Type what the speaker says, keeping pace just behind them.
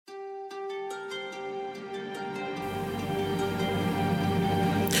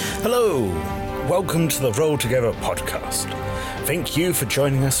Hello, welcome to the Roll Together podcast. Thank you for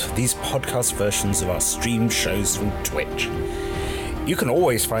joining us for these podcast versions of our stream shows from Twitch. You can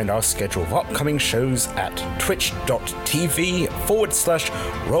always find our schedule of upcoming shows at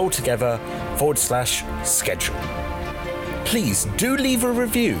twitch.tv/rolltogether/schedule. Please do leave a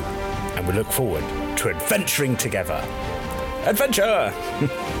review, and we look forward to adventuring together. Adventure!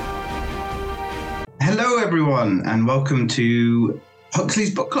 Hello everyone, and welcome to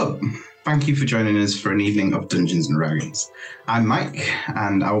Huxley's Book Club. Thank you for joining us for an evening of Dungeons & Dragons. I'm Mike,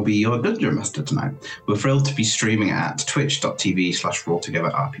 and I will be your Dungeon Master tonight. We're thrilled to be streaming at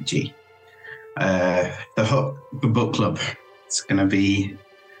twitch.tv/rolltogetherrpg. The Book Club, it's going to be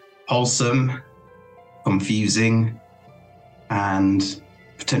wholesome, confusing, and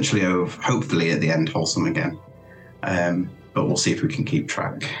potentially, hopefully at the end, wholesome again. But we'll see if we can keep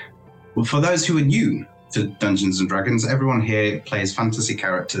track. Well, for those who are new to Dungeons & Dragons, everyone here plays fantasy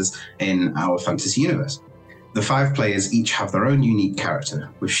characters in our fantasy universe. The 5 players each have their own unique character,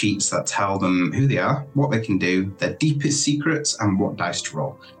 with sheets that tell them who they are, what they can do, their deepest secrets, and what dice to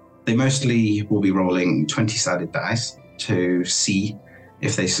roll. They mostly will be rolling 20-sided dice to see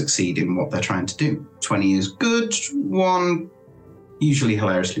if they succeed in what they're trying to do. 20 is good, 1 usually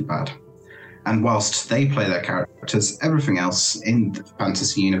hilariously bad. And whilst they play their characters, everything else in the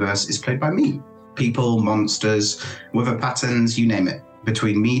fantasy universe is played by me. People, monsters, weather patterns, you name it.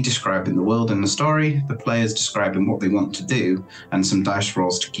 Between me describing the world and the story, the players describing what they want to do, and some dice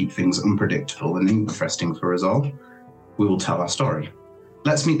rolls to keep things unpredictable and interesting for us all, we will tell our story.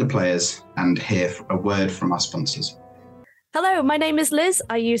 Let's meet the players and hear a word from our sponsors. Hello, my name is Liz.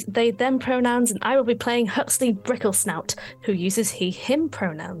 I use they, them pronouns, and I will be playing Huxley Bricklesnout, who uses he, him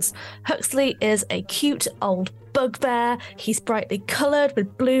pronouns. Huxley is a cute old bugbear. He's brightly coloured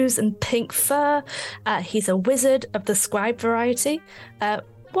with blues and pink fur. He's a wizard of the scribe variety.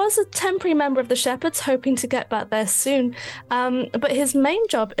 Was a temporary member of the Shepherds, hoping to get back there soon. But his main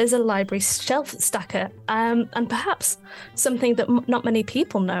job is a library shelf stacker, and perhaps something that not many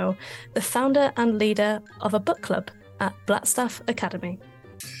people know, the founder and leader of a book club at Blackstaff Academy.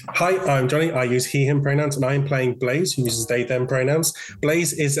 Hi, I'm Johnny. I use he, him pronouns, and I am playing Blaze, who uses they, them pronouns.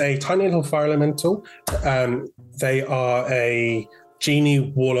 Blaze is a tiny little fire elemental. They are a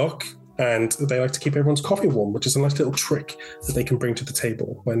genie warlock, and they like to keep everyone's coffee warm, which is a nice little trick that they can bring to the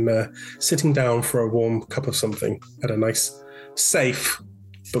table when sitting down for a warm cup of something at a nice, safe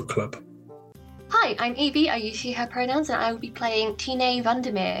book club. Hi, I'm Evie. I use she, her pronouns, and I will be playing Tine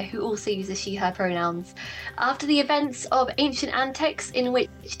Vandermeer, who also uses she, her pronouns. After the events of Ancient Antics, in which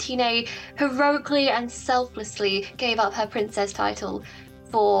Tine heroically and selflessly gave up her princess title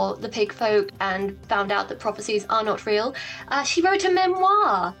for the pig folk and found out that prophecies are not real, she wrote a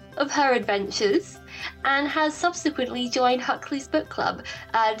memoir of her adventures and has subsequently joined Huxley's Book Club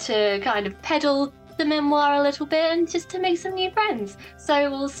to kind of peddle the memoir a little bit and just to make some new friends.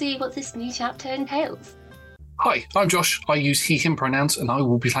 So we'll see what this new chapter entails. Hi, I'm Josh. I use he, him pronouns, and I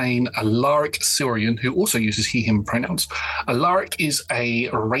will be playing Alaric Surian, who also uses he, him pronouns. Alaric is a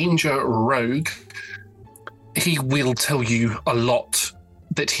ranger rogue. He will tell you a lot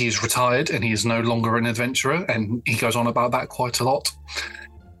that he is retired and he is no longer an adventurer, and he goes on about that quite a lot.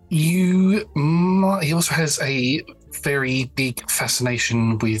 He also has a very big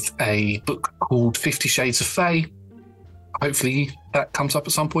fascination with a book called 50 Shades of Fae. Hopefully that comes up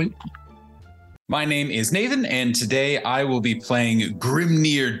at some point. My name is Nathan, and today I will be playing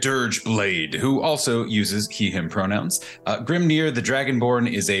Grimnir Dirgeblade, who also uses he, him pronouns. Grimnir the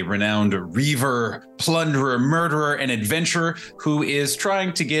Dragonborn is a renowned reaver, plunderer, murderer, and adventurer who is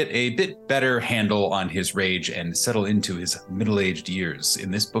trying to get a bit better handle on his rage and settle into his middle-aged years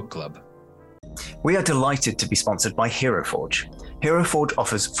in this book club. We are delighted to be sponsored by Hero Forge. Hero Forge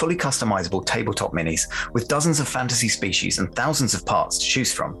offers fully customizable tabletop minis with dozens of fantasy species and thousands of parts to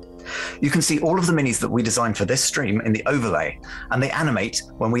choose from. You can see all of the minis that we designed for this stream in the overlay, and they animate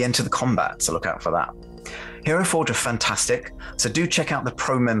when we enter the combat, so look out for that. Hero Forge are fantastic, so do check out the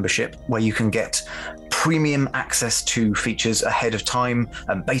Pro membership where you can get premium access to features ahead of time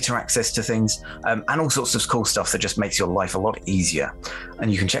and beta access to things, and all sorts of cool stuff that just makes your life a lot easier.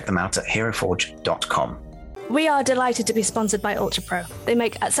 And you can check them out at heroforge.com. We are delighted to be sponsored by Ultra Pro. They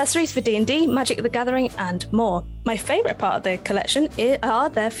make accessories for D&D, Magic the Gathering, and more. My favourite part of their collection are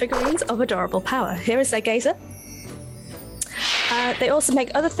their figurines of adorable power. Here is their gazer. They also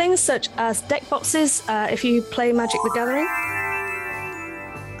make other things such as deck boxes if you play Magic the Gathering.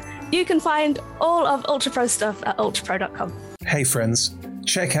 You can find all of Ultra Pro stuff at ultrapro.com. Hey friends,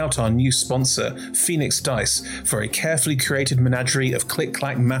 Check out our new sponsor, Phoenix Dice, for a carefully curated menagerie of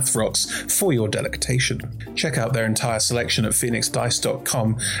click-clack math rocks for your delectation. Check out their entire selection at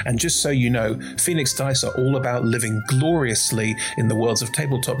phoenixdice.com, and just so you know, Phoenix Dice are all about living gloriously in the worlds of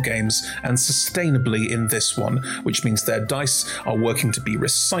tabletop games and sustainably in this one, which means their dice are working to be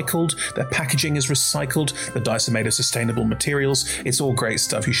recycled, their packaging is recycled, the dice are made of sustainable materials. It's all great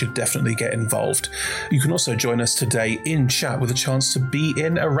stuff. You should definitely get involved. You can also join us today in chat with a chance to be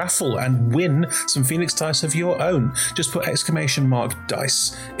in a raffle and win some Phoenix Dice of your own. Just put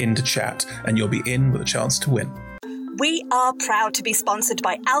 !dice into chat and you'll be in with a chance to win. We are proud to be sponsored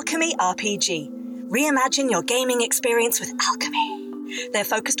by Alchemy RPG. Reimagine your gaming experience with Alchemy. They're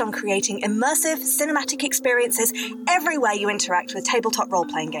focused on creating immersive cinematic experiences everywhere you interact with tabletop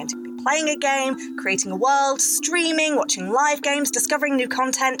role-playing games. Playing a game, creating a world, streaming, watching live games, discovering new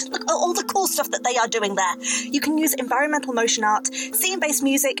content. Look at all the cool stuff that they are doing there. You can use environmental motion art, scene-based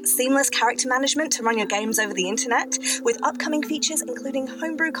music, seamless character management to run your games over the internet, with upcoming features including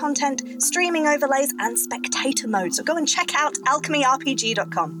homebrew content, streaming overlays, and spectator mode. So go and check out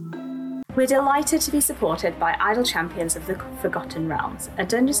alchemyrpg.com. We're delighted to be supported by Idle Champions of the Forgotten Realms, a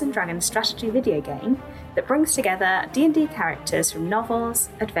Dungeons & Dragons strategy video game that brings together D&D characters from novels,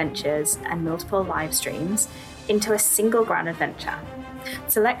 adventures, and multiple live streams into a single grand adventure.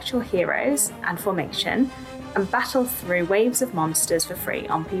 Select your heroes and formation and battle through waves of monsters for free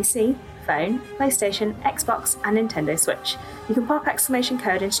on PC, phone, PlayStation, Xbox, and Nintendo Switch. You can pop exclamation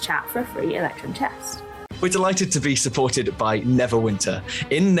code into chat for a free Electrum chest. We're delighted to be supported by Neverwinter.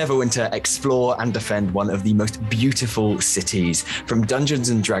 In Neverwinter, explore and defend one of the most beautiful cities from Dungeons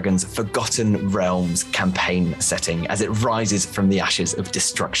 & Dragons' Forgotten Realms campaign setting as it rises from the ashes of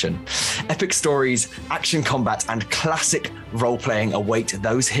destruction. Epic stories, action combat, and classic role-playing await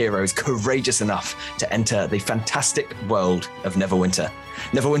those heroes courageous enough to enter the fantastic world of Neverwinter.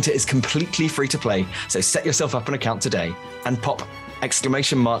 Neverwinter is completely free to play, so set yourself up an account today and pop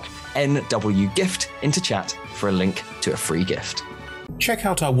 !NW gift into chat for a link to a free gift. Check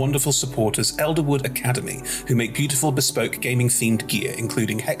out our wonderful supporters, Elderwood Academy, who make beautiful bespoke gaming-themed gear,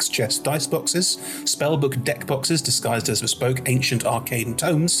 including hex chest dice boxes, spellbook deck boxes disguised as bespoke ancient arcane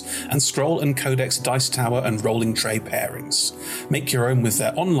tomes, and scroll and codex dice tower and rolling tray pairings. Make your own with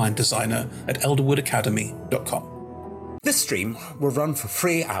their online designer at elderwoodacademy.com. This stream will run for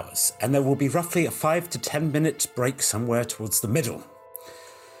 3 hours, and there will be roughly a 5 to 10 minute break somewhere towards the middle.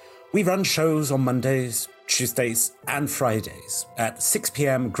 We run shows on Mondays, Tuesdays, and Fridays at 6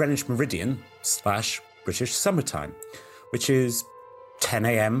 p.m. Greenwich Meridian / British Summertime, which is 10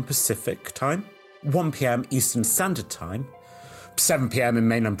 a.m. Pacific Time, 1 p.m. Eastern Standard Time, 7 p.m. in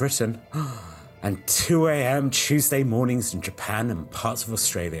mainland Britain, and 2 a.m. Tuesday mornings in Japan and parts of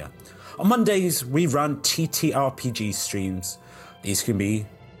Australia. On Mondays, we run TTRPG streams. These can be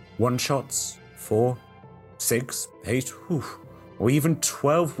one-shots, 4, 6, 8, or even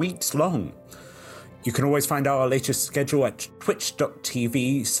 12 weeks long. You can always find our latest schedule at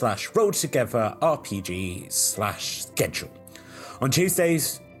twitch.tv/rolltogetherrpg/schedule. On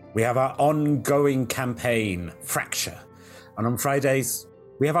Tuesdays, we have our ongoing campaign, Fracture. And on Fridays,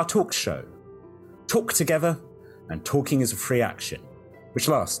 we have our talk show, Talk Together, and Talking is a Free Action, which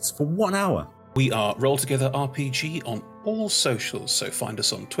lasts for 1 hour. We are Roll Together RPG on all socials, so find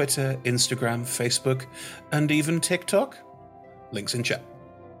us on Twitter, Instagram, Facebook, and even TikTok. Links in chat.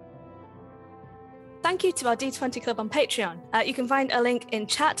 Thank you to our D20 Club on Patreon. You can find a link in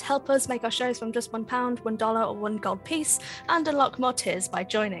chat. Help us make our shows from just £1, $1, or $1 gold piece, and unlock more tiers by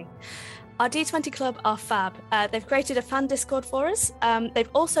joining. Our D20 Club are fab. They've created a fan Discord for us. They've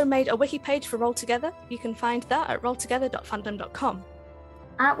also made a wiki page for Roll Together. You can find that at rolltogether.fandom.com.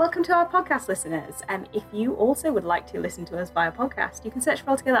 Welcome to our podcast listeners. If you also would like to listen to us via podcast, you can search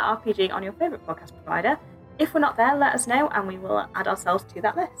Roll Together RPG on your favourite podcast provider. If we're not there, let us know and we will add ourselves to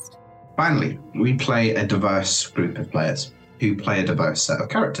that list. Finally, we play a diverse group of players who play a diverse set of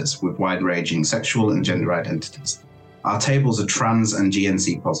characters with wide-ranging sexual and gender identities. Our tables are trans and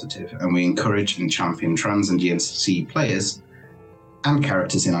GNC positive, and we encourage and champion trans and GNC players and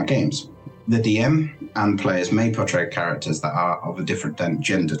characters in our games. The DM and players may portray characters that are of a different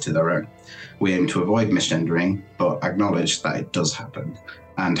gender to their own. We aim to avoid misgendering, but acknowledge that it does happen,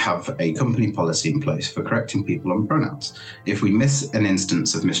 and have a company policy in place for correcting people on pronouns. If we miss an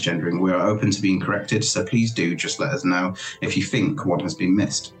instance of misgendering, we are open to being corrected, so please do just let us know if you think one has been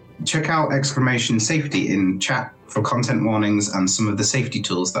missed. Check out !safety in chat for content warnings and some of the safety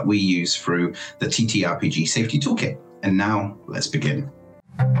tools that we use through the TTRPG Safety Toolkit. And now, let's begin.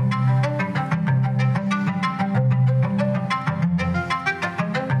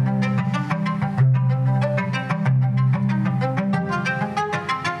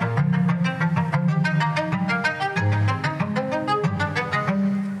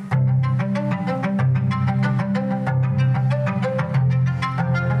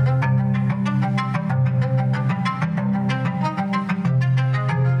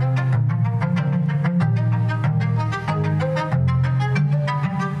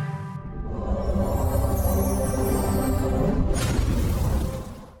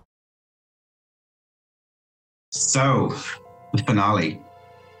 So, the finale.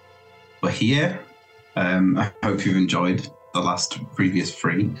 We're here. I hope you've enjoyed the previous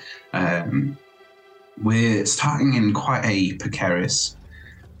 3. We're starting in quite a precarious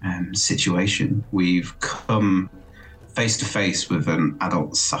situation. We've come face to face with an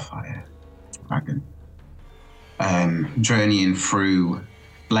adult sapphire dragon. Journeying through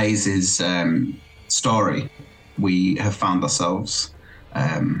Blaze's story, we have found ourselves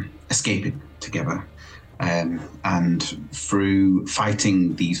escaping together. And through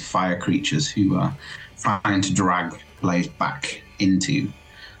fighting these fire creatures who are trying to drag Blaze back into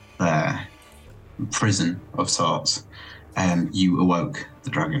their prison of sorts, you awoke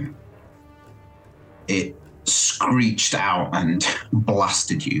the dragon. It screeched out and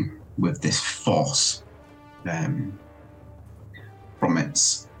blasted you with this force from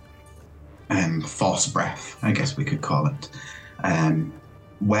its force breath, I guess we could call it,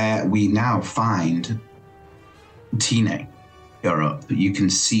 where we now find Tine. You're up. You can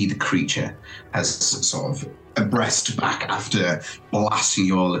see the creature has sort of a breast back after blasting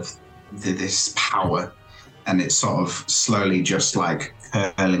you all of this power, and it's sort of slowly just like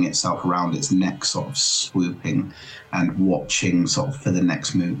curling itself around its neck, sort of swooping and watching sort of for the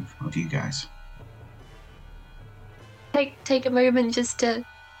next move of you guys. Take a moment just to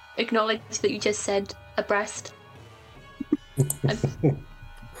acknowledge that you just said a breast. I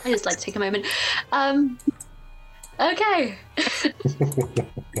just like to take a moment. Okay.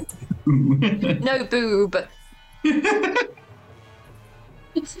 No boob.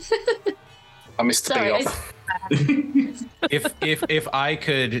 I missed the Sorry, payoff. If I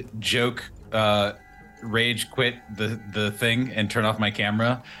could joke, rage quit the thing and turn off my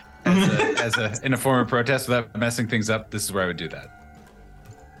camera in a form of protest without messing things up, this is where I would do that.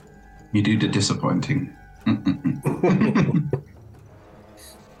 You do the disappointing.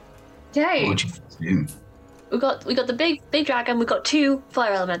 Okay. What'd you do? We got the big dragon. We got 2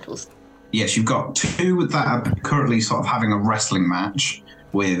 fire elementals. Yes, you've got 2 that are currently sort of having a wrestling match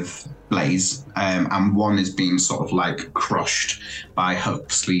with Blaze, and one is being sort of like crushed by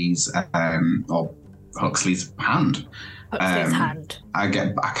Huxley's hand. Huxley's hand. I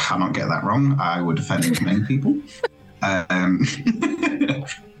cannot get that wrong. I would offend many people.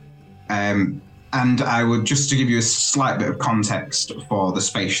 And I would, just to give you a slight bit of context for the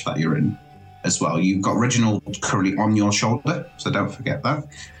space that you're in as well, you've got Reginald currently on your shoulder, so don't forget that.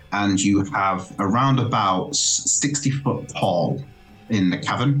 And you have around about 60 foot tall in the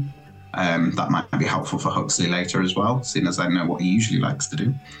cavern. That might be helpful for Huxley later as well, seeing as I know what he usually likes to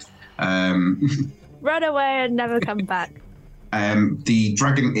do. Run away and never come back. The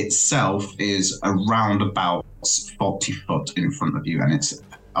dragon itself is around about 40 foot in front of you, and it's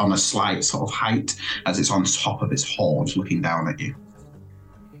on a slight sort of height as it's on top of its horns looking down at you.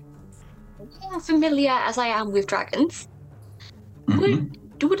 Familiar as I am with dragons,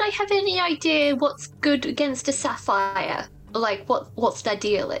 would I have any idea what's good against a sapphire? Like what's their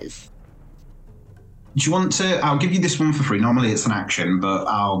deal is? Do you want to? I'll give you this one for free. Normally it's an action, but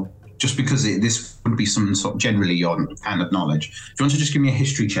I'll just because this would be some sort of generally your kind of knowledge. Do you want to just give me a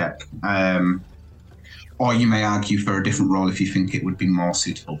history check? Or you may argue for a different role if you think it would be more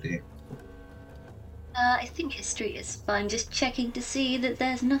suitable for you. I think history is fine. Just checking to see that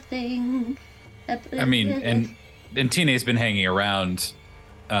there's nothing. I mean, and Tine's been hanging around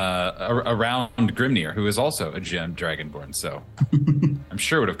Grimnir, who is also a gem dragonborn, so I'm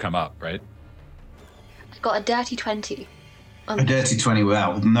sure it would have come up, right? I got a dirty 20. A dirty 20,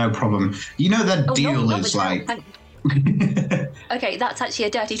 well, no problem. You know that deal is like... Okay, that's actually a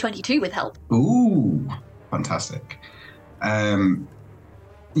dirty 22 with help. Ooh, fantastic. You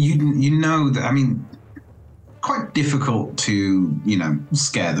know that, I mean, quite difficult to,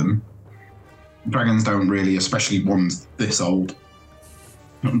 scare them. Dragons don't really, especially ones this old,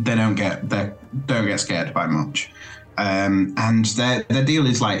 they don't get scared by much. And their deal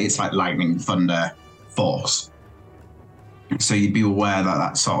is like, it's like lightning, thunder, force. So you'd be aware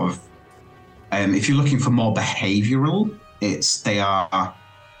that sort of, if you're looking for more behavioral, they are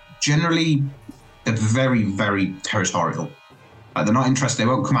generally, they're very, very territorial. Like they're not interested, they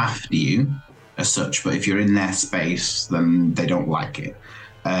won't come after you as such, but if you're in their space, then they don't like it.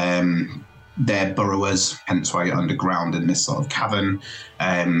 They're burrowers, hence why you're underground in this sort of cavern,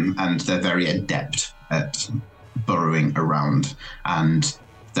 and they're very adept at burrowing around. And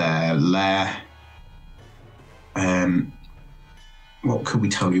their lair, what could we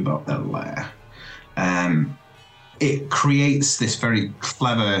tell you about their lair? It creates this very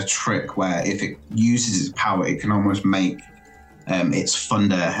clever trick where if it uses its power, it can almost make its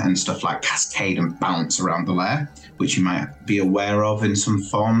thunder and stuff like cascade and bounce around the lair, which you might be aware of in some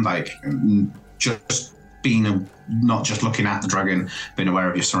form, like just not just looking at the dragon, being aware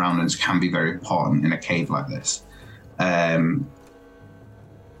of your surroundings can be very important in a cave like this. And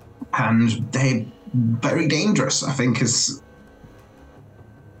they're very dangerous, I think, is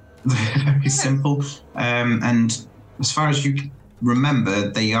very simple. And as far as you remember,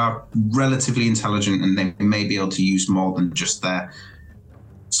 they are relatively intelligent, and they may be able to use more than just their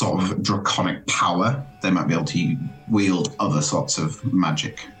sort of draconic power. They might be able to wield other sorts of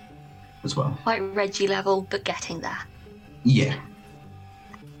magic as well. Like Reggie level, but getting there. Yeah.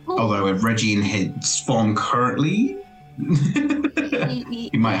 Ooh. Although if Reggie in his form currently, he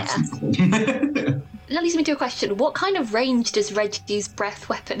might have some trouble. That leads me to a question. What kind of range does Reggie's breath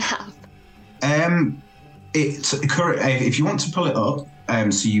weapon have? It's if you want to pull it up,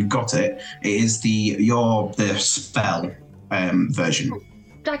 so you've got it. It is the spell version.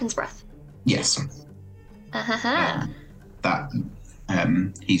 Dragon's breath. Yes. That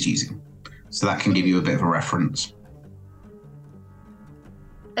he's using, so that can give you a bit of a reference.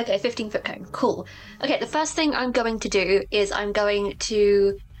 Okay, 15-foot cone. Cool. Okay, the first thing I'm going to do is I'm going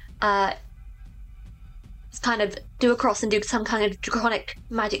to kind of do a cross and do some kind of draconic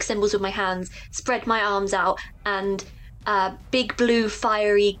magic symbols with my hands, spread my arms out, and big blue,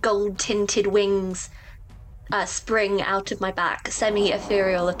 fiery, gold-tinted wings spring out of my back,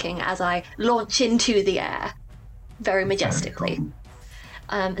 semi-ethereal looking as I launch into the air, very majestically.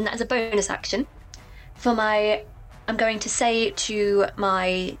 And that is a bonus action. I'm going to say to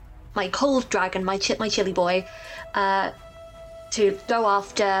my cold dragon, my chilly boy, to go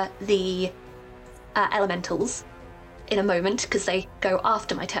after the elementals in a moment because they go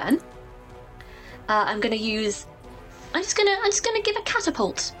after my turn. I'm just gonna give a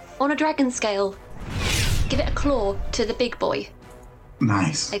catapult on a dragon scale. Give it a claw to the big boy.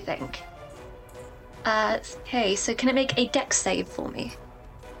 Nice. I think. Okay, so can it make a dex save for me?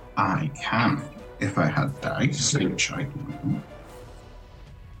 I can, if I had dice, which I can.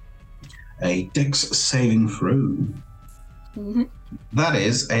 A dex saving throw. Mm-hmm. That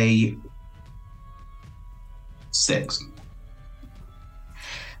is a 6.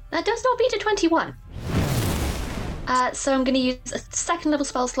 That does not beat a 21. So I'm going to use a second level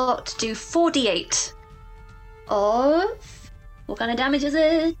spell slot to do 4d8 of... What kind of damage is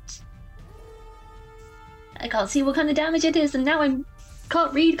it? I can't see what kind of damage it is, and now I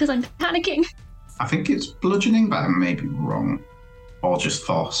can't read because I'm panicking. I think it's bludgeoning, but I may be wrong. Or just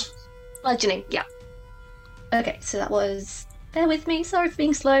force. Bludgeoning, yeah. Okay, so that was... Bear with me, sorry for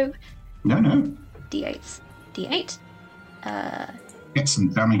being slow. No. D8s. D8. Get some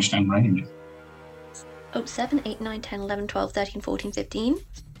damage down range. 7, 8, 9, 10, 11, 12, 13, 14, 15.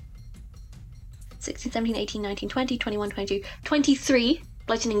 16, 17, 18, 19, 20, 21, 22, 23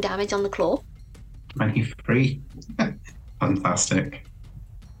 bludgeoning damage on the claw. 23. Fantastic.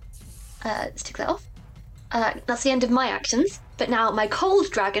 Let's tick that off. That's the end of my actions. But now my cold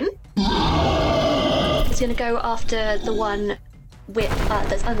dragon is going to go after the one with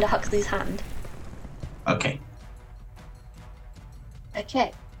that's under Huxley's hand. Okay.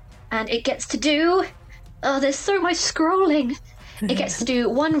 Okay. And it gets to do... Oh, there's so much scrolling. It gets to do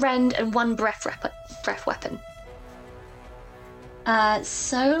 1 rend and 1 breath weapon.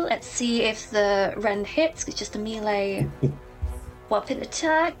 So let's see if the rend hits. It's just a melee weapon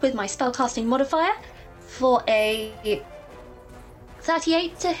attack with my spellcasting modifier for a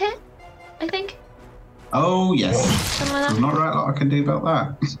 38 to hit, I think. Oh, yes. Something like that. I'm not right what I can do about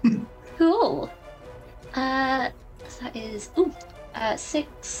that. Cool. So that is 6,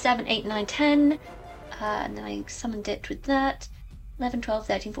 7, 8, 9, 10. And then I summoned it with that. 11, 12,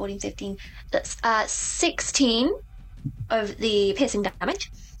 13, 14, 15. That's 16 of the piercing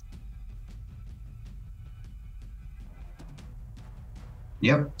damage.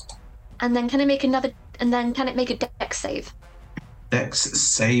 Yep. And then can it make a dex save? Dex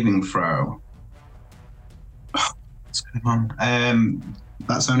saving throw. What's going on?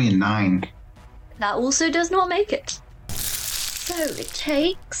 That's only a 9. That also does not make it. So it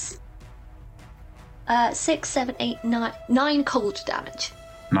takes 6, 7, 8, 9 cold damage.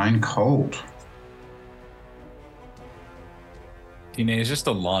 9 cold. Tina is just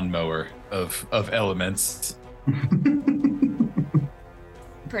a lawnmower of elements.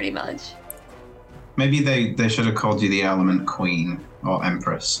 Pretty much. Maybe they should have called you the Element Queen or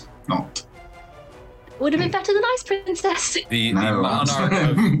Empress, not. Would have been better than Ice Princess. The monarch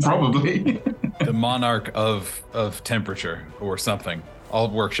of probably. The monarch of temperature or something. I'll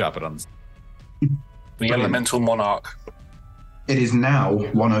workshop it on this. The elemental monarch. It is now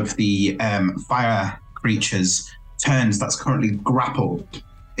one of the fire creatures' turns that's currently grappled.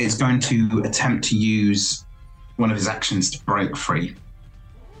 It's going to attempt to use one of his actions to break free.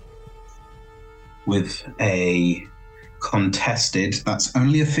 with a contested. That's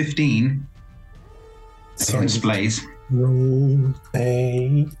only a 15 against Blaze. Roll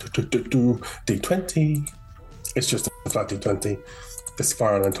a D20. It's just a flat D20. This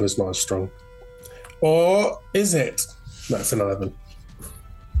fire elemental is not as strong. Or is it? That's an 11.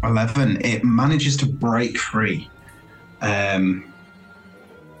 11. It manages to break free. I'm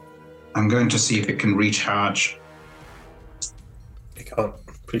going to see if it can recharge. It can't.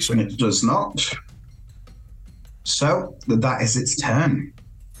 Pretty sure. And it does not. So that is its turn.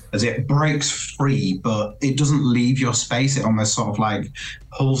 As it breaks free, but it doesn't leave your space. It almost sort of like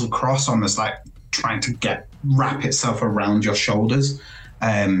pulls across, almost like trying to wrap itself around your shoulders.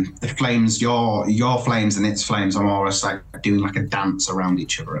 The flames, your flames and its flames are almost like doing like a dance around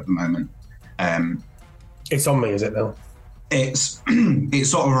each other at the moment. It's on me, is it now? It's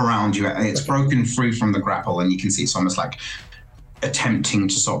sort of around you. It's broken free from the grapple, and you can see it's almost like attempting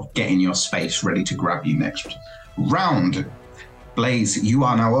to sort of get in your space, ready to grab you next round. Blaze, you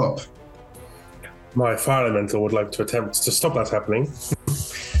are now up. My fire elemental would like to attempt to stop that happening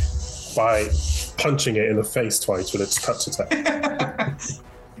by punching it in the face twice with its touch attack.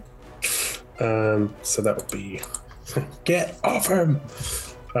 So that would be get off him.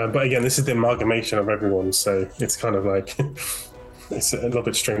 But again, this is the amalgamation of everyone, so it's kind of like it's a little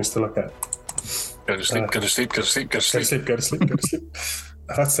bit strange to look at. Go to sleep, go to sleep, go to sleep, go to sleep. Go to sleep, go to sleep.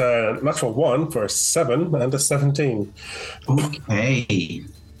 That's a natural 1 for a 7 and a 17. Okay.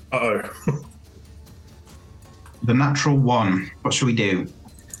 Uh-oh. The natural 1. What should we do?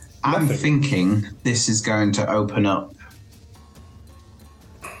 I'm Nothing. thinking this is going to open up.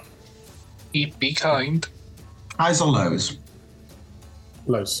 Be kind. Highs or lows?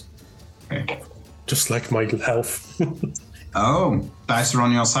 Lows. Okay. Just like my health. Oh, dice are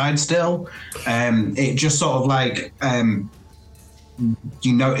on your side still. It just sort of like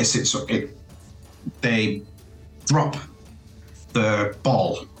you notice they drop the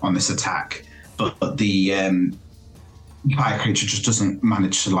ball on this attack, but the fire creature just doesn't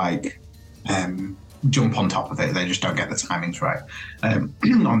manage to like jump on top of it. They just don't get the timings right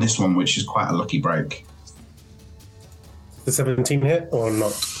on this one, which is quite a lucky break. The 17 hit or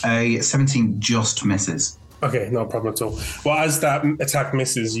not? A 17 just misses. Okay, no problem at all. Well, as that attack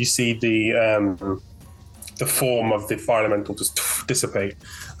misses, you see the form of the fire elemental just dissipate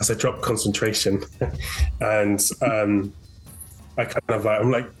as I drop concentration, and I kind of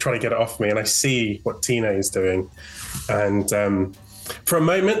I'm like trying to get it off me, and I see what Tina is doing, and for a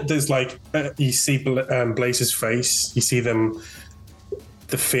moment there's like you see Blaze's face, you see them.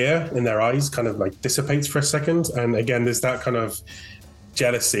 The fear in their eyes kind of like dissipates for a second, and again there's that kind of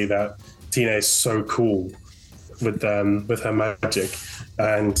jealousy that Tina is so cool with her magic,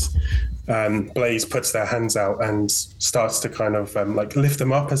 and Blaze puts their hands out and starts to kind of like lift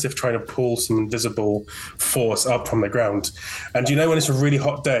them up as if trying to pull some invisible force up from the ground. And you know when it's a really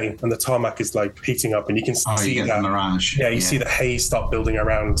hot day and the tarmac is like heating up and you can see you get that the mirage. Yeah, you see the haze start building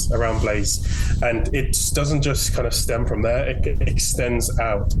around Blaze, and it doesn't just kind of stem from there; it extends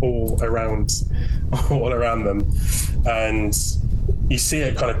out all around them, and you see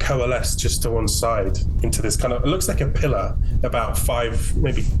it kind of coalesce just to one side into this kind of, it looks like a pillar about 5,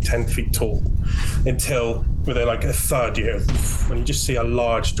 maybe 10 feet tall, until with like a third when you just see a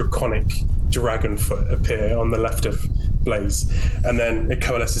large draconic dragon foot appear on the left of Blaze, and then it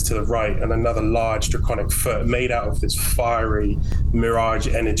coalesces to the right, and another large draconic foot made out of this fiery mirage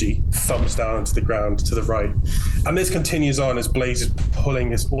energy thumps down into the ground to the right, and this continues on as Blaze is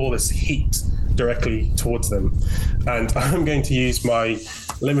pulling all this heat directly towards them. And I'm going to use my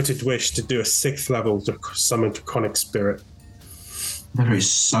limited wish to do a 6th level to summon Draconic Spirit. There is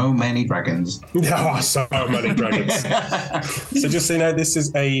so many dragons. There are so many dragons. So just so you know, this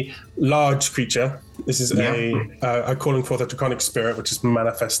is a large creature. This is a calling forth a Draconic Spirit, which is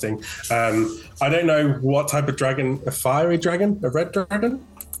manifesting. I don't know what type of dragon, a fiery dragon, a red dragon?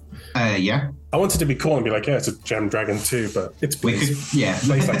 Yeah. I wanted to be cool and be like, yeah, it's a gem dragon too, but it's Blaze.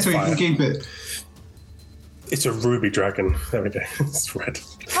 Blaze like so fire. We can keep it. It's a ruby dragon. There we go. It's red.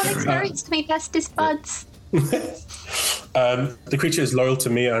 What experience to me, bestest buds? The creature is loyal to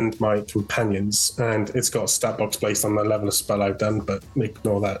me and my companions, and it's got a stat box based on the level of spell I've done, but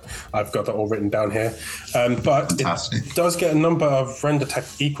ignore that. I've got that all written down here. But it does get a number of rend attack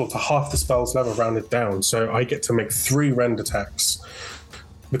equal to half the spell's level rounded down, so I get to make 3 rend attacks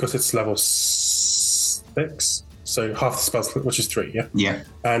because it's level 6, so half the spells, which is 3, yeah? Yeah.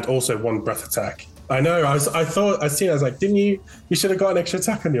 And also 1 breath attack. I know, I was like, didn't you should have got an extra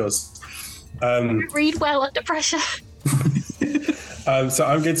attack on yours. Read well under pressure. So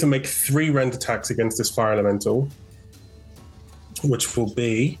I'm going to make 3 rend attacks against this fire elemental, which will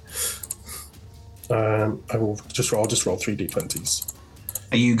be I will just roll 3 d20s.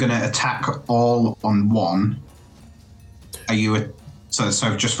 Are you going to attack all on one? Are you so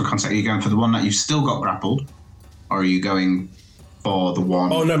just for context, are you going for the one that you've still got grappled, or are you going for the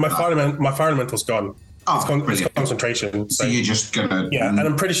one? Oh no, my fire elemental's gone. It's concentration. So you're just gonna and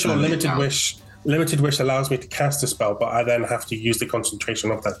I'm pretty sure Limited Wish allows me to cast a spell, but I then have to use the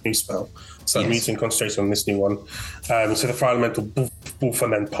concentration of that new spell. So I'm using concentration on this new one. So the fire elemental boof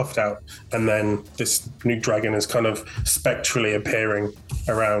and then puffed out, and then this new dragon is kind of spectrally appearing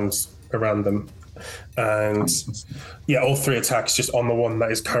around them. And all 3 attacks just on the one that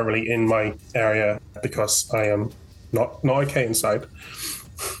is currently in my area because I am not okay inside.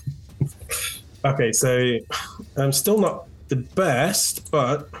 Okay, so I'm still not the best,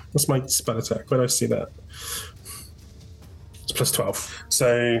 but what's my spell attack? Where do I see that? It's plus 12.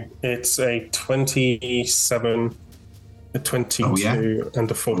 So it's a 27, a 22, and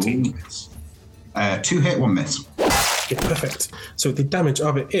a 14. 2 hit, 1 miss. Okay, perfect. So the damage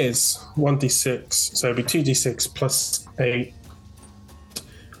of it is 1d6. So it'll be 2d6 plus 8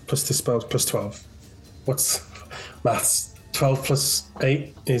 plus the spells plus 12. What's maths? 12 plus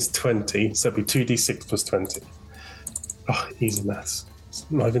 8 is 20. So it'll be 2d6 plus 20. Oh, easy maths. It's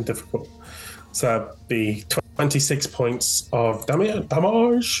not even difficult. So that'd be 26 points of damage.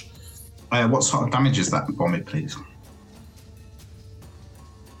 What sort of damage is that for me, please?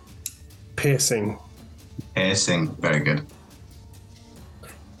 Piercing. Very good.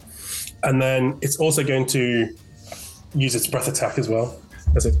 And then it's also going to use its breath attack as well,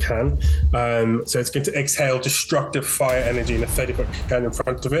 as it can. So it's going to exhale destructive fire energy in a 30-foot cone in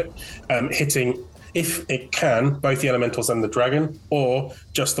front of it, hitting, if it can, both the elementals and the dragon, or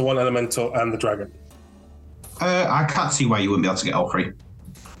just the one elemental and the dragon. I can't see why you wouldn't be able to get all 3.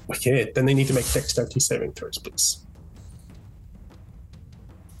 Okay, then they need to make dexterity saving throws, please.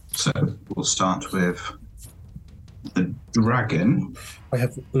 So we'll start with the dragon. I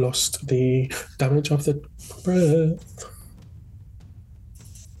have lost the damage of the breath.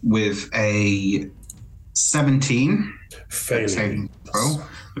 With a 17. Failing.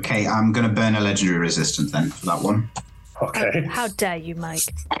 Okay, I'm going to burn a legendary resistance then for that one. Okay. How dare you, Mike?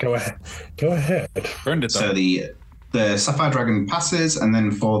 Go ahead. Burned it though. So the sapphire dragon passes, and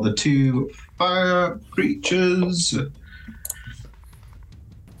then for the 2 fire creatures,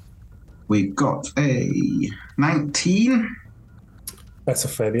 we've got a 19. That's a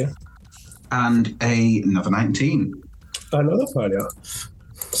failure. And another 19. Another failure.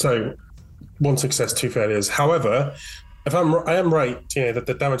 So 1 success, 2 failures. However, I am right, that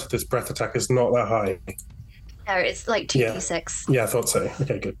the damage of this breath attack is not that high. No, it's like 2d6. Yeah, I thought so.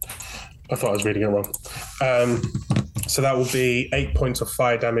 Okay, good. I thought I was reading it wrong. So that will be 8 points of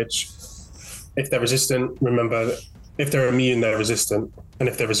fire damage. If they're resistant, remember, if they're immune, they're resistant. And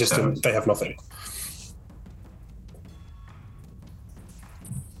if they're resistant, they have nothing.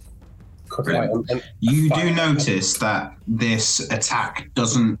 You do notice that this attack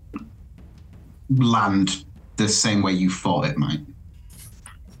doesn't land the same way you thought it might.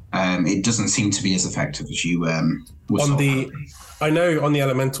 It doesn't seem to be as effective as you were. I know on the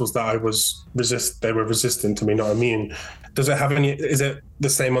elementals that they were resistant to me, not immune. Does it have any? Is it the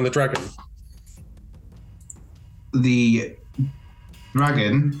same on the dragon? The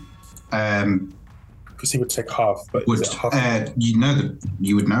dragon, because he would take half, but would, is it half?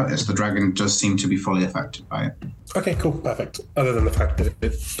 you would notice the dragon does seem to be fully affected by it. Okay, cool, perfect. Other than the fact that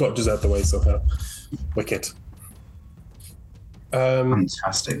it dodges out the way somehow. Wicked.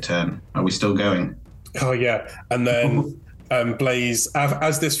 Fantastic turn. Are we still going? Oh yeah, and then Blaze,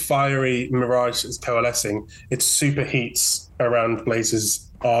 as this fiery mirage is coalescing, it superheats around Blaze's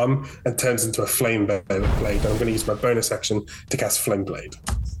arm and turns into a flame blade. And I'm going to use my bonus action to cast Flame Blade.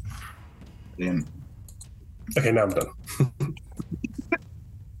 Brilliant. Okay, now I'm done.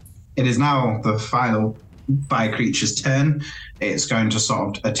 It is now the final fire creature's turn. It's going to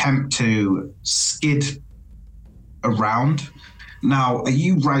sort of attempt to skid around. Now, are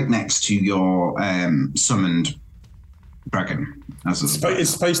you right next to your summoned dragon? It's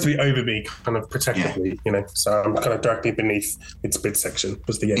supposed to be over me, kind of protectively, so I'm kind of directly beneath its midsection.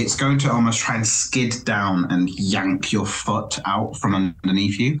 It's going to almost try and skid down and yank your foot out from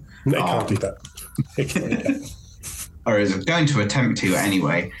underneath you. No, it can't do that. It can't do that. Or is it going to attempt to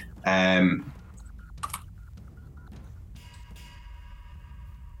anyway?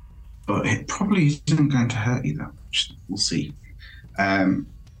 But it probably isn't going to hurt you that much. We'll see.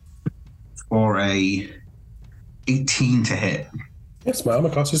 For a 18 to hit. Yes, my armor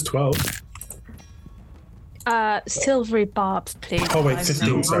class is 12. Silvery barbs, please. Oh wait,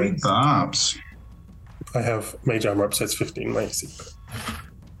 15. Sorry, barbs. I have mage armor up, so it's 15. My AC.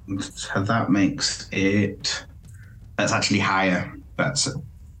 So that makes it. That's actually higher. That's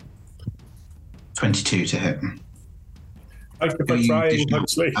 22 to hit. Thank you for trying,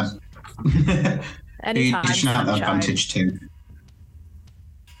 Huxley. Anytime. You dishing out advantage too.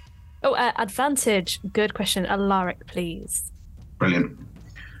 Oh, advantage. Good question. Alaric, please. Brilliant.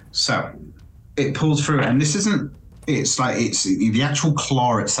 So it pulls through, and this isn't. It's the actual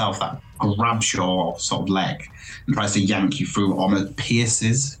claw itself that grabs your sort of leg and tries to yank you through, almost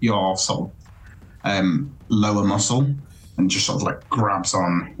pierces your sort of lower muscle, and just sort of like grabs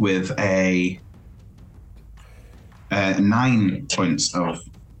on with a 9 points of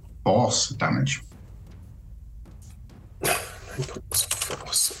force damage. 9 points of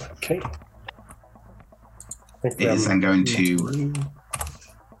force. Okay. It is then going to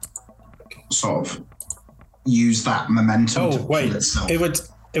sort of use that momentum to pull itself.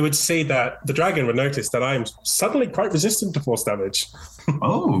 It would say that the dragon would notice that I am suddenly quite resistant to force damage.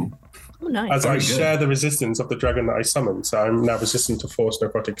 Oh. Nice. As I share the resistance of the dragon that I summoned, so I'm now resistant to force,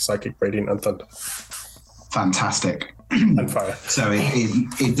 necrotic, psychic, radiant, and thunder. Fantastic. And fire. So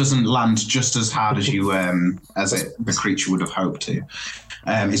it doesn't land just as hard as you the creature would have hoped to.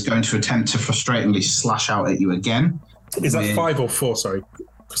 It's going to attempt to frustratingly slash out at you again. Is that 5 or 4? Sorry,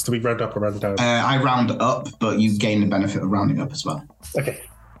 because do we round up or round down? I round up, but you gain the benefit of rounding up as well. Okay.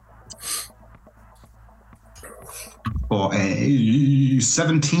 For a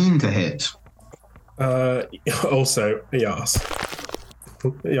 17 to hit. Also, yes.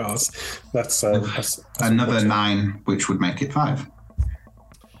 Yes. That's another 9, which would make it 5.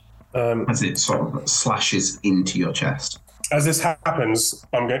 As it sort of slashes into your chest. As this happens,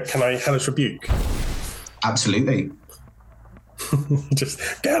 can I hellish rebuke? Absolutely.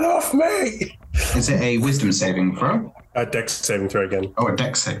 Just get off me! Is it a wisdom saving throw? A dex saving throw again. Oh, a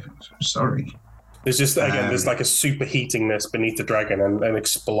dex saving. Sorry. There's just there's like a superheatingness beneath the dragon and an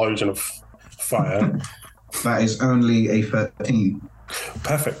explosion of fire. That is only a 13.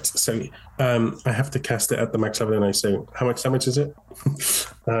 Perfect. So I have to cast it at the max level anyway. So how much damage is it?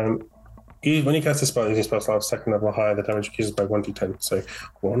 When you cast a spell using spell slot second level or higher, the damage increases by 1d10. So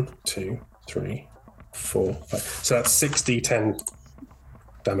 1, 2, 3, 4, 5. So that's 6d10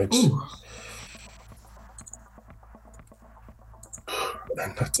 damage. Ooh.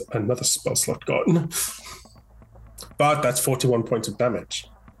 And that's another spell slot gone. But that's 41 points of damage.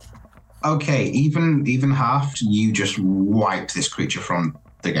 Okay, even halved, you just wipe this creature from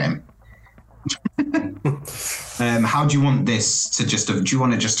the game. How do you want this to do you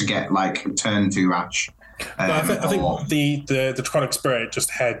want it just to get like turned to ash? I think the Draconic Spirit just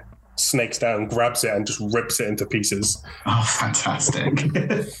head snakes down, grabs it, and just rips it into pieces. Oh, fantastic.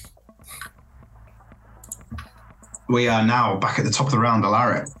 We are now back at the top of the round,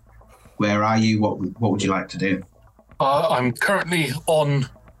 Alaric. Where are you? What would you like to do? I'm currently on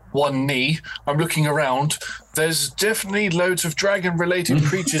one knee. I'm looking around. There's definitely loads of dragon-related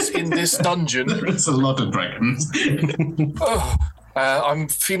creatures in this dungeon. There's a lot of dragons. I'm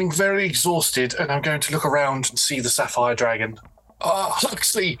feeling very exhausted, and I'm going to look around and see the sapphire dragon.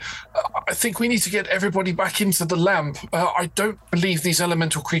 Huxley, I think we need to get everybody back into the lamp. I don't believe these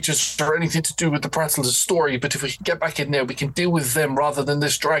elemental creatures are anything to do with the Prattler's story, but if we can get back in there, we can deal with them rather than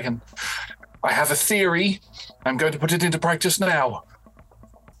this dragon. I have a theory. I'm going to put it into practice now.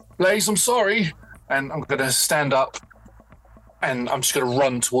 Blaze, I'm sorry. And I'm going to stand up, and I'm just going to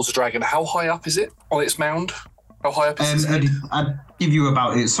run towards the dragon. How high up is it on its mound? How high up is its head? I'd give you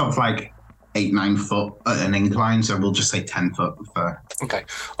it's sort of like 8-9 foot at an incline, so we'll just say 10 foot. Okay,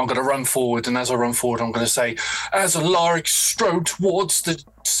 I'm going to run forward, and as I run forward, I'm going to say, as Alaric strode towards the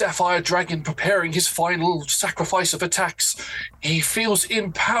sapphire dragon preparing his final sacrifice of attacks, he feels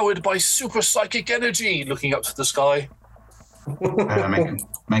empowered by super psychic energy, looking up to the sky.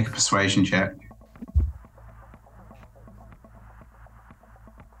 Make a persuasion check.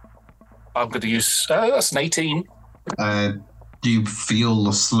 I'm going to use, that's an 18. Do you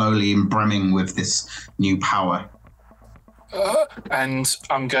feel slowly brimming with this new power? And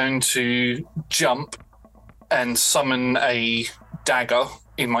I'm going to jump and summon a dagger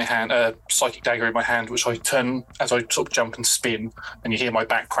in my hand, a psychic dagger in my hand, which I turn as I sort of jump and spin, and you hear my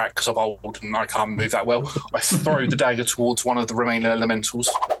back crack because I'm old and I can't move that well. I throw the dagger towards one of the remaining elementals.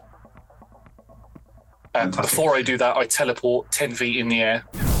 And before I do that, I teleport 10 feet in the air.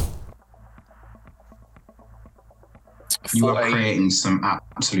 You are creating some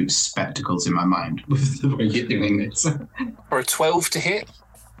absolute spectacles in my mind with the way you're doing this. For a 12 to hit?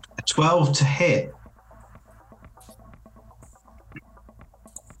 A 12 to hit?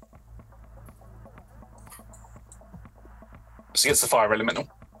 It's against the fire elemental.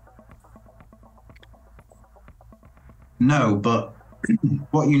 No, but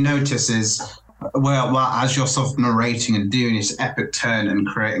what you notice is, well, as you're sort of narrating and doing this epic turn and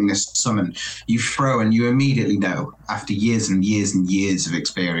creating this summon, you throw and you immediately know, after years and years and years of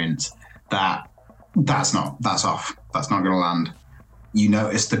experience, that that's off. That's not going to land. You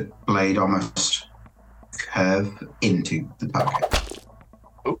notice the blade almost curve into the target.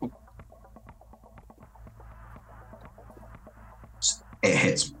 Ooh. It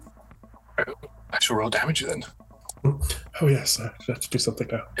hits. I shall roll damage then. Oh yes, I have to do something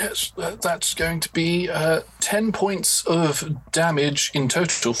now. Yes, that's going to be 10 points of damage in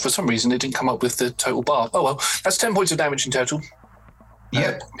total. For some reason, it didn't come up with the total bar. Oh well, that's 10 points of damage in total.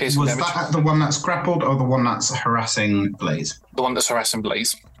 Yep. Was damage. that the one that's grappled or the one that's harassing Blaze? The one that's harassing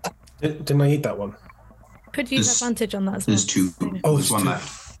Blaze. Didn't I eat that one? Could use advantage on that as well. There's two. Oh, there's one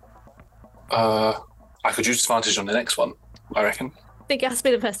left. I could use advantage on the next one, I reckon. I think it has to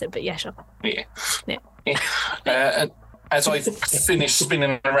be the first hit, but yeah, sure. Yeah. Yeah. And as I finish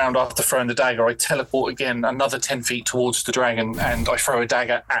spinning around after throwing the dagger, I teleport again another 10 feet towards the dragon, and I throw a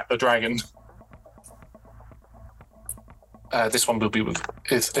dagger at the dragon. This one will be with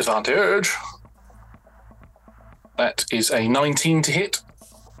advantage. That is a 19 to hit.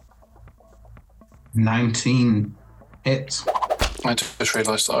 19 hits. I just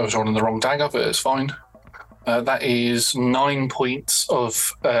realised that I was rolling the wrong dagger, but it's fine. That is 9 points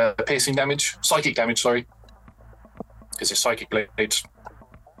of piercing damage, psychic damage, sorry. Because it's psychic blades.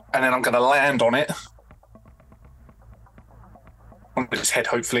 And then I'm going to land on it. On its head,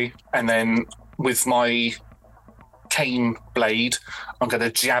 hopefully. And then with my cane blade, I'm going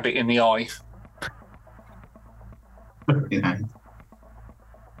to jab it in the eye. Yeah.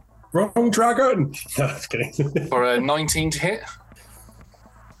 Wrong dragon! No, I'm kidding. For a 19 to hit.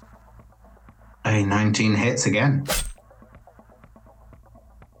 A 19 hits again.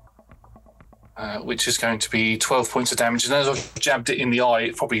 Which is going to be 12 points of damage. And as I've jabbed it in the eye,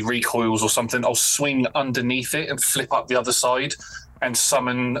 it probably recoils or something. I'll swing underneath it and flip up the other side and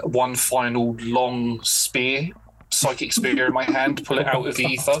summon one final long spear, psychic spear in my hand, pull it out of the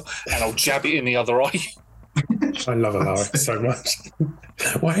ether, and I'll jab it in the other eye. I love Alaric so much.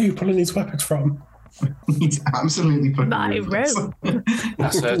 Where are you pulling these weapons from? He's absolutely putting My room.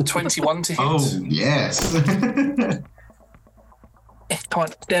 That's a 21 to hit. Oh, yes. Come on,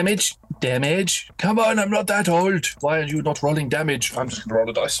 damage. Come on, I'm not that old. Why are you not rolling damage? I'm just going to roll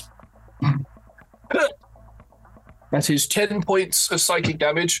the dice. That is 10 points of psychic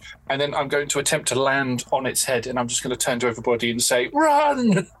damage, and then I'm going to attempt to land on its head, and I'm just going to turn to everybody and say,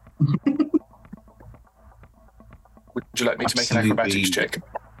 run! Would you like me to make an acrobatics check?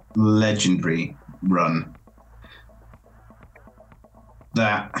 Legendary run.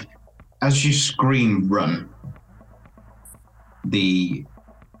 That, as you scream run, the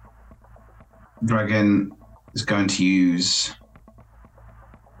dragon is going to use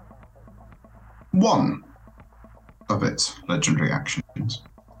one of its legendary actions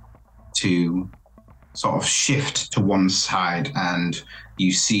to sort of shift to one side, and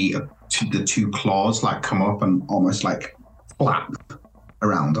you see the two claws like come up and almost like flap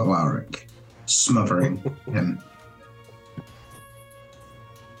around Alaric, smothering him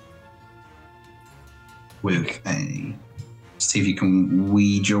with a... See if you can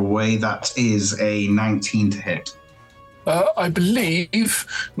weed your way. That is a 19 to hit. I believe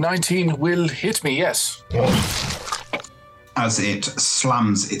 19 will hit me, yes. As it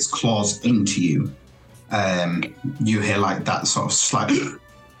slams its claws into you, you hear like that sort of slash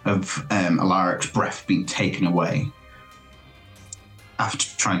of Alaric's breath being taken away after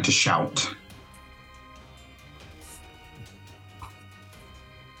trying to shout.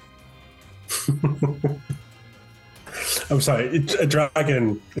 I'm sorry, a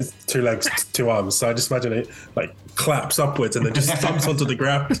dragon is 2 legs, 2 arms, so I just imagine it like claps upwards and then just thumps onto the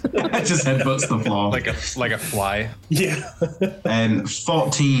ground. It just headbutts the floor. Like a fly. Yeah.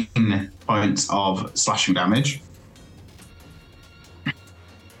 14 points of slashing damage.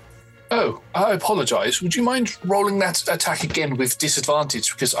 Oh, I apologise. Would you mind rolling that attack again with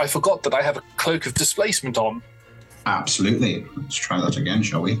disadvantage? Because I forgot that I have a cloak of displacement on. Absolutely. Let's try that again,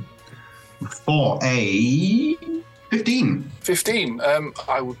 shall we? For a 15. 15.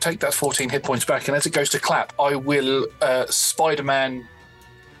 I will take that 14 hit points back, and as it goes to clap, I will Spider-Man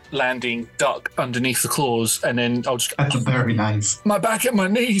landing duck underneath the claws, and then I'll just... That's very nice. My back and my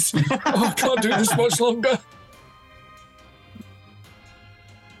knees. Oh, I can't do this much longer.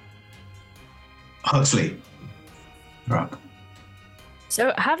 Huxley. Right.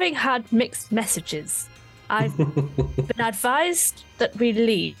 So, having had mixed messages, I've been advised that we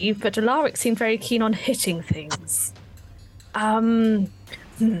leave, but Alaric seemed very keen on hitting things. As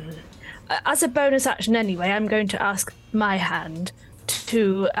a bonus action anyway, I'm going to ask my hand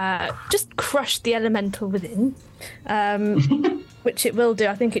to just crush the elemental within, which it will do.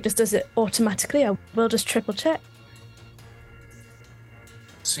 I think it just does it automatically. I will just triple check.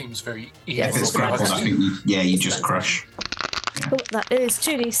 Seems very easy. Yeah, if it's grappled, I think you just crush. Cool, that is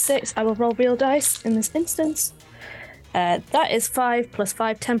 2d6. I will roll real dice in this instance. That is 5 plus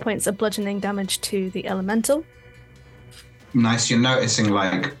 5, 10 points of bludgeoning damage to the elemental. Nice. You're noticing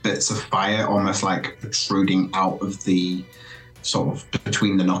like bits of fire almost like protruding out of the sort of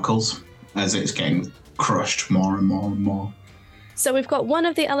between the knuckles as it's getting crushed more and more and more. So we've got one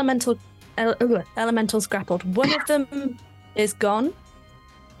of the elementals grappled. One of them is gone.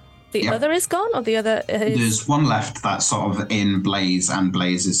 The other is gone, or the other is... There's one left that's sort of in Blaze, and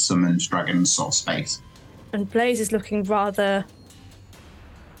Blaze is summoned dragon sort of space. And Blaze is looking rather...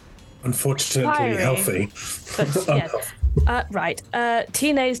 Unfortunately fiery. Healthy. But, yeah. Right.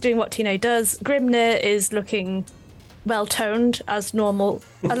 Tina's doing what Tina does. Grimnir is looking well-toned, as normal.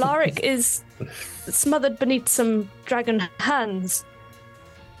 Alaric is smothered beneath some dragon hands.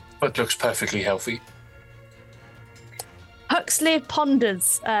 But looks perfectly healthy. Huxley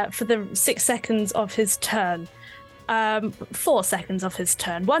ponders for the 6 seconds of his turn. 4 seconds of his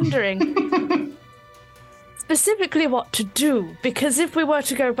turn, wondering specifically what to do, because if we were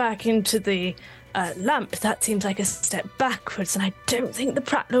to go back into the lamp, that seems like a step backwards, and I don't think the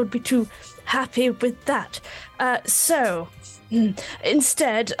Prattler would be too happy with that. So,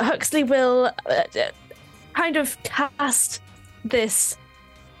 instead, Huxley will kind of cast this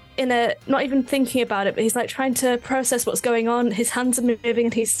in a, not even thinking about it, but he's like trying to process what's going on. His hands are moving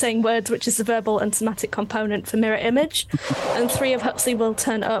and he's saying words, which is the verbal and somatic component for mirror image. And 3 of Huxley will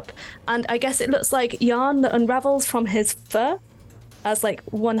turn up. And I guess it looks like yarn that unravels from his fur. As like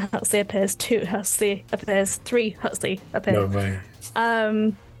 1 Huxley appears, 2 Huxley appears, 3 Huxley appear. No way.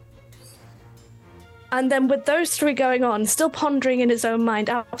 And then with those 3 going on, still pondering in his own mind,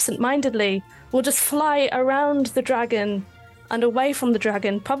 absent-mindedly, will just fly around the dragon and away from the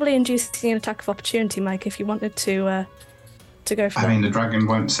dragon, probably inducing an attack of opportunity, Mike, if you wanted to go for that. I mean, the dragon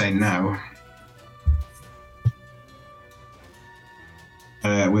won't say no.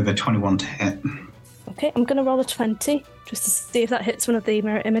 With a 21 to hit. Okay, I'm going to roll a 20, just to see if that hits one of the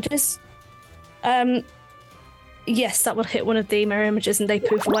mirror images. Yes, that will hit one of the mirror images and they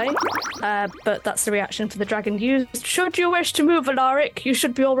poof away. But that's the reaction for the dragon used. Should you wish to move, Alaric, you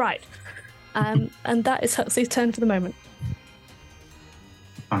should be all right. And that is Huxley's turn for the moment.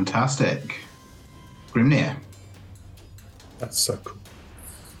 Fantastic. Grimnir. That's so cool.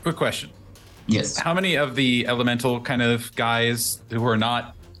 Quick question. Yes. How many of the elemental kind of guys who are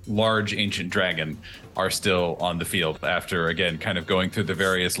not large ancient dragon are still on the field after, again, kind of going through the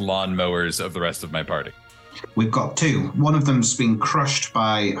various lawn mowers of the rest of my party? We've got 2. One of them's been crushed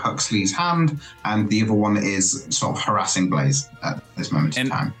by Huxley's hand, and the other one is sort of harassing Blaze at this moment in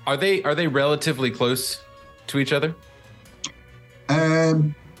time. Are they relatively close to each other?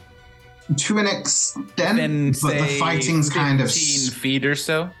 To an extent, Then, but the fighting's kind of 15 feet or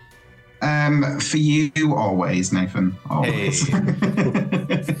so. For you, always, Nathan. Always.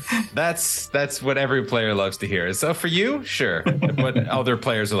 Hey. That's what every player loves to hear. So for you, sure, but other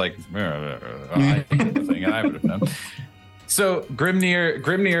players are like, I hate the thing, and I would have known. So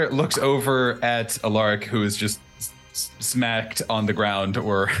Grimnir looks over at Alaric, who is just smacked on the ground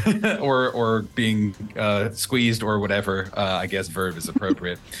or being squeezed or whatever. I guess verb is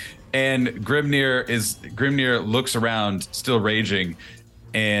appropriate. And Grimnir looks around, still raging,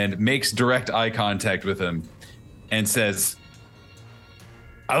 and makes direct eye contact with him and says,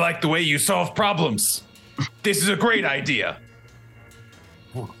 I like the way you solve problems. This is a great idea.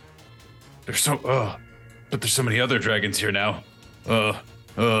 There's so many other dragons here now. I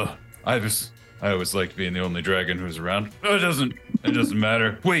always liked being the only dragon who's around. It doesn't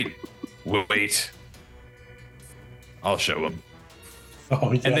matter. Wait. I'll show him.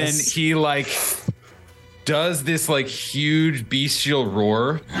 Oh, yes. And then he like does this like huge bestial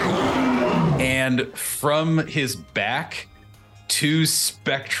roar, and from his back 2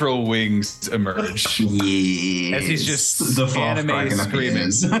 spectral wings emerge. Yes. As he's just the anime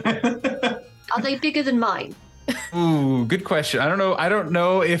screaming. Are they bigger than mine? Ooh, good question. I don't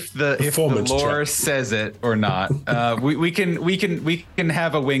know if the lore says it or not. We can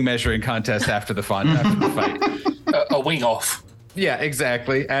have a wing measuring contest after the fight. A wing off. Yeah,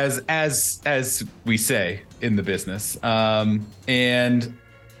 exactly. As we say in the business. So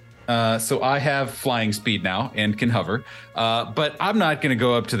I have flying speed now and can hover. But I'm not going to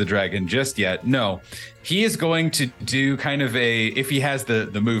go up to the dragon just yet. No, he is going to do kind of if he has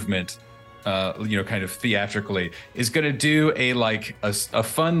the movement, kind of theatrically, is going to do a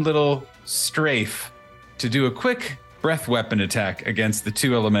fun little strafe to do a quick breath weapon attack against the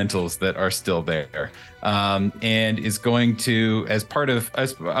two elementals that are still there, and is going to, as part of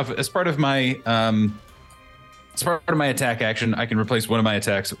my attack action, I can replace one of my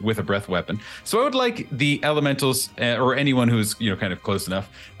attacks with a breath weapon. So I would like the elementals or anyone who's kind of close enough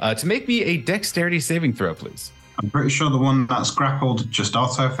to make me a dexterity saving throw, please. I'm pretty sure the one that's grappled just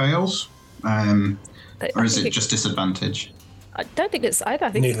auto fails, or is it just disadvantage? I don't think it's either.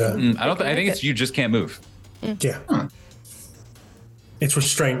 I think Neither. I think it's you just can't move. Yeah. It's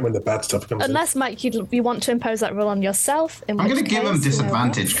restraint when the bad stuff comes Unless, Mike, you want to impose that rule on yourself. I'm going to give them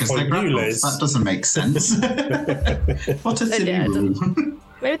disadvantage because they're grapples. That doesn't make sense. What a silly rule.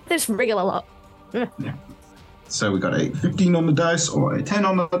 Maybe they just wriggle a lot. Yeah. So we got a 15 on the dice or a 10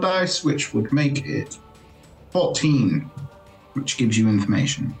 on the dice, which would make it 14, which gives you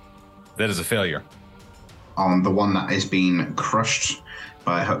information. That is a failure. On the one that is being crushed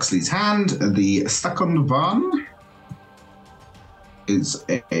by Huxley's hand, the second one is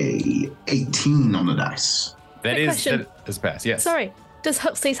a 18 on the dice. That is pass, yes. Sorry, does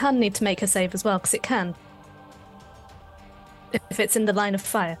Huxley's hand need to make a save as well? Because it can. If it's in the line of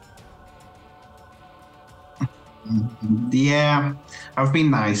fire. Yeah, I've been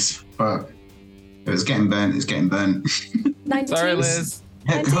nice, but if it's getting burnt, it's getting burnt. 19? Sorry, Liz.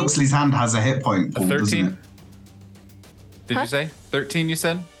 19? Huxley's hand has a hit point. A 13? Did you say? 13, you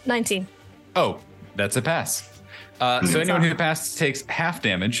said? 19. Oh, that's a pass. So anyone who passes takes half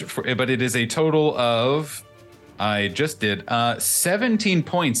damage, but it is a total of, I just did, 17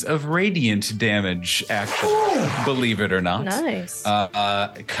 points of radiant damage, actually, believe it or not. Nice.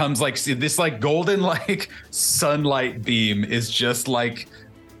 Comes like this golden sunlight beam is just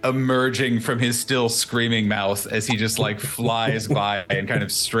emerging from his still screaming mouth as he just flies by and kind of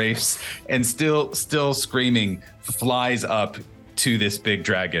strafes and still screaming flies up to this big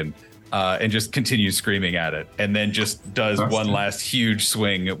dragon. And just continues screaming at it, and then just does one last huge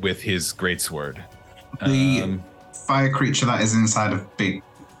swing with his greatsword. The fire creature that is inside of big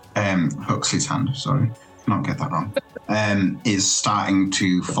Huxley's hand, sorry, not get that wrong, is starting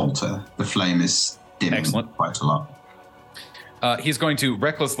to falter. The flame is dimming quite a lot. He's going to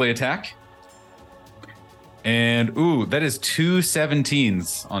recklessly attack. And, that is 2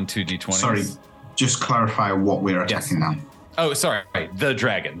 17s on 2d20s. Sorry, just clarify what we're attacking now. Oh, sorry. The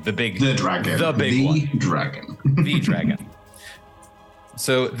dragon. The big dragon. The big one. Dragon. The dragon.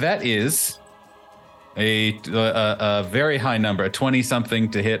 So that is a very high number, a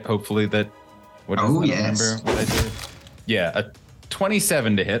 20-something to hit. Hopefully that... yes. Remember what I did? Yeah, a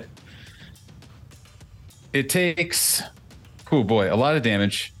 27 to hit. It takes... Oh boy, a lot of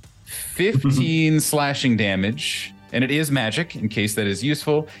damage. 15 slashing damage. And it is magic, in case that is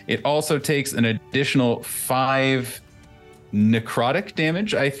useful. It also takes an additional 5... necrotic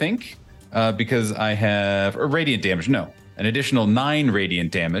damage, I think, because I have radiant damage. No, an additional 9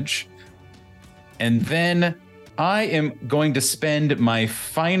 radiant damage, and then I am going to spend my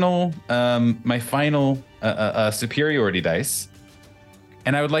final superiority dice,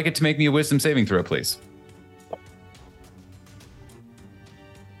 and I would like it to make me a wisdom saving throw, please.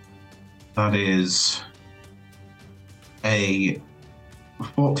 That is a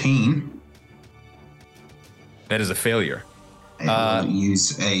 14. That is a failure. It will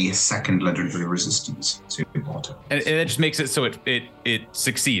use a second legendary resistance to water. And it just makes it so it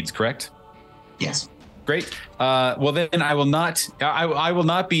succeeds, correct? Yes. Great. Well, then I will not. I will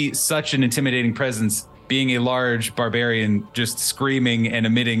not be such an intimidating presence, being a large barbarian, just screaming and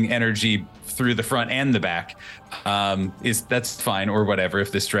emitting energy through the front and the back. That's fine or whatever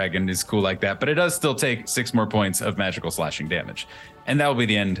if this dragon is cool like that. But it does still take 6 more points of magical slashing damage, and that will be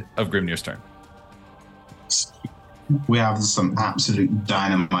the end of Grimnir's turn. We have some absolute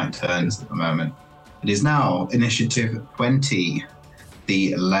dynamite turns at the moment. It is now initiative 20,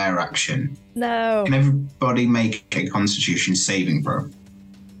 the lair action. No. Can everybody make a constitution saving throw?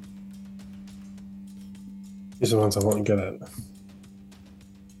 These are the ones I want to get at.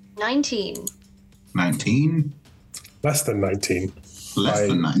 19. 19. Less than 19. Less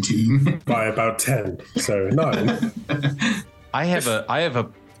than 19. By about 10. So 9. I have a.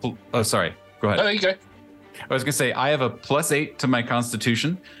 Oh, sorry. Go ahead. Oh, there you go. I was gonna say I have a +8 to my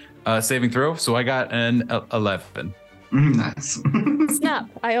Constitution saving throw, so I got an 11. Nice. Snap!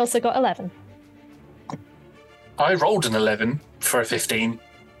 I also got 11. I rolled an 11 for a 15.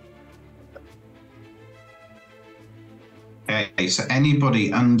 Okay, so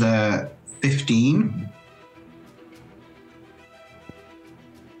anybody under 15?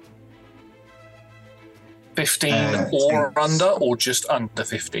 Or under, or just under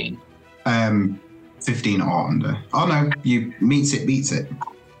 15? 15 or under. Oh no, you beats it.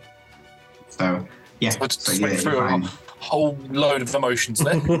 So Yeah. So I just So, went yeah, through you're a fine. whole load of emotions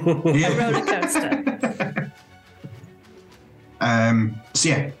there. A roller coaster. So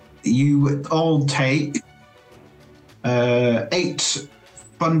yeah, you all take 8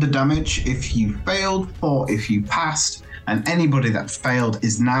 thunder damage if you failed, 4 if you passed, and anybody that failed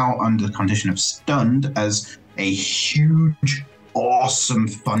is now under the condition of stunned as a huge, awesome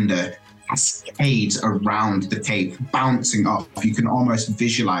thunder cascades around the cave, bouncing off. You can almost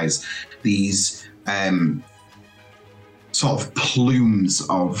visualize these sort of plumes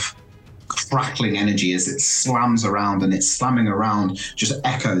of crackling energy as it slams around, and it's slamming around just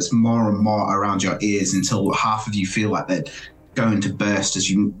echoes more and more around your ears until half of you feel like they're going to burst as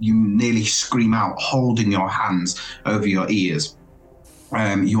you nearly scream out, holding your hands over your ears.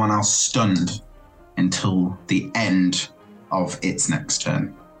 You are now stunned until the end of its next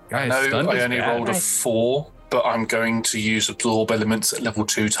turn. I only rolled a 4, but I'm going to use absorb elements at level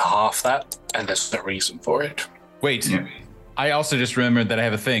 2 to half that, and there's no reason for it. Wait, Yeah. I also just remembered that I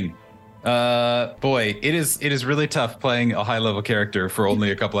have a thing. Boy, it is really tough playing a high level character for only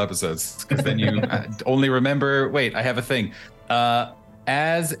a couple episodes, because then you only remember. Wait, I have a thing. Hold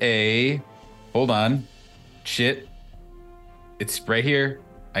on, shit, it's right here.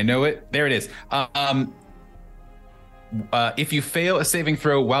 I know it. There it is. If you fail a saving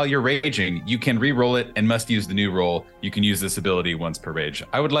throw while you're raging, you can re-roll it and must use the new roll. You can use this ability once per rage.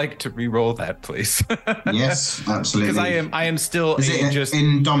 I would like to re-roll that, please. Yes, absolutely. Because I am still Is it just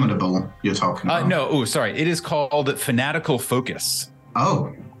Indomitable you're talking about? no. Oh, sorry. It is called Fanatical Focus.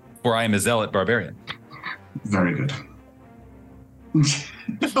 Oh, For I am a zealot barbarian. very good.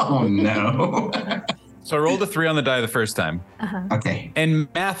 Oh no. So I rolled a 3 on the die the first time, Okay. and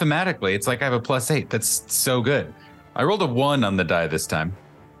mathematically, it's like I have a +8. That's so good. I rolled a 1 on the die this time.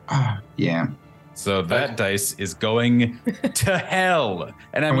 Yeah. So that dice is going to hell.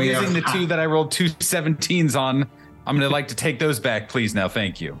 And I'm using the 2 that I rolled 2 17s on. I'm going to like to take those back, please. Now,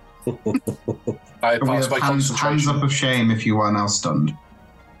 thank you. I We pass have my hands concentration. up of shame if you are now stunned.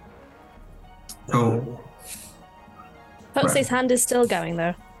 Cool. Huxley's hand is still going,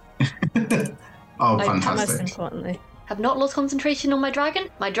 though. Oh, Most fantastic. importantly. Have not lost concentration on my dragon.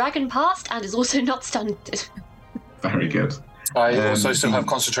 My dragon passed and is also not stunned. Very good. I also still have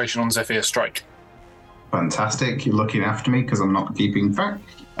concentration on Zephyr Strike. Fantastic. You're looking after me because I'm not keeping track.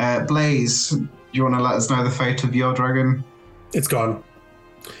 Blaze, do you want to let us know the fate of your dragon? It's gone.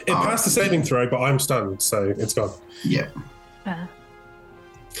 It passed the saving throw, but I'm stunned, so it's gone. Yeah.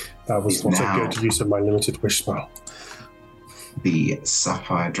 That was not a good use of my limited wish spell. The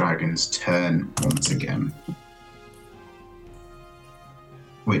Sapphire Dragon's turn once again.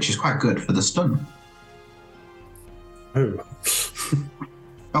 Which is quite good for the stun. Oh.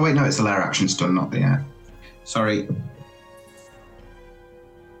 Oh wait, no, it's a lair action stun, not the sorry.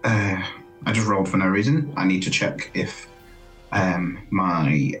 I just rolled for no reason. I need to check if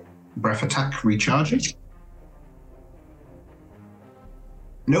my breath attack recharges.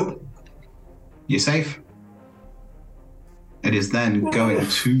 Nope. You're safe. It is then going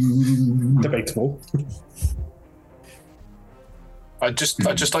to Debatable. I'd just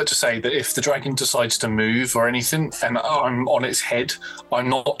like to say that if the dragon decides to move or anything and I'm on its head, I'm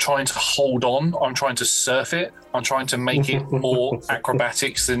not trying to hold on, I'm trying to surf it. I'm trying to make it more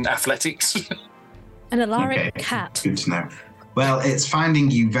acrobatics than athletics. An Alaric cat. Good to know. Well, it's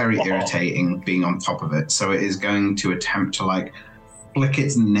finding you very irritating being on top of it, so it is going to attempt to like flick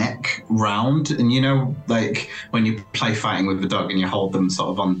its neck round, and you know, like when you play fighting with the dog and you hold them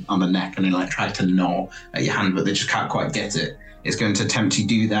sort of on the neck and they like try to gnaw at your hand, but they just can't quite get it. It's going to attempt to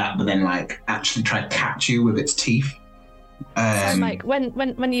do that, but then like actually try to catch you with its teeth. So, Mike,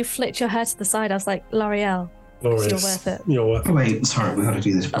 when you flicked your hair to the side, I was like, L'Oreal, you're worth it. You're worth it. Wait, sorry, we got to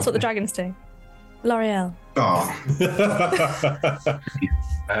do this. That's what the dragons do. L'Oreal. Oh.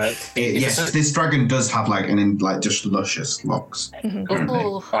 Yes, this dragon does have like just luscious locks.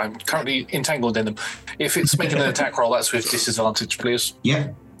 Oh, I'm currently entangled in them. If it's making an attack roll, that's with disadvantage, please. Yeah,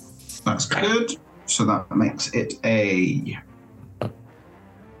 that's good. So that makes it a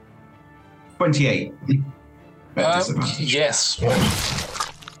 28. Yes.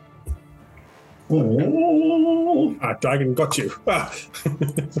 Oh, dragon got you.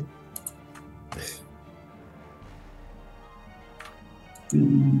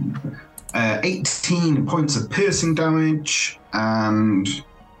 18 points of piercing damage and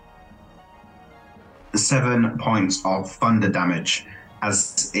 7 points of thunder damage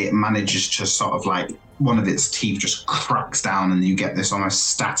as it manages to sort of like one of its teeth just cracks down and you get this almost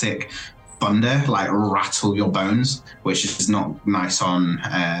static thunder like rattle your bones, which is not nice on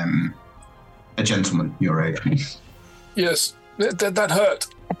a gentleman your age. Yes, that hurt.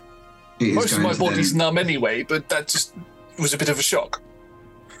 Most of my body's numb anyway, but that just was a bit of a shock.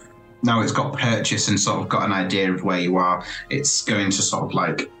 Now it's got purchase and sort of got an idea of where you are. It's going to sort of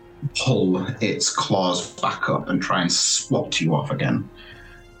like pull its claws back up and try and swat you off again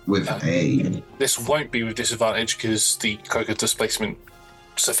with a... This won't be with disadvantage because the Coca displacement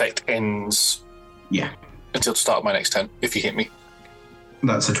effect ends until the start of my next turn, if you hit me.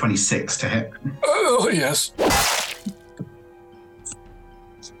 That's a 26 to hit. Oh, yes.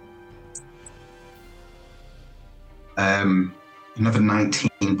 Another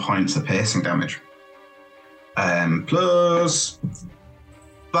 19 points of piercing damage. Plus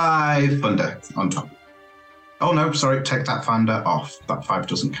 5 thunder on top. Oh no, sorry, take that thunder off. That 5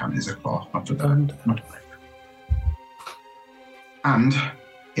 doesn't count as a claw. And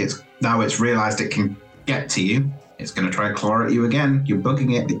it's realised it can get to you. It's going to try to claw at you again. You're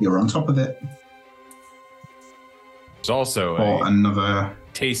bugging it. You're on top of it. There's also another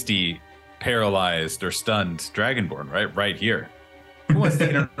tasty, paralyzed or stunned Dragonborn right here. Who wants to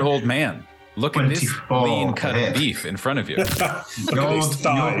eat an old man? Look at this lean cut of beef in front of you.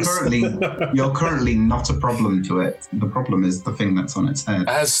 You're currently not a problem to it. The problem is the thing that's on its head.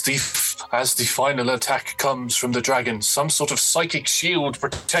 As the final attack comes from the dragon, some sort of psychic shield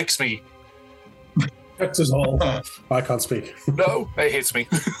protects me. Protects us all. I can't speak. No, it hits me.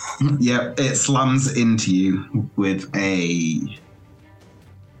 Yeah, it slams into you with a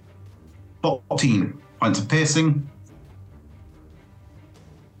 14 points of piercing.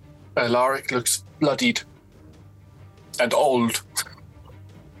 Alaric looks bloodied and old.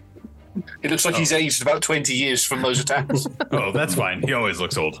 It looks like he's aged about 20 years from those attacks. Oh, that's fine. He always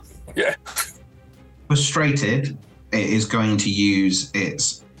looks old. Yeah. Frustrated, it is going to use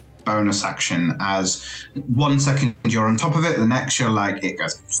its bonus action as 1 second you're on top of it, the next you're like, it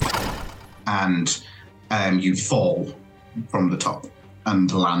goes, and you fall from the top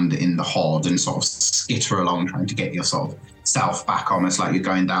and land in the horde and sort of skitter along trying to get your sort of self back, almost like you're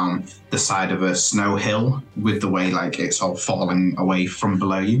going down the side of a snow hill with the way like it's sort of falling away from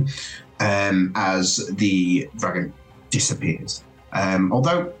below you as the dragon disappears.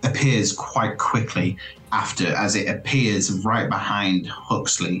 Although appears quite quickly after, as it appears right behind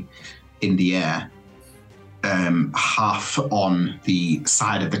Huxley in the air, half on the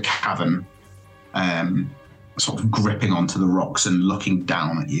side of the cavern, sort of gripping onto the rocks and looking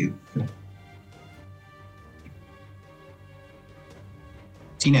down at you.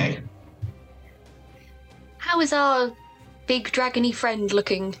 Tine. How is our big dragony friend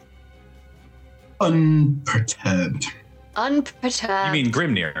looking? Unperturbed. Unperturbed. You mean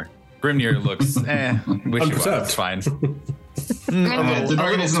Grimnir? Grimnir looks, wishy-washy. It's fine.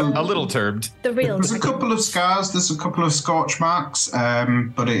 A little turbed. The real. There's a couple of scars. There's a couple of scorch marks,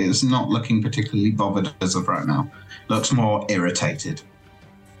 but it is not looking particularly bothered as of right now. Looks more irritated.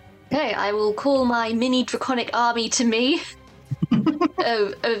 Okay, I will call my mini draconic army to me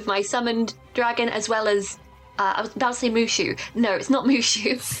of my summoned dragon, as well as I was about to say Mushu. No, it's not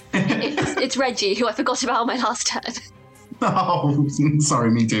Mushu. It's Reggie, who I forgot about on my last turn. Oh, sorry,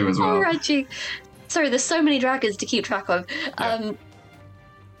 me too as well. Oh, Reggie. Sorry, there's so many dragons to keep track of. Yeah.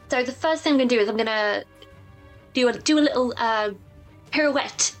 So the first thing I'm going to do is I'm going to do a little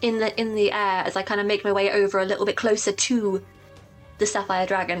pirouette in the air as I kind of make my way over a little bit closer to the Sapphire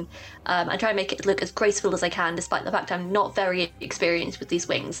Dragon. I try and make it look as graceful as I can, despite the fact I'm not very experienced with these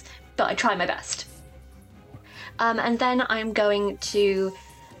wings, but I try my best. And then I'm going to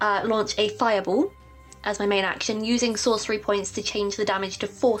launch a fireball as my main action, using sorcery points to change the damage to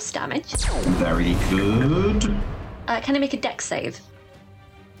force damage. Very good. Can I make a dex save?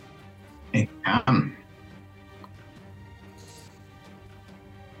 It can.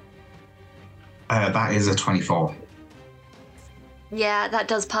 That is a 24. Yeah, that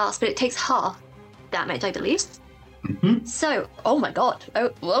does pass, but it takes half damage, I believe. Mm-hmm. So, oh my god.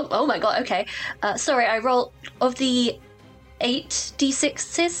 Oh my god, okay. Sorry, I rolled, of the 8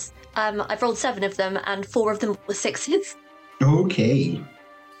 d6s, I've rolled 7 of them, and 4 of them were 6s. Okay.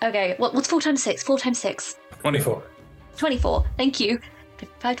 Okay, what's 4 times 6? 4 times 6? 24. 24, thank you.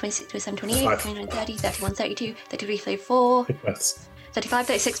 25, 26, 27, 28, 29, 30, 31, 32, 33, 34, 35,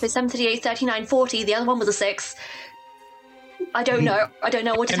 36, 37, 38, 39, 40. The other one was a 6. I don't know. I don't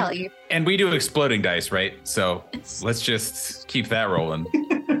know what to tell you. And we do exploding dice, right? So let's just keep that rolling.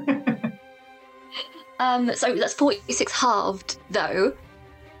 So that's 46 halved, though.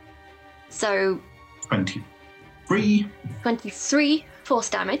 So 23. 23 force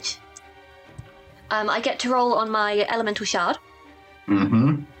damage. I get to roll on my elemental shard.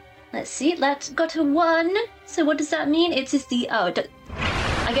 Mm-hmm. Let's see. That got a 1. So what does that mean? It is the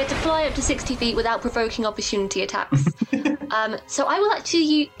I I get to fly up to 60 feet without provoking opportunity attacks. So I will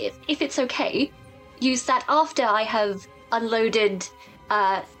actually, if it's okay, use that after I have unloaded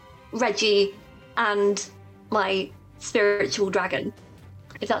Reggie and my spiritual dragon.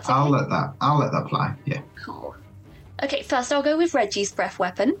 If that's okay. I'll let that fly. Yeah. Cool. Okay, first I'll go with Reggie's breath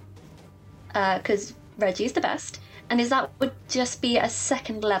weapon, because Reggie's the best. And that would just be a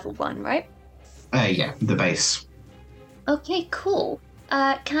second level one, right? Yeah, the base. Okay, cool.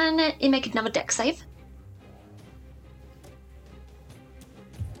 Can it make another dex save?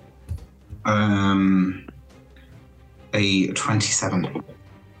 A 27.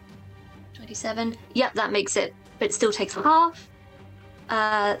 27. Yep, that makes it, but it still takes half.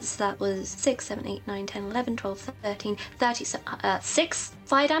 So that was 6, 7, 8, 9, 10, 11, 12, 13, 30, 6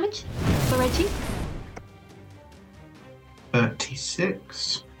 fire damage for Reggie.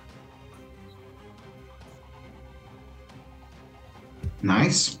 36.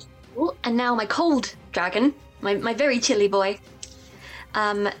 Nice. Ooh, and now my cold dragon, my very chilly boy.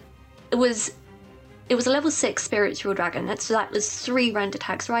 It was a level 6 spiritual dragon. So that was 3 rend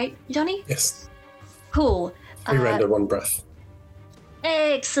attacks, right, Johnny? Yes. Cool. 3 rend and 1 breath.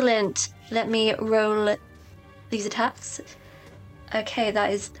 Excellent. Let me roll these attacks. Okay,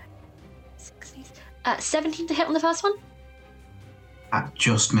 that is 17 to hit on the first one. That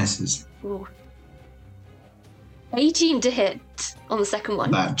just misses. Ooh. 18 to hit on the second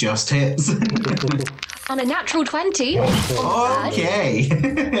one. That just hits. And a natural 20. Okay.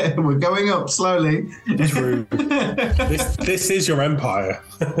 We're going up slowly. True. This is your empire.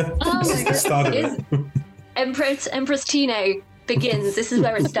 Oh my god. Started it. Empress Tine begins. This is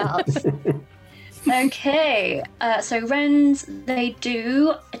where it starts. Okay. So Rens, they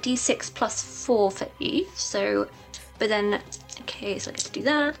do a d6 plus 4 for each. So, but then, okay, so I get to do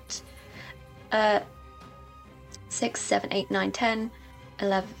that. 6, 7, 8, 9, 10,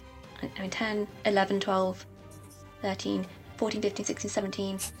 11, 10, 11, 12, 13, 14, 15, 16,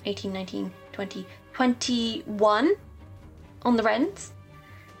 17, 18, 19, 20, 21 on the Rens.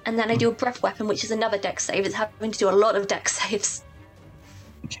 And then I do a breath weapon, which is another dex save. It's having to do a lot of dex saves.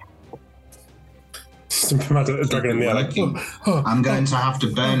 Just imagine a dragon in the air. Like, I'm going to have to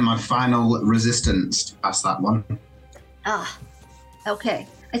burn my final resistance to pass that one. Ah, okay.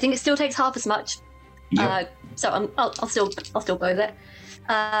 I think it still takes half as much. Yep. So I'll still go with it.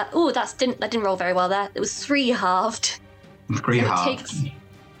 That didn't roll very well there. It was 3 halved. 3 So halved. it takes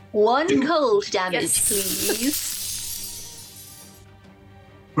 1 cold damage, please.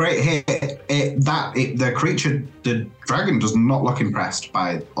 Great hit. The creature, the dragon, does not look impressed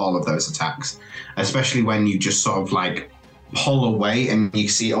by all of those attacks, especially when you just sort of like pull away and you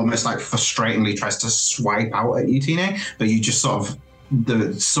see it almost like frustratingly tries to swipe out at you, Tine, but you just sort of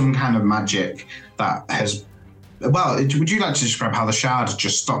some kind of magic that has. Well, would you like to describe how the shard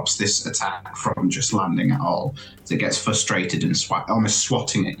just stops this attack from just landing at all? So it gets frustrated and almost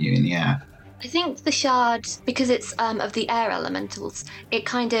swatting at you in the air. I think the shard, because it's of the air elementals, it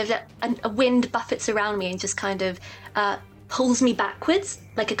kind of a wind buffets around me and just kind of pulls me backwards,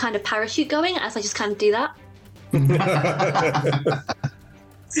 like a kind of parachute going, as I just kind of do that.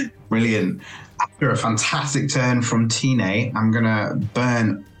 Brilliant. After a fantastic turn from Tine, I'm gonna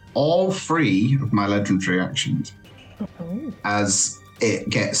burn all 3 of my legendary actions as it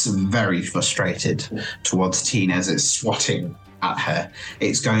gets very frustrated towards Tine as it's swatting at her.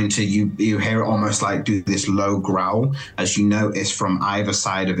 It's going to, you hear it almost like do this low growl as you notice from either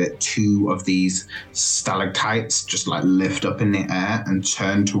side of it 2 of these stalactites just like lift up in the air and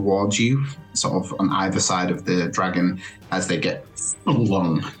turn towards you, sort of on either side of the dragon as they get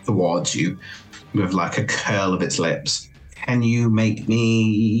flung towards you with like a curl of its lips. Can you make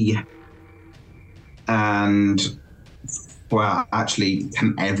me... And... Well, actually,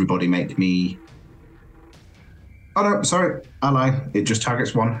 can everybody make me... Oh no, sorry, I lie. It just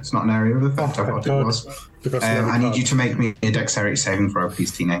targets 1. It's not an area of effect. I thought it was. I need you to make me a dexterity saving throw,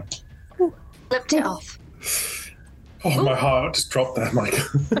 please, Tine. Flipped it off. Oh, my heart just dropped there, Mike.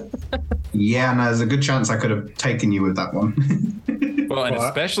 Yeah, and there's a good chance I could have taken you with that one. Well, and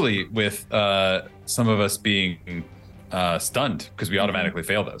especially with some of us being stunned, because we automatically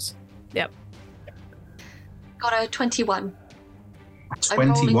fail those. Yep. Got a 21.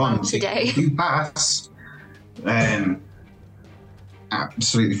 21 today. You pass.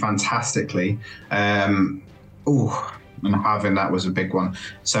 Absolutely fantastically. And halving that was a big one.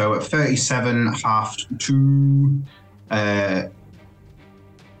 So at 37 halved to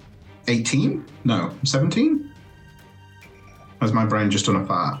 18? No, 17? Has my brain just done a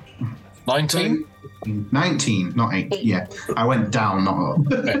fart? 19? 19, not 8. Yeah, I went down, not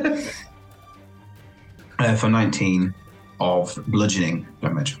up. For 19, of bludgeoning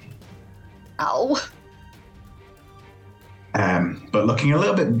damage. Ow. But looking a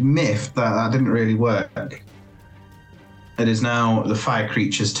little bit miffed that didn't really work. It is now the fire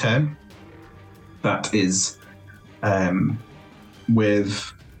creature's turn. That is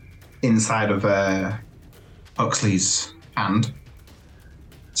with inside of Huxley's hand.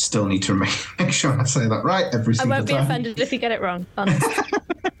 Still need to make sure I say that right every single time. I won't be offended if you get it wrong, honest.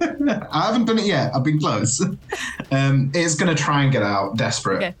 I haven't done it yet. I've been close. It's going to try and get out.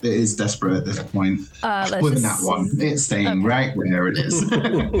 Desperate. Okay. It is desperate at this point. With that one. It's staying right where it is.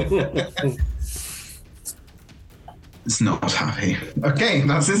 It's not happy. Okay,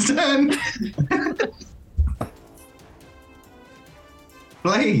 that's his turn.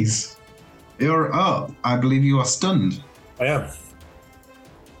 Blaze, you're up. I believe you are stunned. I am.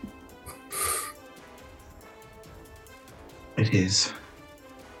 It is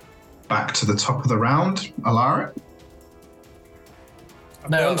back to the top of the round, Alara.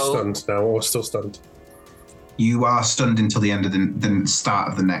 I'm stunned now, or still stunned? You are stunned until the end of the start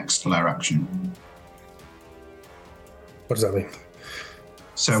of the next flare action. What does that mean?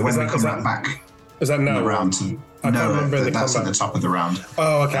 So when we come back, is that now? The round? I can't remember the that's combat. at the top of the round.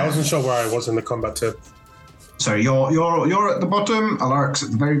 Oh, okay. I wasn't sure where I was in the combat too. So you're at the bottom. Alaric's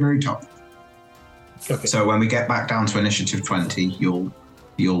at the very, very top. Okay. So when we get back down to initiative 20, you'll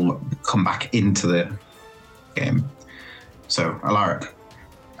come back into the game. So Alaric.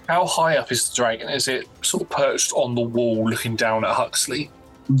 How high up is the dragon? Is it sort of perched on the wall looking down at Huxley?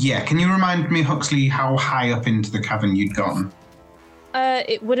 Yeah, can you remind me, Huxley, how high up into the cavern you'd gone?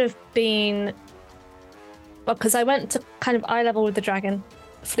 It would have been... Well, because I went to kind of eye level with the dragon,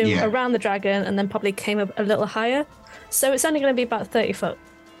 flew around the dragon, and then probably came up a little higher. So it's only going to be about 30 foot.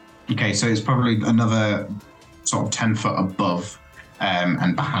 Okay, so it's probably another sort of 10 foot above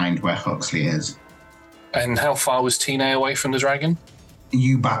and behind where Huxley is. And how far was Tina away from the dragon?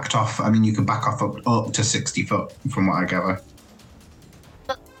 You backed off. I mean, you can back off up to 60 foot from what I gather.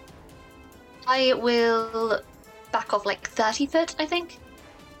 I will back off like 30 foot, I think.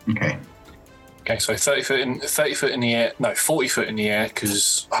 Okay. Okay, so 40 foot in the air,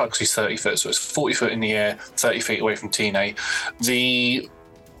 because Huxley's 30 foot, so it's 40 foot in the air, 30 feet away from Tina. The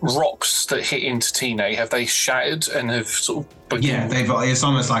rocks that hit into Tina, have they shattered and have sort of... It's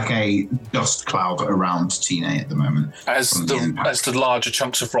almost like a dust cloud around Tina at the moment. As the larger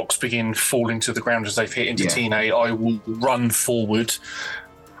chunks of rocks begin falling to the ground as they've hit into Tina, I will run forward,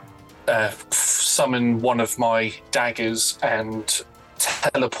 summon one of my daggers and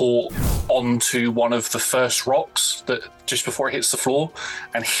teleport onto one of the first rocks that just before it hits the floor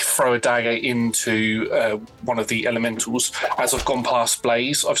and throw a dagger into one of the elementals. As I've gone past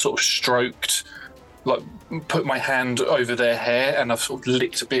Blaze, I've sort of stroked, like put my hand over their hair and I've sort of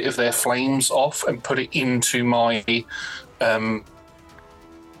licked a bit of their flames off and put it into my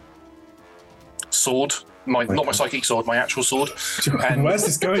sword. Not my psychic sword, my actual sword. And where's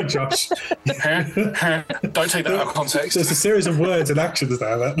this going, Josh? Don't take that out of context. There's a series of words and actions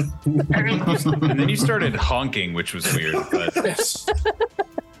there. And then you started honking, which was weird. But... Yes. Do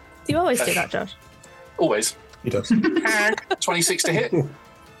you always do that, Josh? Always. He does. 26 to hit.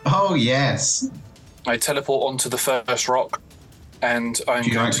 Oh, yes. I teleport onto the first rock and I'm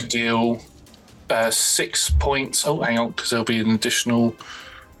going to deal 6 points. Oh, hang on, because there'll be an additional...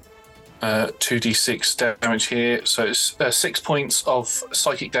 2d6 damage here, so it's 6 points of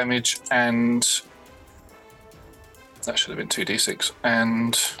psychic damage, and that should have been 2d6,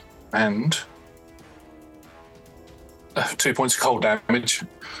 and 2 points of cold damage.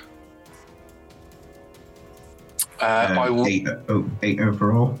 I will 8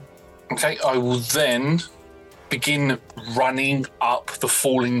 overall. Okay, I will then begin running up the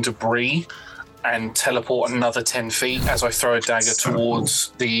falling debris and teleport another 10 feet as I throw a dagger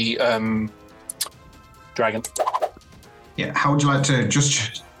towards the dragon. Yeah, how would you like to,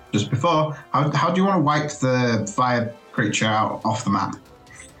 just before, how do you want to wipe the fire creature out off the map?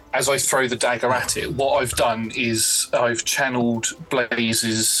 As I throw the dagger at it, what I've done is I've channeled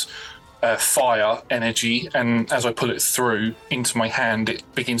Blaze's fire energy, and as I pull it through into my hand, it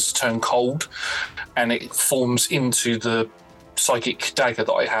begins to turn cold, and it forms into the psychic dagger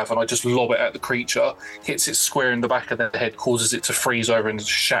that I have, and I just lob it at the creature, hits it square in the back of the head, causes it to freeze over and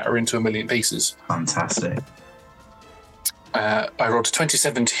shatter into a million pieces. Fantastic. I rolled a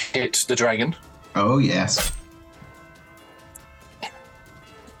 27 to hit the dragon. Oh, yes.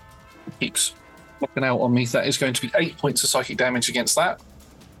 Keeps knocking out on me. That is going to be 8 points of psychic damage against that.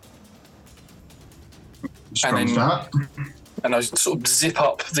 Strong start. And I sort of zip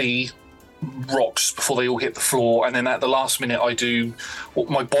up the rocks before they all hit the floor, and then at the last minute I do what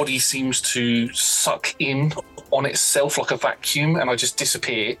my body seems to suck in on itself like a vacuum, and I just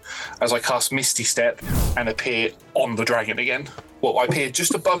disappear as I cast Misty Step and appear on the dragon again. Well, I appear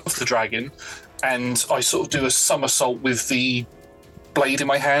just above the dragon, and I sort of do a somersault with the blade in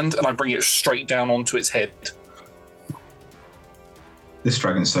my hand, and I bring it straight down onto its head. This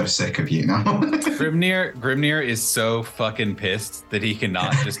dragon's so sick of you now. Grimnir is so fucking pissed that he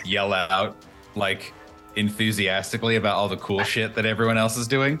cannot just yell out like enthusiastically about all the cool shit that everyone else is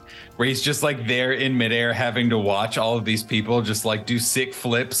doing, where he's just like there in midair having to watch all of these people just like do sick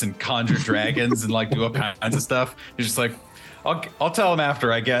flips and conjure dragons and like do all kinds of stuff. He's just like, I'll tell him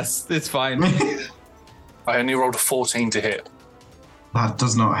after, I guess. It's fine. I only rolled a 14 to hit. That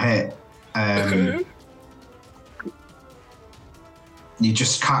does not hit. You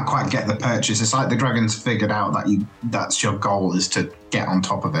just can't quite get the purchase. It's like the dragon's figured out that that's your goal, is to get on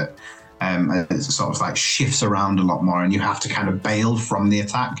top of it. It sort of like shifts around a lot more, and you have to kind of bail from the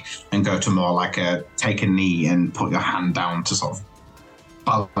attack and go to more like take a knee and put your hand down to sort of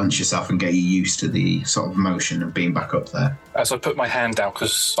balance yourself and get you used to the sort of motion of being back up there. As I put my hand down,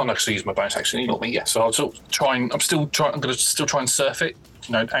 because I'm actually using my bonus action, you got me, yeah. So I'll sort of try and I'm going to still try and surf it,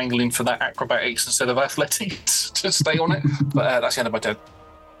 angling for that acrobatics instead of athletics to stay on it. But that's the end of my turn.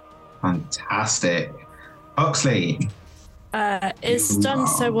 Fantastic. Huxley. Is stunned,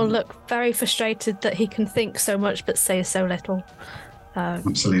 so will look very frustrated that he can think so much but say so little.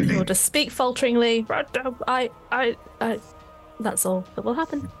 Absolutely. He'll just speak falteringly. That's all that will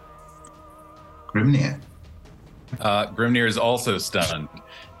happen. Grimnir. Grimnir is also stunned,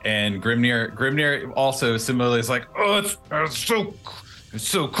 and Grimnir also similarly is like, oh, it's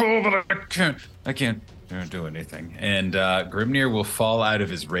so cool, but I can't do anything. And Grimnir will fall out of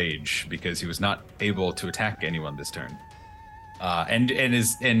his rage because he was not able to attack anyone this turn. And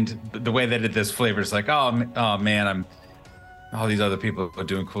the way that this flavor is like, oh man, all these other people are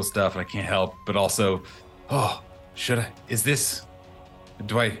doing cool stuff and I can't help, but also, am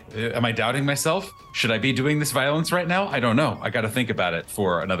I doubting myself? Should I be doing this violence right now? I don't know. I got to think about it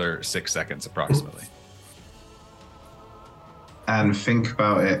for another 6 seconds approximately. And think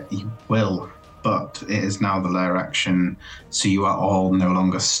about it, you will, but it is now the lair action, so you are all no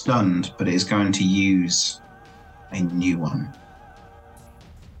longer stunned, but it is going to use a new one.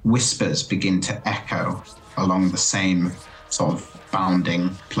 Whispers begin to echo along the same sort of bounding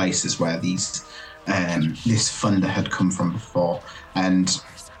places where this thunder had come from before, and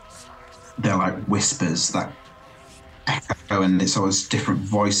they're like whispers that echo, and it's always different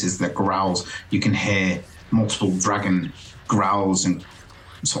voices that growls. You can hear multiple dragon growls and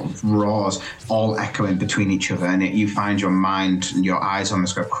sort of roars all echoing between each other, and you find your mind and your eyes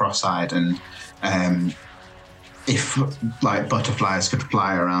almost go cross-eyed, and if like butterflies could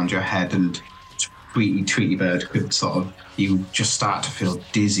fly around your head and Tweety Bird could sort of, you just start to feel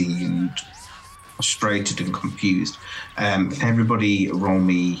dizzy and frustrated and confused. Can everybody roll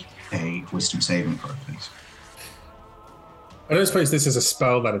me a wisdom saving throw, please? I don't suppose this is a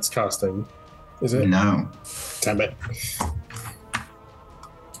spell that it's casting, is it? No. Damn it.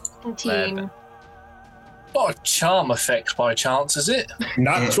 19. Not a charm effect by chance, is it?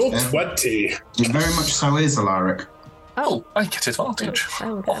 Natural 20. It very much so is, Alaric. Oh, I get advantage.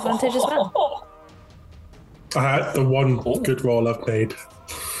 I will get advantage as well. I had the one good roll I've made.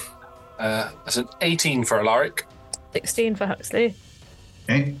 That's an 18 for Alaric. 16 for Huxley.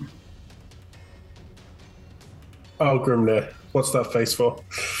 Okay. Oh, Grimnir, what's that face for?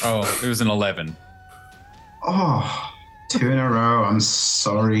 Oh, it was an 11. Oh, 2 in a row. I'm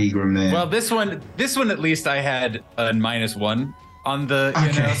sorry, Grimnir. Well, this one at least I had a -1 on the,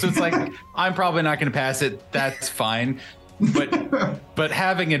 so it's like, I'm probably not going to pass it. That's fine. But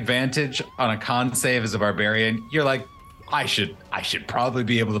having advantage on a con save as a barbarian, you're like, I should probably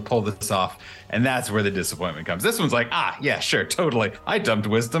be able to pull this off. And that's where the disappointment comes. This one's like, yeah, sure, totally. I dumped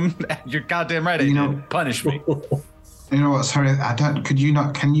wisdom. You're goddamn right. Punish me. You know what? Sorry,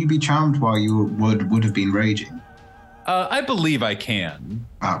 can you be charmed while you would have been raging? I believe I can.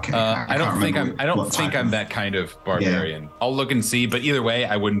 Okay. I don't think I'm that kind of barbarian. Yeah. I'll look and see, but either way,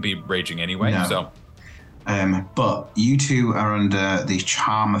 I wouldn't be raging anyway. No. So, but you two are under the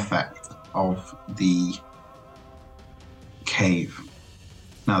charm effect of the cave.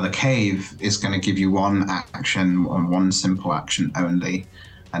 Now, the cave is going to give you one action, one simple action only,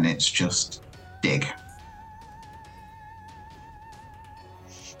 and it's just dig.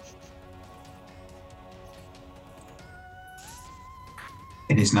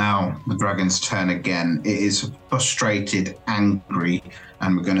 It is now the dragon's turn again. It is frustrated, angry,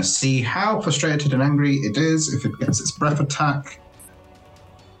 and we're going to see how frustrated and angry it is if it gets its breath attack.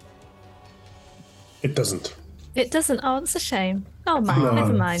 It doesn't. It doesn't. Oh, that's a shame. Oh, man.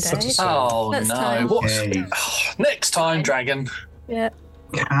 Never mind, such a eh? shame. Oh Next no! time. What's Okay. next time, Dragon? Yeah.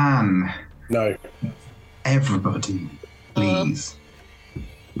 Can No. everybody please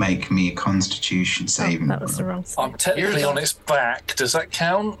make me a Constitution saving That was the throw? wrong side. I'm technically on its back. Does that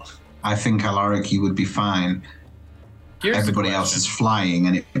count? I think Alaric, you would be fine. Here's the Everybody else question. is flying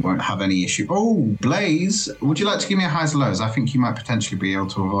and it won't have any issue. Oh, Blaze, would you like to give me a highs and lows? I think you might potentially be able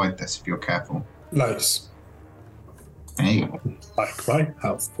to avoid this if you're careful. Lows. Hey. Like my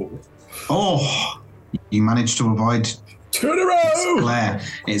health pool. Oh, you managed to avoid 2 in a row! glare.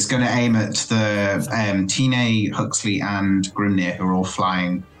 It's going to aim at the Tine, Huxley, and Grimnir, who are all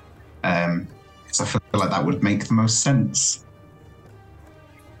flying. Because I feel like that would make the most sense.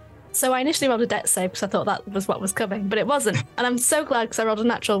 So I initially rolled a dex save because I thought that was what was coming, but it wasn't. And I'm so glad because I rolled a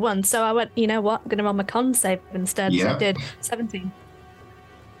natural 1. So I went, you know what? I'm going to roll my con save instead. So Yeah. I did 17.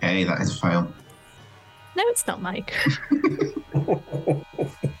 Hey, that is a fail. No, it's not, Mike.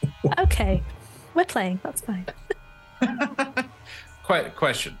 Okay. We're playing. That's fine.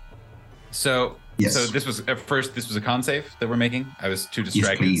 Question. So, Yes. so this was at first. This was a con save that we're making. I was too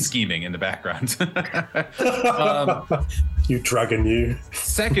distracted please. scheming in the background. You dragon, you.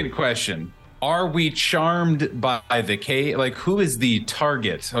 Second question: are we charmed by the cave? Like, who is the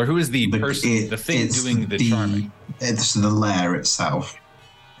target, or who is the person, the thing it's doing the charming? It's the lair itself.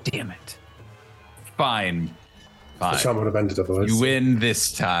 Damn it! Fine. The charm would have ended otherwise. You win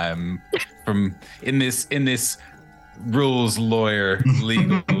this time. From in this rules lawyer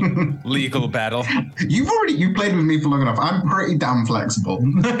legal battle. You played with me for long enough. I'm pretty damn flexible.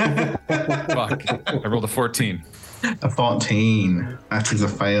 Fuck! I rolled a 14. A 14. That is a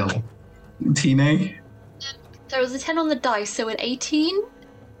fail. Tine? There was a 10 on the dice, so an 18.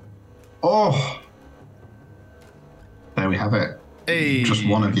 Oh. There we have it. Hey. Just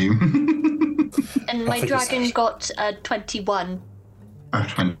one of you. And my dragon got a 21.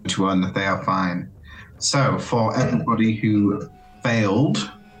 21. They are fine. So, for everybody who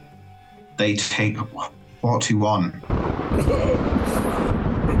failed, they take 41.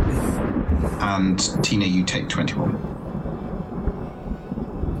 And Tina, you take 21.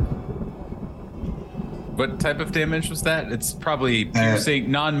 What type of damage was that? It's probably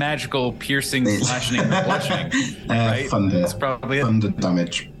piercing, non-magical piercing, slashing, or bludgeoning. Right? Thunder. That's probably it. Thunder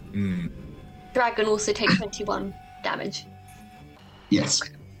damage. Dragon also takes 21 damage. Yes.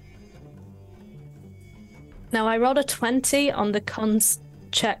 Now, I rolled a 20 on the cons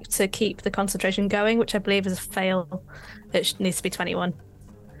check to keep the concentration going, which I believe is a fail. It needs to be 21,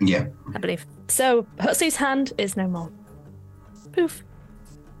 Yeah. I believe. So, Huxley's hand is no more. Poof.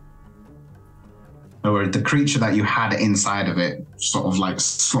 Or the creature that you had inside of it sort of like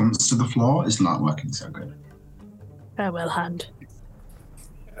slumps to the floor. It's not working so good. Farewell, hand.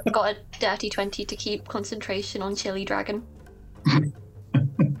 Got a dirty 20 to keep concentration on Chili Dragon.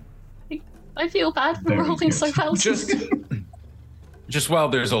 I feel bad for Very rolling good. so well. Just while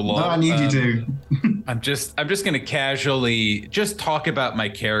there's a lull. No, I need you to. I'm just gonna casually just talk about my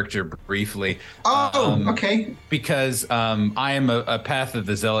character briefly. Okay. Because I am a Path of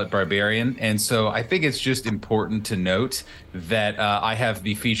the Zealot Barbarian, and so I think it's just important to note that I have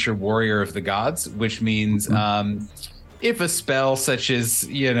the feature Warrior of the Gods, which means if a spell such as,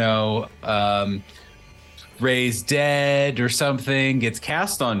 Raise Dead or something gets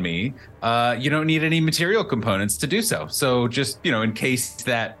cast on me, you don't need any material components to do so. So just, in case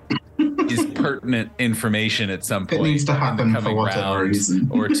that is pertinent information at some point. It needs to happen in the for coming whatever round reason.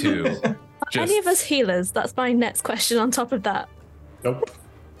 or two. Any of us healers? That's my next question on top of that. Nope.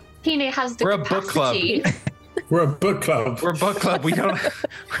 Tina has the We're a book club. capacity. We're a book club. We're a book club. We don't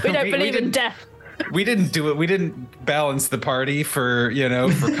We don't believe in death. We didn't do it. We didn't balance the party for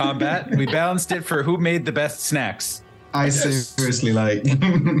combat. We balanced it for who made the best snacks. I seriously like.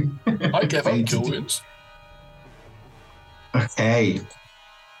 I gave up kill wounds. Okay.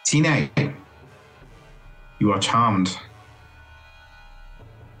 Tina, you are charmed.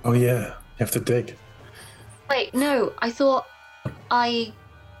 Oh yeah, you have to dig. Wait, no, I thought I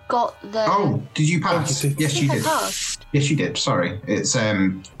got the... Oh, did you pass? Oh, you did. Yes, I you think I did. passed. Yes, you did. Sorry. It's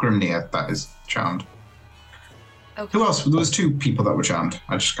Grimnir that is charmed. Okay. Who else? There was 2 people that were charmed.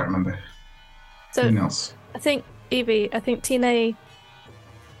 I just can't remember. So Who else? I think Tina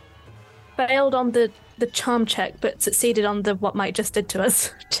failed on the charm check, but succeeded on the what Mike just did to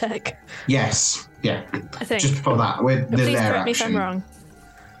us check. Yes. Yeah. I think. Just before that, with But the please lair correct me if I'm action. wrong.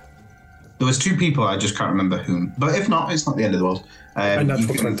 There was 2 people. I just can't remember whom. But if not, it's not the end of the world. You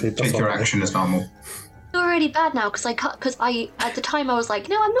natural can 20, that's take your all right. action as normal. It's already bad now because I at the time I was like,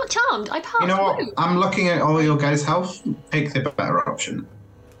 no, I'm not charmed. I passed. You know what? No. I'm looking at all your guys' health. Pick the better option.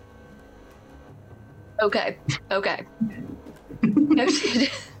 Okay. Noted.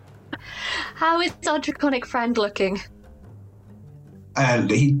 How is our draconic friend looking?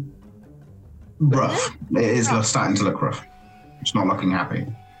 Rough. It is starting to look rough. It's not looking happy.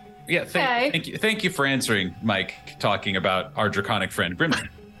 Yeah, thank you for answering, Mike, talking about our draconic friend Grimnir.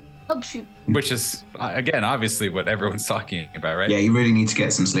 Oh, shoot. Which is, again, obviously what everyone's talking about, right? Yeah, you really need to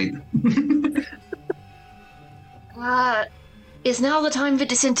get some sleep. Is now the time for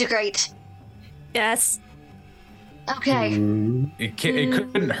disintegrate? Yes. Okay. It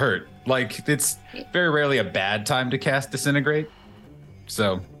couldn't hurt. Like, it's very rarely a bad time to cast disintegrate.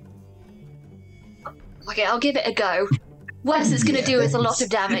 So. Okay, I'll give it a go. Worst it's going to do is a lot of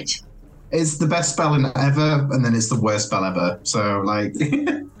damage. It's the best spell ever, and then it's the worst spell ever. So, like...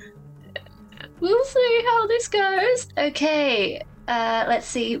 We'll see how this goes. Okay, let's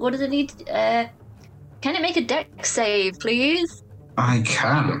see. What does it need? Can it make a dex save, please? I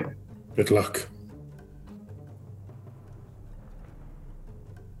can. Good luck.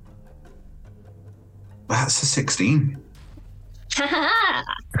 That's a 16.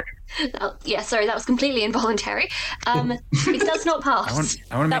 Yeah, sorry, that was completely involuntary. It does not pass.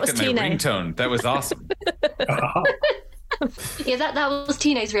 I want to make that my ringtone. That was awesome. Yeah, that was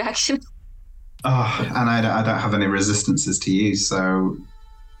Tina's reaction. Oh, and I don't have any resistances to use, so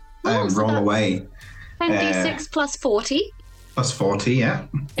roll away. 10d6 plus 40. Plus 40, yeah.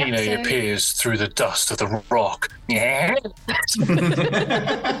 Tina appears through the dust of the rock. Yeah.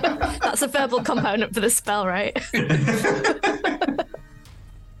 That's a verbal component for the spell, right?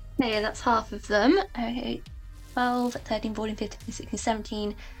 Okay, that's half of them. Okay, 12, 13, 14, 15, 16,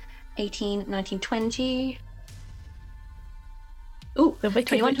 17, 18, 19, 20. Ooh,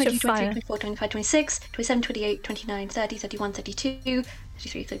 21, 22, 23, 24, 25, 26, 27, 28, 29, 30, 31, 32,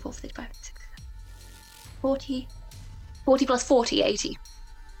 33, 34, 35, 36, 40. 40 plus 40, 80.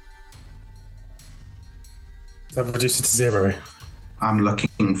 That reduced it to 0. I'm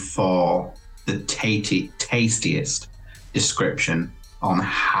looking for the tastiest description on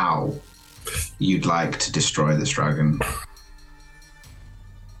how you'd like to destroy this dragon.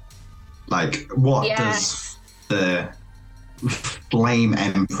 Like, what does the Flame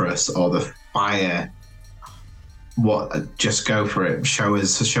Empress or the Fire... just go for it. Show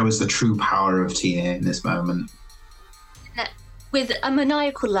us the true power of Tina in this moment. With a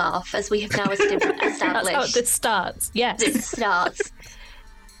maniacal laugh, as we have now established. That's how this starts, yes. It starts.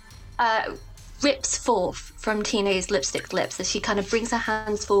 Rips forth from Tina's lipstick lips as she kind of brings her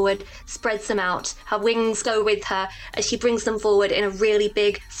hands forward, spreads them out. Her wings go with her as she brings them forward in a really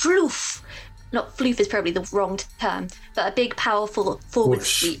big floof. Not floof is probably the wrong term, but a big, powerful forward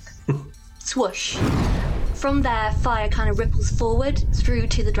sweep. Swoosh. From there, fire kind of ripples forward through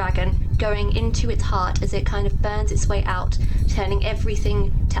to the dragon, going into its heart as it kind of burns its way out, turning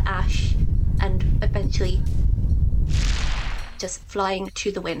everything to ash, and eventually just flying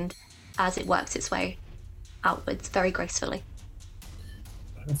to the wind as it works its way outwards very gracefully.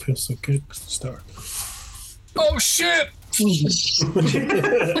 I don't feel so good to start. Oh, shit!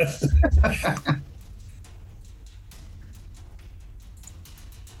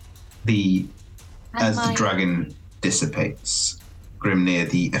 As the dragon dissipates, Grimnir,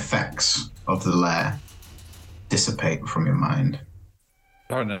 the effects of the lair dissipate from your mind.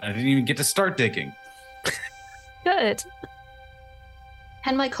 Oh, no, I didn't even get to start digging. Good.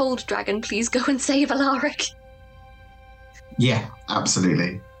 Can my cold dragon please go and save Alaric? Yeah,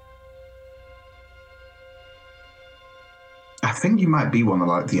 absolutely. I think you might be one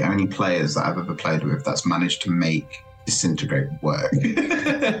of the only players that I've ever played with that's managed to make disintegrate work.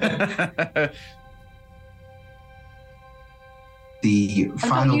 The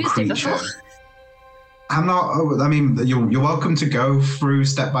final creature. I'm not. I mean, you're welcome to go through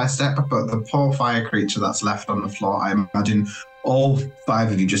step by step, but the poor fire creature that's left on the floor, I imagine all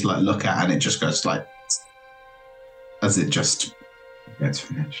 5 of you just look at, and it just goes as it just gets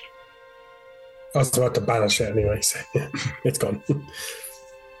finished. I was about to banish it anyway, so yeah, it's gone.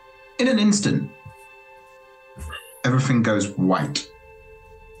 In an instant, everything goes white.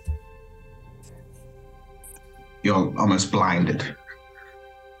 You're almost blinded.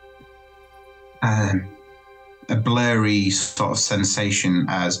 A blurry sort of sensation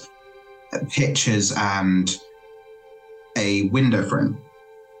as pictures and a window frame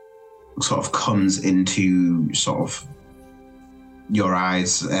sort of comes into sort of your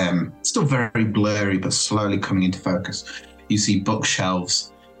eyes. Still very blurry, but slowly coming into focus. You see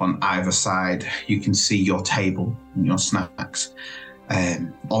bookshelves on either side. You can see your table and your snacks.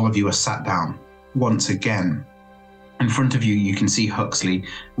 All of you are sat down once again. In front of you, you can see Huxley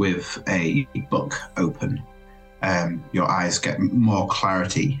with a book open. Your eyes get more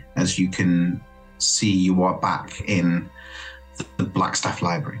clarity as you can see you are back in the Blackstaff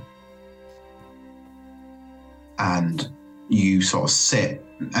Library. And you sort of sit,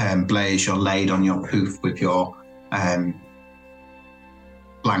 Blaze, you're laid on your poof with your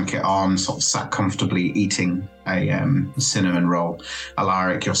blanket on, sort of sat comfortably eating a cinnamon roll.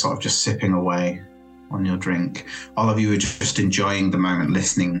 Alaric, you're sort of just sipping away on your drink. All of you are just enjoying the moment,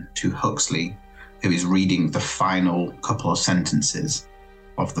 listening to Huxley, who is reading the final couple of sentences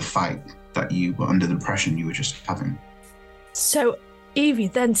of the fight that you were under the impression you were just having. So Evie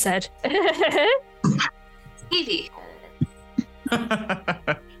then said, Evie.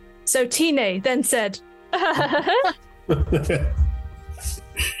 So Tine then said,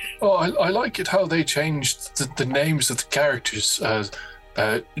 Oh, I like it how they changed the names of the characters.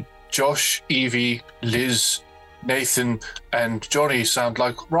 Josh, Evie, Liz, Nathan, and Johnny sound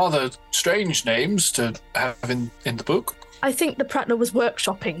like rather strange names to have in the book. I think the Prattler was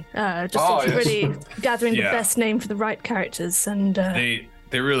workshopping, really gathering the best name for the right characters. And They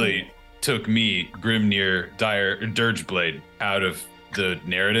really took me, Grimnir, Dirgeblade, out of the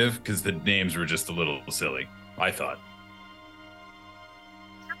narrative because the names were just a little silly, I thought.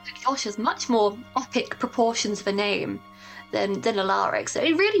 Josh has much more epic proportions of a name than Alaric, so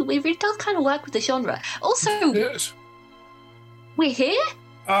it really does kind of work with the genre. Also, Yes. we're here?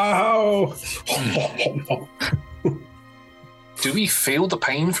 Oh! Do we feel the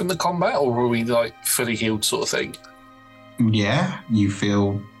pain from the combat, or were we like fully healed sort of thing? Yeah, you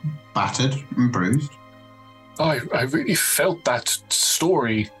feel battered and bruised. I really felt that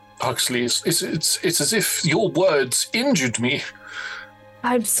story, Huxley. It's as if your words injured me.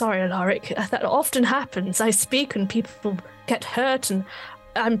 I'm sorry, Alaric. That often happens. I speak and people get hurt, and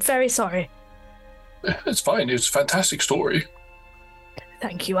I'm very sorry. It's fine. It's a fantastic story.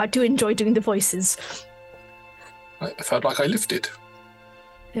 Thank you. I do enjoy doing the voices. I felt like I lifted.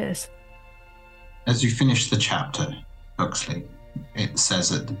 Yes. As you finish the chapter, Huxley, it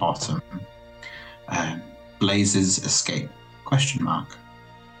says at the bottom, Blaze's escape, ?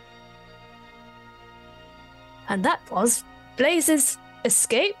 And that was Blaze's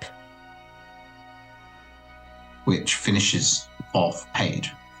escape. Which finishes off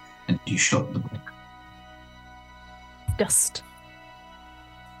page, and you shut the book. Dust.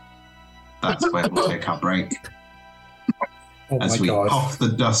 That's where we'll take our break. As we off the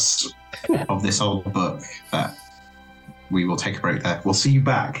dust of this old book, that we will take a break there. We'll see you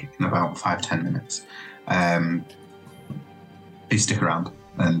back in about 5-10 minutes. Please stick around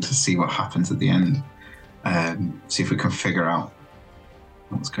and see what happens at the end. See if we can figure out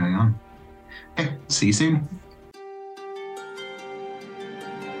what's going on. Okay, see you soon.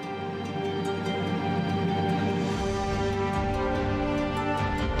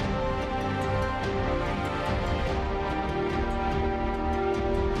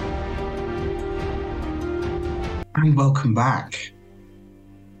 And welcome back.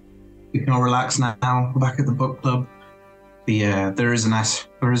 You can all relax now. We're back at the book club. There is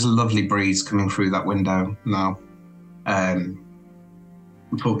a lovely breeze coming through that window now.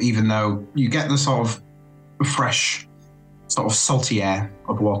 But even though you get the sort of fresh, sort of salty air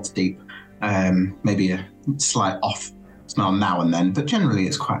of Waterdeep, maybe a slight off smell now and then, but generally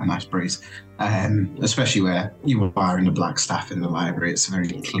it's quite a nice breeze. Especially where you are in the Blackstaff in the library. It's a very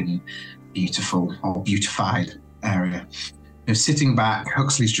clean, beautiful, or beautified area. Sitting back,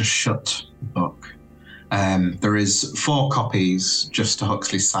 Huxley's just shut the book. There is 4 copies just to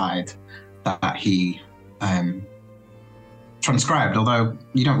Huxley's side that he transcribed, although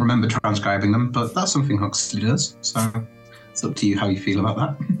you don't remember transcribing them, but that's something Huxley does, so it's up to you how you feel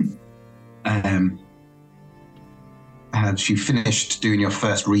about that. As you finished doing your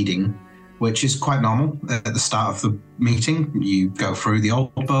first reading, which is quite normal at the start of the meeting, you go through the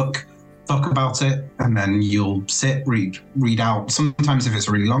old book, talk about it, and then you'll sit, read out. Sometimes if it's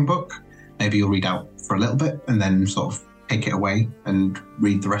a really long book, maybe you'll read out for a little bit and then sort of take it away and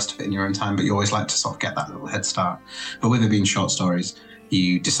read the rest of it in your own time, but you always like to sort of get that little head start. But with it being short stories,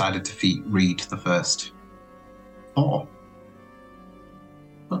 you decided to read the first 4.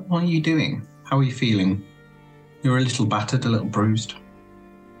 But what are you doing? How are you feeling? You're a little battered, a little bruised.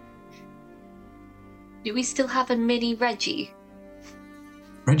 Do we still have a mini Reggie?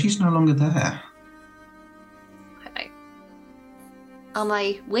 Reggie's no longer there. Okay. Are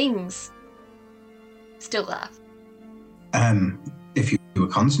my wings still there? If you were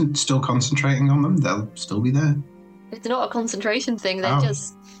still concentrating on them, they'll still be there. It's not a concentration thing, they're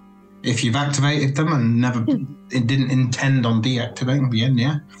just... If you've activated them and it didn't intend on deactivating the end,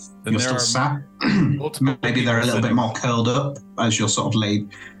 yeah. Then you're still sat. Maybe they're a little bit more curled up as you're sort of laid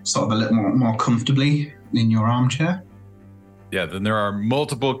sort of a little more comfortably in your armchair. Yeah, then there are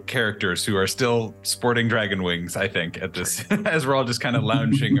multiple characters who are still sporting dragon wings, I think, at this, as we're all just kind of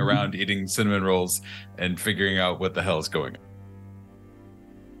lounging around eating cinnamon rolls and figuring out what the hell is going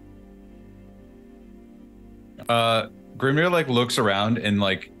on. Grimnir like looks around and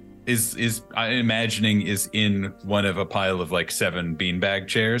like is I'm imagining is in one of a pile of like 7 beanbag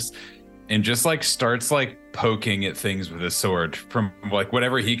chairs and just like starts like poking at things with a sword from like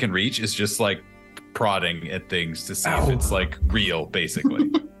whatever he can reach is just like prodding at things to see if it's like real,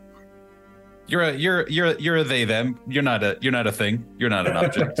 basically. You're a they them. You're not a thing. You're not an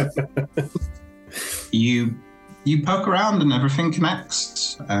object. You poke around and everything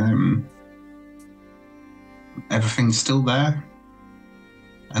connects. Everything's still there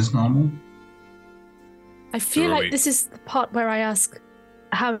as normal. I feel like this is the part where I ask,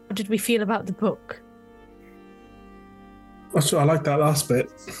 how did we feel about the book? Not sure I like that last bit.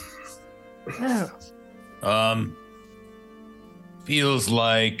 Oh. Feels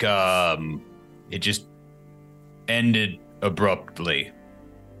like it just ended abruptly.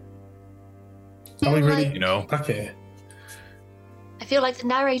 Are we really, like, back here? I feel like the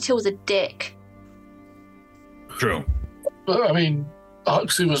narrator was a dick. True. I mean,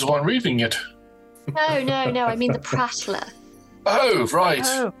 Huxley was the one reading it. No, I mean the prattler. Oh, right.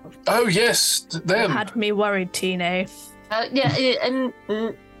 Oh yes, them. Had me worried, Tino. Yeah, and...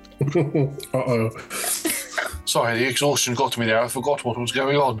 Uh-oh. Sorry, the exhaustion got to me there. I forgot what was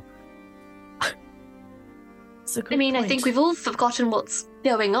going on. I mean, I think we've all forgotten what's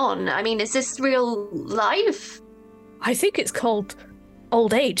going on. I mean, is this real life? I think it's called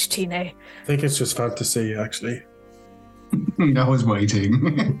old age, Tino. I think it's just fantasy, actually. I was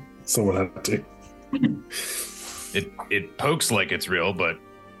waiting. Someone had to. It pokes like it's real, but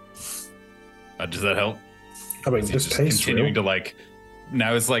does that help? I mean, this just tastes continuing real. to like.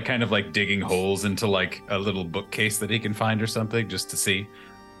 Now it's like kind of like digging holes into like a little bookcase that he can find or something just to see.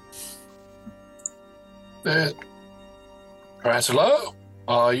 Prattler,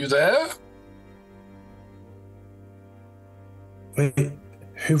 are you there? Wait,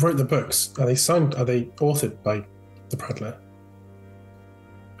 who wrote the books? Are they signed? Are they authored by the Prattler?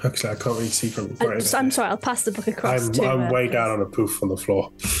 Actually, I can't really see from. I'm sorry. I'll pass the book across. I'm way down on a poof on the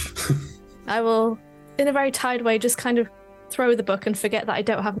floor. I will, in a very tired way, just kind of throw the book and forget that I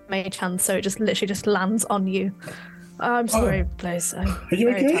don't have mage hands, so it just literally just lands on you. I'm sorry, Blaze. I'm Are you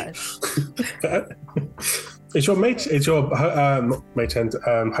very okay? tired. Is your mage? Is your mage hand?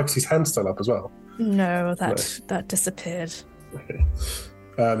 Huxley's hand still up as well? No, that disappeared. Okay.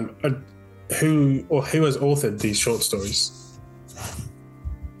 Who has authored these short stories?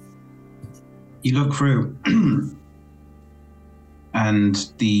 You look through,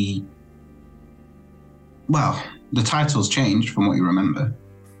 and the title's changed from what you remember.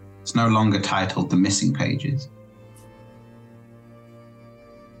 It's no longer titled The Missing Pages.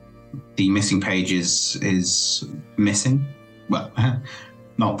 The Missing Pages is missing. Well,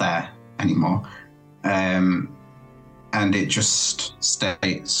 not there anymore. And it just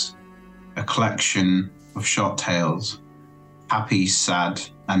states a collection of short tales, happy, sad,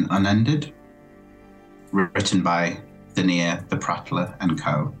 and unended, written by Denier, the Prattler, and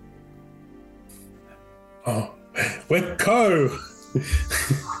Co. Oh, we're Co.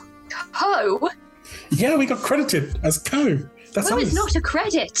 Co? Yeah, we got credited as Co. That's Co us. is not a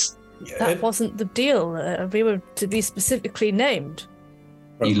credit. That wasn't the deal. We were to be specifically named.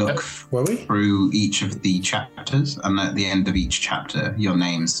 You look through each of the chapters, and at the end of each chapter, your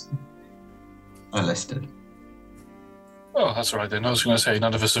names are listed. Oh, that's all right then. I was going to say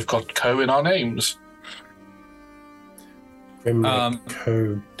none of us have got Co in our names. Co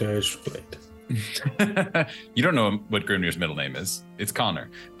Dirgeblade. You don't know what Grimnir's middle name is. It's Connor.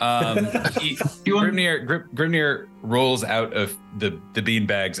 Grimnir rolls out of the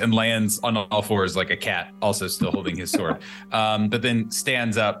beanbags and lands on all fours like a cat, also still holding his sword. But then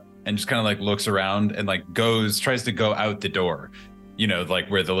stands up and just kind of like looks around and like tries to go out the door, like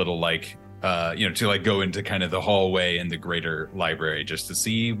where the little to like go into kind of the hallway in the greater library just to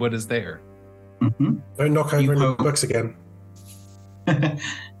see what is there. Mm-hmm. Don't knock over any books again.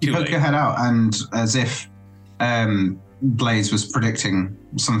 You poke your head out, and as if Blaze was predicting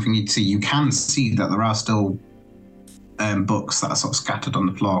something you'd see, you can see that there are still books that are sort of scattered on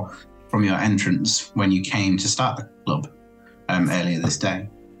the floor from your entrance when you came to start the club earlier this day.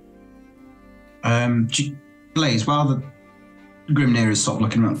 Blaze, while the Grimnir is sort of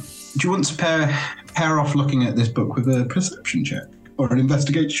looking around, do you want to pair off looking at this book with a perception check or an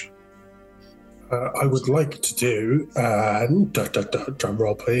investigation? I would like to do, drum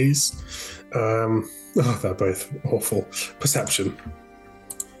roll please. They're both awful. Perception.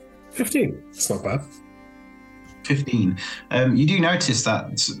 15, it's not bad. 15. You do notice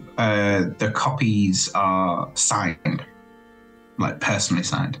that the copies are signed, like personally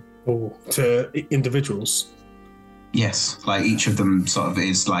signed. Oh, to individuals? Yes, like each of them sort of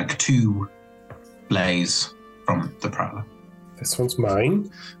is like 2 Blaze from the Prowler. This one's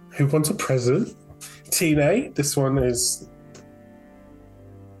mine. Who wants a present? Tina, this one is...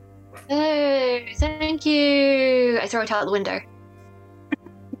 Oh, thank you. I throw it out the window.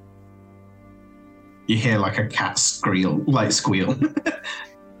 You hear like a cat squeal.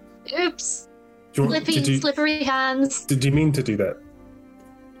 Oops. Slippy, slippery hands. Did you mean to do that?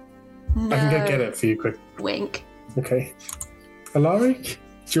 No. I can go get it for you quick. Wink. Okay. Alaric,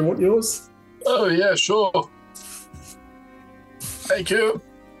 do you want yours? Oh, yeah, sure. Thank you.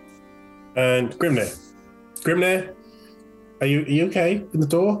 And Grimnir. Grimnir, are you okay in the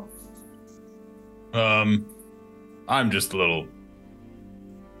door? I'm just a little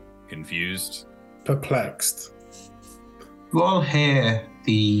confused. Perplexed. You all hear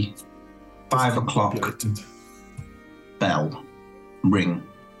the 5 o'clock bell ring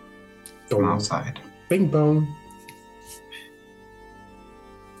from outside, Bing bong.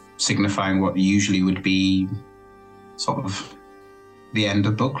 signifying what usually would be sort of the end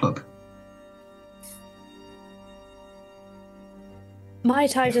of book club.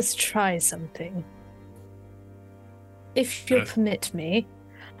 Might I just try something? If you'll permit me,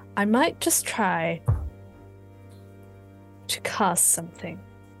 I might just try to cast something.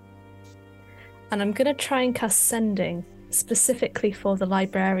 And I'm going to try and cast Sending, specifically for the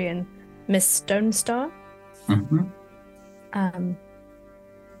librarian, Miss Stonestar. Mm-hmm.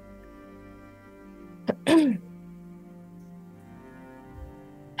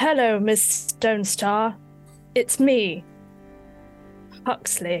 Hello, Miss Stonestar. It's me,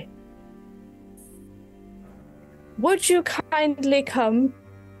 Huxley. Would you kindly come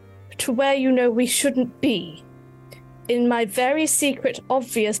to where you know we shouldn't be, in my very secret,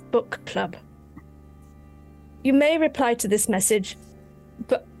 obvious book club? You may reply to this message,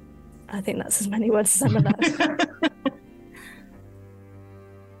 but I think that's as many words as I'm allowed.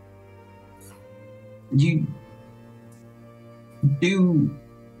 You do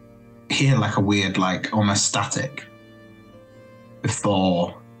hear like a weird, like almost static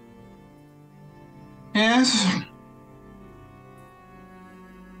before. Yes.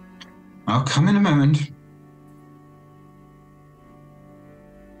 I'll come in a moment.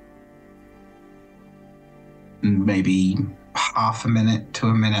 Maybe half a minute to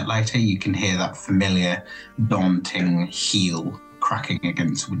a minute later, you can hear that familiar, daunting heel cracking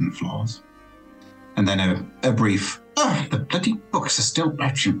against wooden floors. And then a brief, the bloody books are still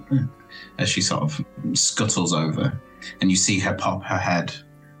batching, as she sort of scuttles over. And you see her pop her head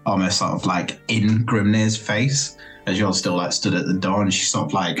almost sort of like in Grimnir's face, as you're still like stood at the door, and she's sort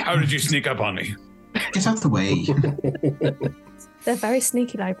of like, how did you sneak up on me? Get out the way. They're very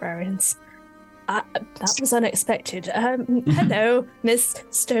sneaky librarians. That was unexpected. Hello, Miss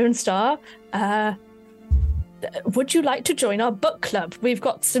Stonestar. Would you like to join our book club? We've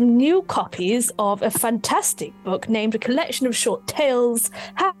got some new copies of a fantastic book named A Collection of Short Tales,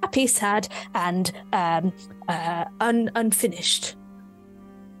 Happy, Sad, and Unfinished.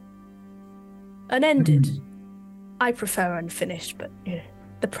 Unended. I prefer unfinished, but you know,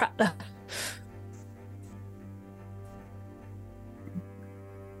 the Prattler.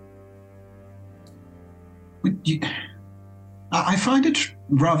 I find it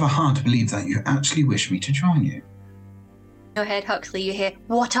rather hard to believe that you actually wish me to join you. Go ahead, Huxley, you hear,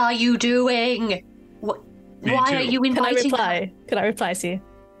 what are you doing? Why are you inviting... Can I reply to you?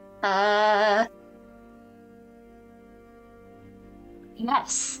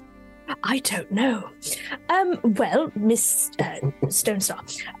 Yes. I don't know. Well, Miss Stonestar,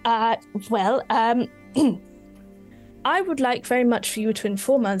 I would like very much for you to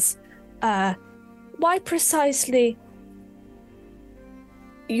inform us, why precisely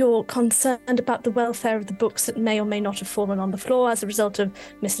you're concerned about the welfare of the books that may or may not have fallen on the floor as a result of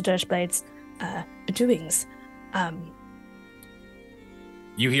Mr. Dirgeblade's doings.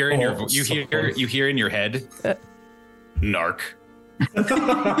 You hear in you hear in your head, narc.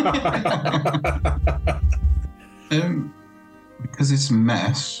 Because it's a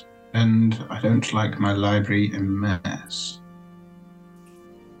mess, and I don't like my library a mess.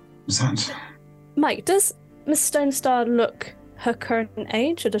 Is that... Mike, does Miss Stonestar look her current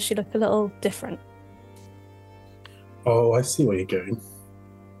age, or does she look a little different? Oh, I see where you're going.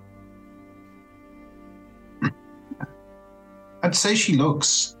 I'd say she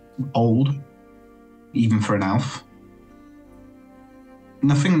looks old, even for an elf.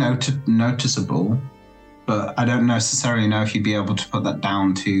 Nothing noticeable, but I don't necessarily know if you'd be able to put that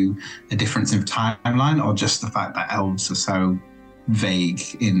down to a difference in timeline or just the fact that elves are so vague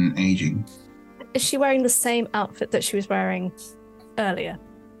in aging. Is she wearing the same outfit that she was wearing earlier?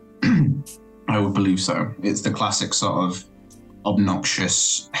 I would believe so. It's the classic sort of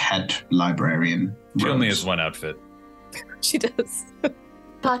obnoxious head librarian. She only has one outfit. She does.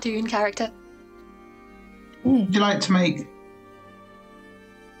 Cartoon character. Would you like to make...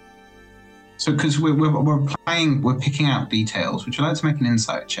 So, because we're picking out details, would you like to make an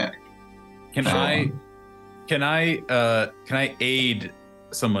insight check? Can I aid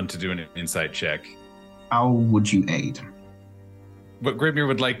someone to do an insight check? How would you aid? What Grimnir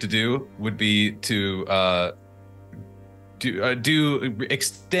would like to do would be to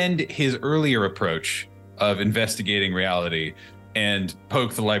extend his earlier approach of investigating reality and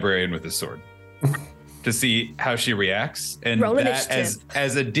poke the librarian with his sword to see how she reacts, and Roll that initiative.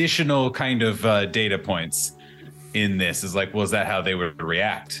 as additional kind of data points in this is like, well, is that how they would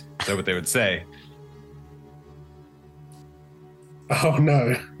react? Is that what they would say? Oh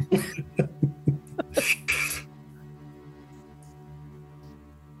no.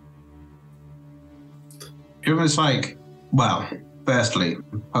 It was like, well, firstly,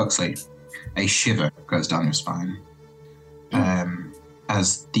 Huxley, a shiver goes down your spine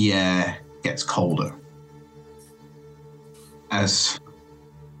as the air gets colder. As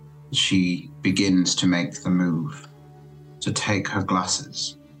she begins to make the move to take her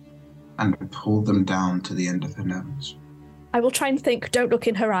glasses and pull them down to the end of her nose. I will try and think. Don't look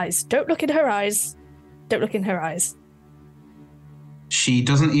in her eyes. Don't look in her eyes. Don't look in her eyes. She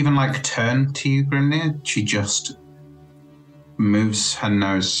doesn't even turn to you, Grimnir. She just moves her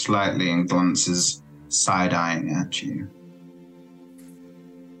nose slightly and glances side-eyeing at you.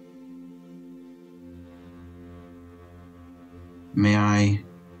 May I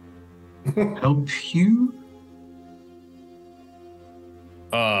help you?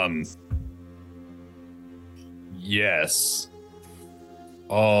 Yes.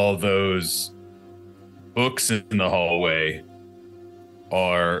 All those books in the hallway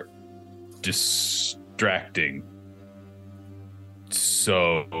are distracting.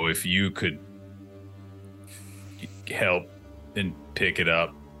 So if you could help and pick it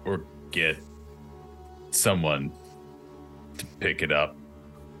up or get someone to pick it up,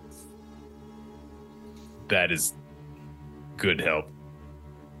 that is good help.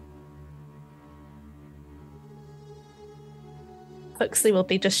 Huxley will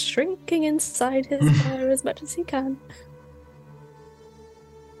be just shrinking inside his hair as much as he can.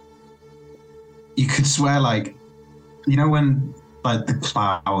 You could swear, when the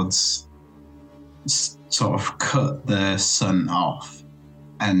clouds sort of cut the sun off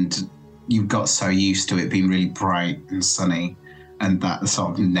and you got so used to it being really bright and sunny and that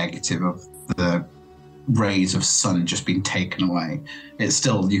sort of negative of the rays of sun just being taken away. It's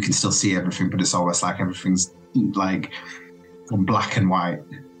still, you can still see everything, but it's almost like everything's like black and white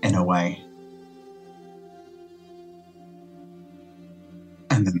in a way.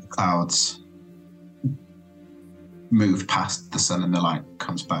 And then the clouds move past the sun and the light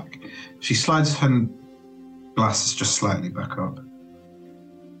comes back. She slides her glasses just slightly back up.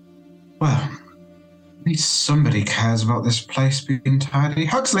 Well, at least somebody cares about this place being tidy.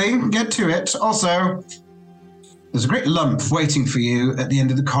 Huxley, get to it. Also, there's a great lump waiting for you at the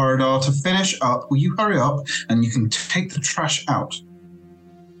end of the corridor to finish up. Will you hurry up and you can take the trash out?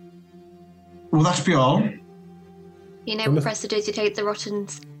 Will that be all? You know what prestidigitate the rotten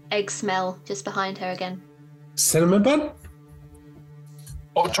egg smell just behind her again. Cinnamon bun?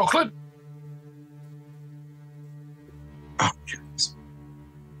 Hot chocolate? Oh, goodness.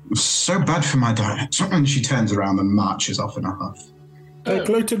 So bad for my diet. And she turns around and marches off in a huff. They're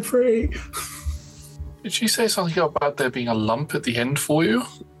gluten free. Did she say something about there being a lump at the end for you?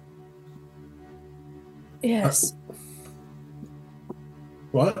 Yes.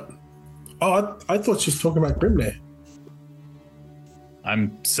 What? Oh, I thought she was talking about Grimnir.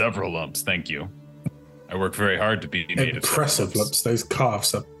 I'm several lumps, thank you. I work very hard to be made of impressive lumps. Those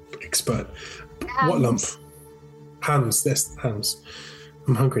calves are expert. Hams. What lump? Hams. Yes, hams.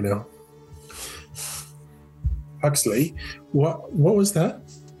 I'm hungry now. Huxley, what was that?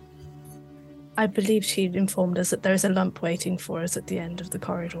 I believe she informed us that there is a lump waiting for us at the end of the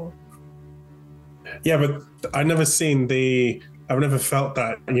corridor. Yeah, but I've never felt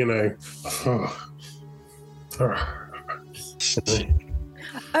that,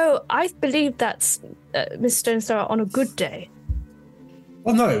 Oh, I believe that's Miss Stone Star on a good day.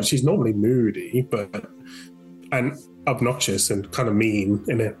 Well, no, she's normally moody, and obnoxious and kind of mean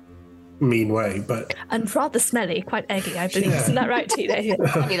in a mean way, but... And rather smelly, quite eggy, I believe. Yeah. Isn't that right, Tina?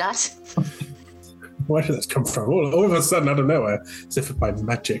 Tell me that. Where did this come from? All of a sudden, out of nowhere, as if by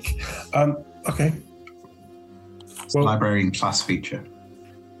magic. Okay. Well, librarian class feature.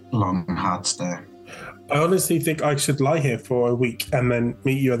 Long, hard stare. I honestly think I should lie here for a week and then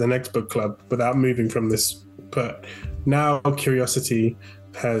meet you at the next book club without moving from this. But now curiosity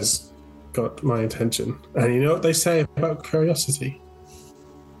has got my attention. And you know what they say about curiosity?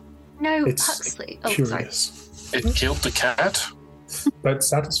 No, It's Huxley. curious. Sorry. It killed the cat. But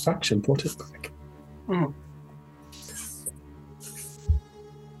satisfaction brought it back. Mm.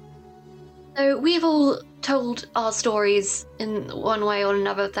 So we've all told our stories in one way or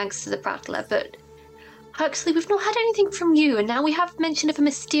another thanks to the Prattler, but Huxley, we've not had anything from you, and now we have mention of a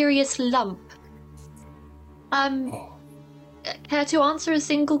mysterious lump. Care to answer a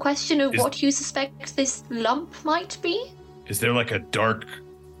single question of what you suspect this lump might be? Is there like a dark,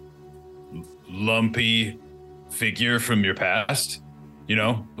 lumpy figure from your past? You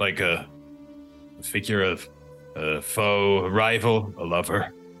know, like a figure of a foe, a rival, a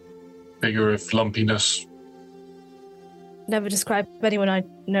lover. Figure of lumpiness. Never describe anyone I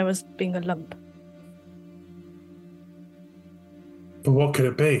know as being a lump. But what could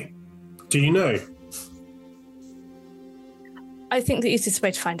it be? Do you know? I think the easiest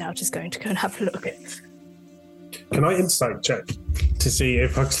way to find out is going to go and have a look. Can I insight check to see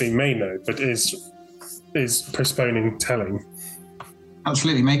if Huxley may know, but is postponing telling?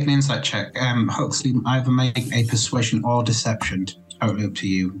 Absolutely, make an insight check. Huxley, either make a persuasion or deception. Totally up to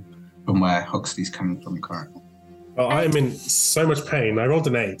you from where Huxley's coming from currently. Well, I am in so much pain. I rolled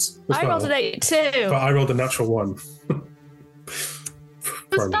an 8. I rolled an 8 too. But I rolled a natural 1.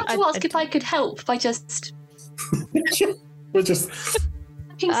 I was about to ask if I could help by just... We're just...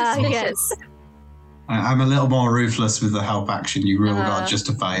 Yes. I'm a little more ruthless with the help action. You really got to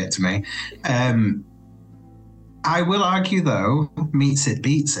justify it to me. I will argue, though, meets it,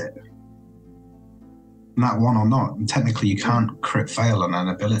 beats it. That one or not. And technically, you can't crit fail on an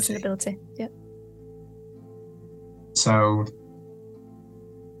ability. It's an ability, yeah. So...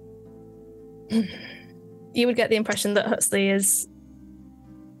 You would get the impression that Huxley is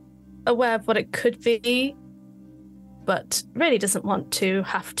aware of what it could be, but really doesn't want to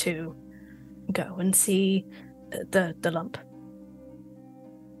have to go and see the lump.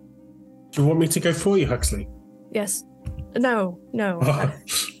 Do you want me to go for you, Huxley? Yes. No.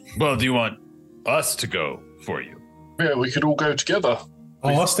 Well, do you want us to go for you? Yeah, we could all go together.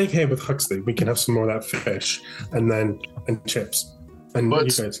 I'll stay here with Huxley. We can have some more of that fish and chips. And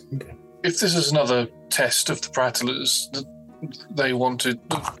But you guys. Okay. if this is another test of the Prattlers, they wanted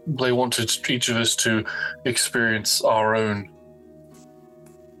each of us to experience our own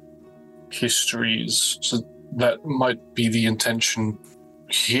histories. So that might be the intention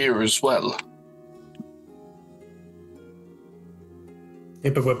here as well.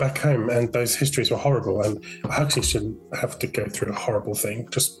 Yeah, but we're back home, and those histories were horrible, and Huxley shouldn't have to go through a horrible thing.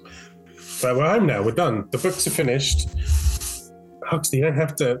 But we're home now. We're done. The books are finished. Huxley, you don't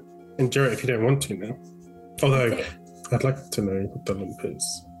have to endure it if you don't want to now. Although, I'd like to know what the lump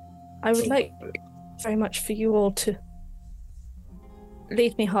is. I would like very much for you all to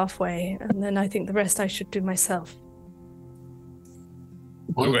leave me halfway, and then I think the rest I should do myself.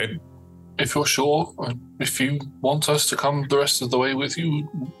 Well, Okay. if you're sure, if you want us to come the rest of the way with you,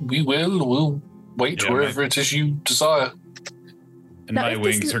 we will. We'll wait wherever it is you desire. And Now, my if this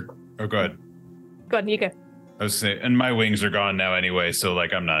wings is- are... Oh, go ahead. Go on, you go. I was saying, and my wings are gone now anyway, so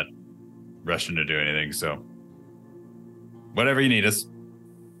like I'm not rushing to do anything, so whatever you need us.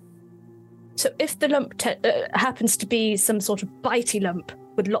 So if the lump happens to be some sort of bitey lump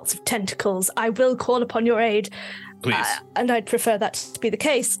with lots of tentacles, I will call upon your aid. Please. And I'd prefer that to be the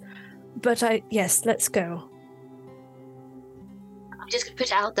case. But yes, let's go. I'm just going to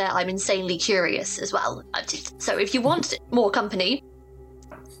put it out there, I'm insanely curious as well. So if you want more company...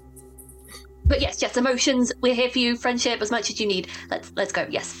 But yes, emotions, we're here for you. Friendship, as much as you need. Let's go,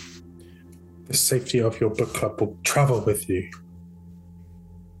 yes. The safety of your book club will travel with you.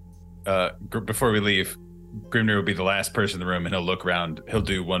 Before we leave, Grimnir will be the last person in the room, and he'll look around. He'll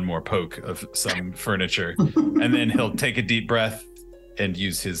do one more poke of some furniture, and then he'll take a deep breath and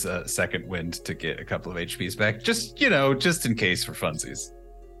use his second wind to get a couple of HPs back. Just in case for funsies.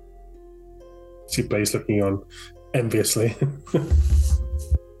 See Blaze looking on enviously.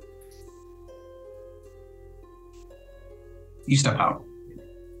 You step out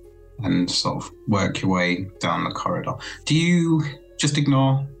and sort of work your way down the corridor. Do you just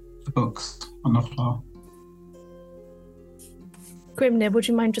ignore the books on the floor? Grimnir, would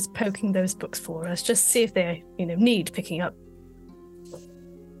you mind just poking those books for us? Just see if they, need picking up.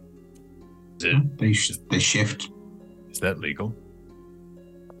 They shift. Is that legal?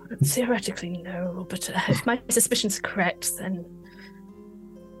 Theoretically, no, but if my suspicions are correct, then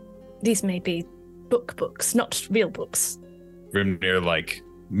these may be books, not real books.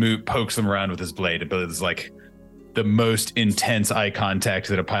 Grimnir, pokes them around with his blade, but it's the most intense eye contact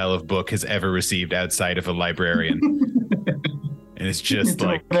that a pile of book has ever received outside of a librarian. And it's just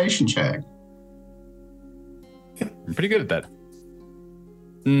Intimidation check. I'm pretty good at that.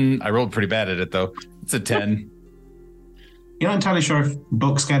 I rolled pretty bad at it, though. It's a 10. You're not entirely sure if the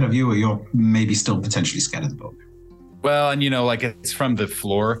book's scared of you or you're maybe still potentially scared of the book. Well, and it's from the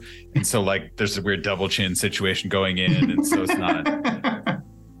floor, and so there's a weird double chin situation going in, and so it's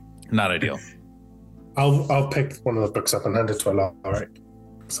not ideal. I'll pick one of the books up and hand it to Alaric,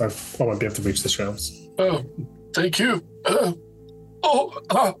 so I won't be able to reach the shelves. Oh, thank you. Yeah.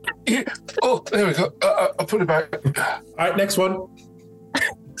 Oh, there we go. I'll put it back. All right, next one.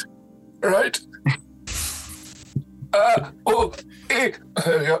 Right. There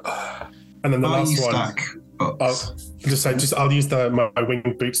we go. And then the last one. Stack books. I'll use my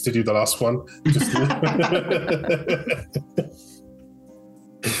winged boots to do the last one.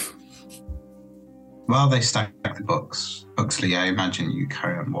 While they stack the books, Huxley, I imagine you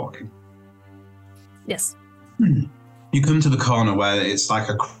carry on walking. Yes. You come to the corner where it's like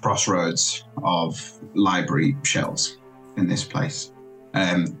a crossroads of library shelves in this place.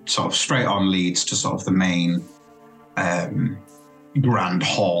 Sort of straight on leads to sort of the main grand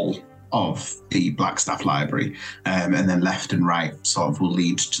hall of the Blackstaff Library, and then left and right sort of will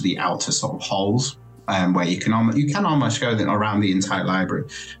lead to the outer sort of halls, where you can almost go around the entire library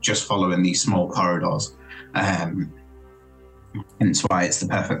just following these small corridors. And it's why it's the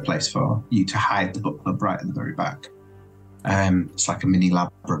perfect place for you to hide the book club right at the very back. It's like a mini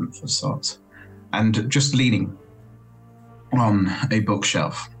labyrinth of sorts. And just leaning on a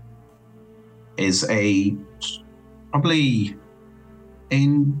bookshelf is probably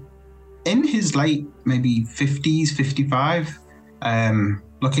in his late maybe 50s, 55,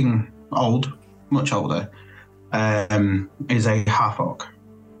 looking old, much older, is a half-orc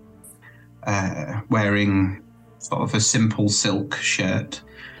wearing sort of a simple silk shirt,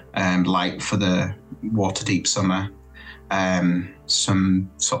 light for the water-deep summer, some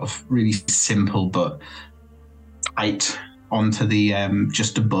sort of really simple but tight onto the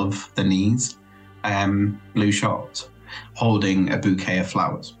just above the knees, blue shorts, holding a bouquet of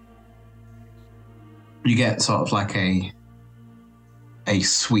flowers. You get sort of like a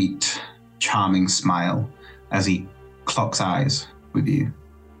sweet, charming smile as he clocks eyes with you.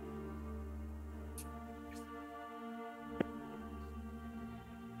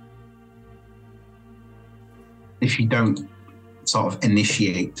 If you don't sort of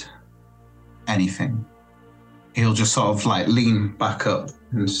initiate anything, he'll just sort of lean back up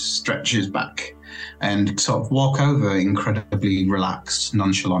and stretch his back and sort of walk over, incredibly relaxed,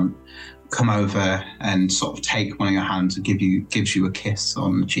 nonchalant, come over and sort of take one of your hands and gives you a kiss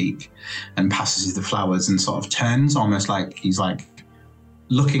on the cheek and passes you the flowers and sort of turns almost like he's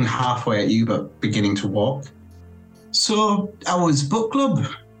looking halfway at you but beginning to walk. So, how was book club?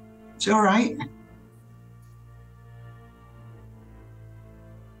 Is it all right?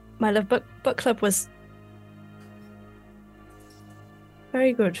 My love, book club was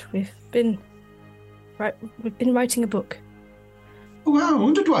very good. We've been writing a book. Oh, wow, I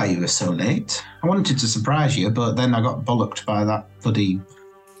wondered why you were so late. I wanted to surprise you, but then I got bollocked by that bloody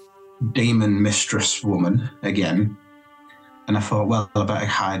demon mistress woman again. And I thought, well, I better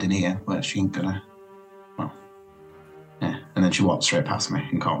hide in here where she ain't gonna... Well, yeah. And then she walked straight past me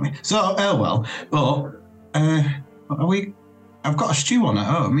and caught me. So, well. But, are we... I've got a stew on at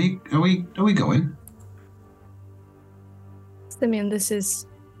home. Are we going? Simeon, this is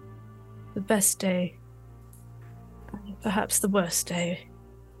the best day, and perhaps the worst day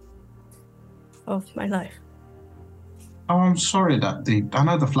of my life. Oh, I'm sorry that I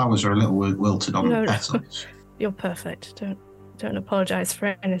know the flowers are a little wilted on the petals. No. You're perfect. Don't apologize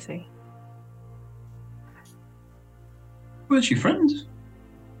for anything. Where's your friends?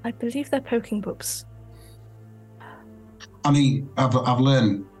 I believe they're poking books. I mean, I've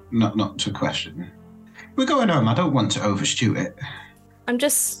learned not to question. We're going home. I don't want to overstew it.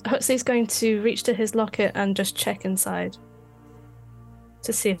 Huxley's going to reach to his locket and just check inside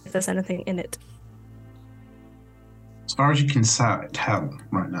to see if there's anything in it. As far as you can tell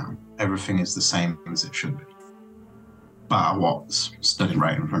right now, everything is the same as it should be. Bar what's stood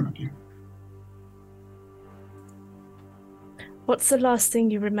right in front of you. What's the last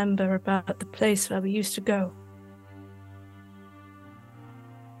thing you remember about the place where we used to go?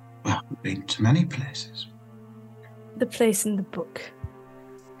 Well, we've been to many places. The place in the book.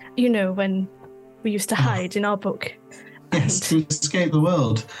 You know, when we used to hide in our book Yes, to escape the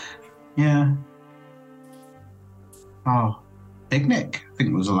world. Yeah. Oh, picnic, I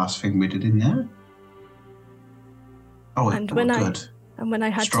think was the last thing we did in there. Oh, And it when was I good. and when I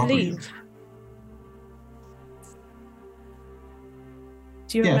had Strawberries. to leave.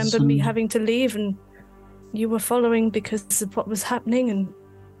 Do you Yes, remember me and- having to leave and you were following because of what was happening? And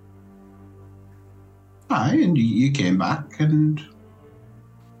Aye, and you came back and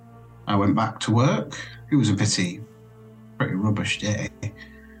I went back to work. It was a pretty rubbish day.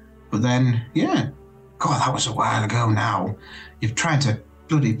 But then, yeah. God, that was a while ago now. You've tried to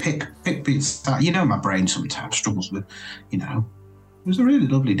bloody pick bits out. You know my brain sometimes struggles with, It was a really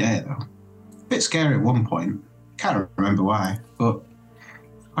lovely day, though. A bit scary at one point. Can't remember why, but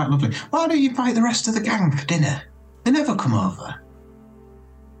quite lovely. Why don't you invite the rest of the gang for dinner? They never come over.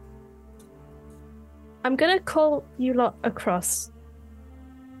 I'm gonna call you lot across.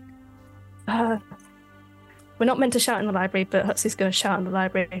 We're not meant to shout in the library, but Huxley's gonna shout in the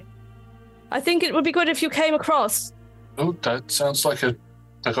library. I think it would be good if you came across. Oh, that sounds like a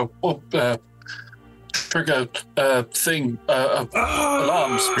trigger thing.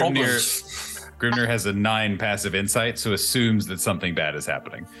 Alarms. Problems. Grimnir has a 9 passive insight, so assumes that something bad is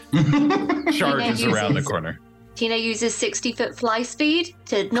happening. Charges around the corner. Tina uses 60-foot fly speed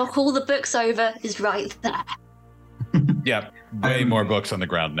to knock all the books over. Is right there. Yeah, way more books on the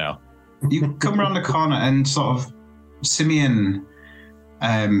ground now. You come around the corner and sort of Simeon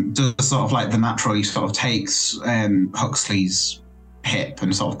does sort of like the natural. He sort of takes Huxley's hip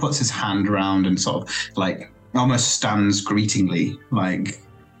and sort of puts his hand around and sort of like almost stands greetingly, like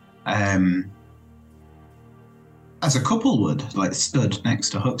as a couple would, like stood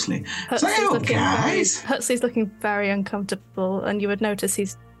next to Huxley. Huxley's looking very uncomfortable, and you would notice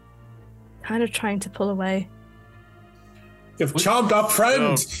he's kind of trying to pull away. You've charmed our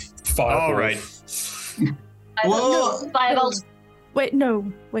friend. Fireball. All right. What? Wait,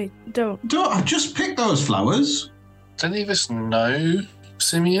 no. Wait, don't. I just picked those flowers. Do any of us know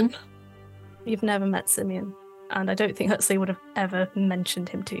Simeon? You've never met Simeon, and I don't think Huxley would have ever mentioned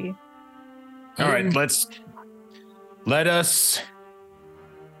him to you. All right, let us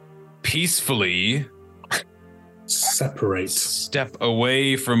peacefully separate. Step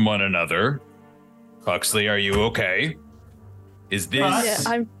away from one another. Huxley, are you okay? Is this...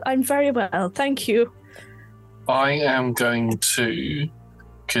 Yeah, I'm very well, thank you. I am going to,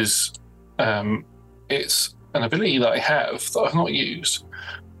 because it's an ability that I have that I've not used.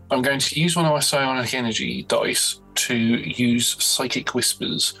 I'm going to use one of my psionic energy dice to use psychic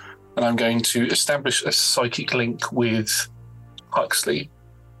whispers, and I'm going to establish a psychic link with Huxley.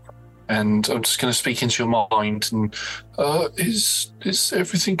 And I'm just going to speak into your mind. And is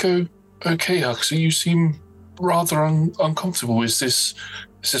everything okay, Huxley? You seem rather uncomfortable. Is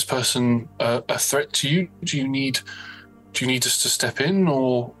this person a threat to you? Do you need us to step in,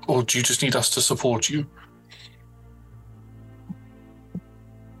 or do you just need us to support you?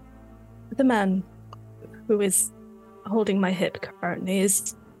 The man who is holding my hip currently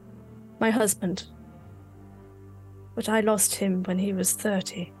is my husband. But I lost him when he was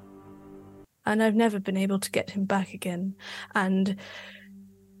 30. And I've never been able to get him back again. And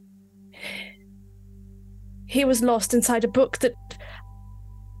he was lost inside a book that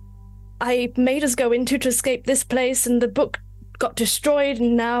I made us go into to escape this place, and the book got destroyed,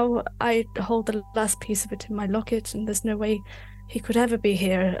 and now I hold the last piece of it in my locket, and there's no way he could ever be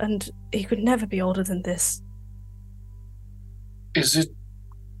here, and he could never be older than this. Is it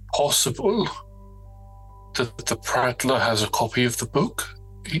possible that the Prattler has a copy of the book?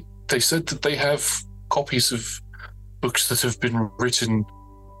 They said that they have copies of books that have been written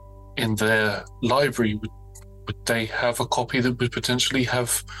in their library. Would they have a copy that would potentially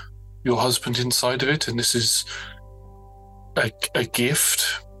have your husband inside of it, and this is a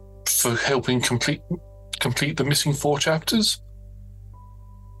gift for helping complete the missing 4 chapters?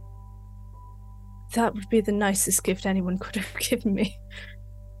 That would be the nicest gift anyone could have given me.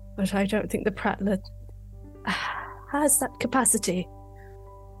 But I don't think the Prattler has that capacity.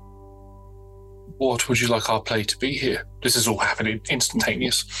 What would you like our play to be here? This is all happening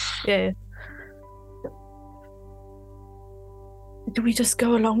instantaneous. Yeah. Do we just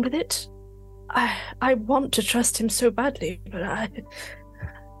go along with it? I want to trust him so badly, but I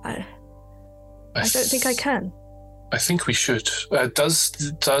don't think I can. I think we should.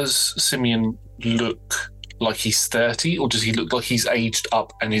 Does Simeon look like he's 30, or does he look like he's aged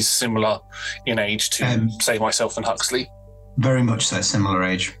up and is similar in age to, say, myself and Huxley? Very much so, similar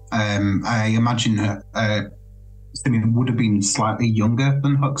age. I imagine Simeon would have been slightly younger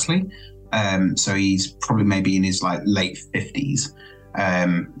than Huxley. So he's probably maybe in his late 50s.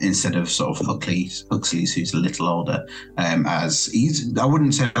 instead of sort of Huxley's who's a little older, as he's, I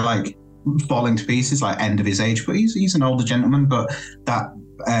wouldn't say like falling to pieces, like end of his age, but he's an older gentleman. But that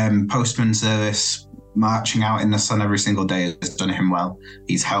postman service, marching out in the sun every single day, has done him well.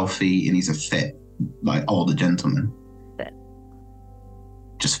 He's healthy and he's a fit, like older gentleman. Fit.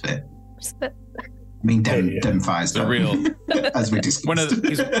 Just fit. Just fit. I mean, Dem Fire's The real, as we discussed.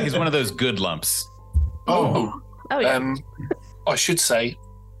 He's one of those good lumps. Oh yeah. I should say,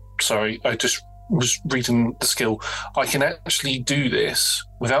 sorry, I just was reading the skill. I can actually do this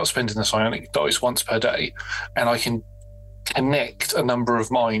without spending the psionic dice once per day, and I can connect a number of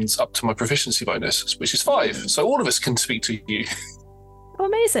minds up to my proficiency bonus, which is 5. So all of us can speak to you. Oh,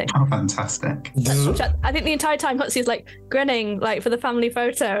 amazing. Oh, fantastic. I think the entire time Huxley's like grinning, like for the family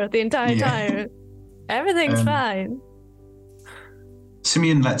photo the entire time. Everything's fine.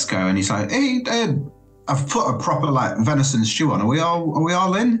 Simeon lets go and he's like, hey, I've put a proper like venison stew on. Are we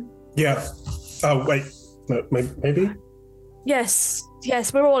all in? Yeah. Oh wait, no, maybe. Yes,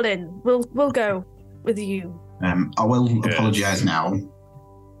 we're all in. We'll go with you. I will apologise now.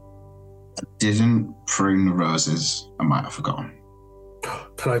 I didn't prune the roses. I might have forgotten.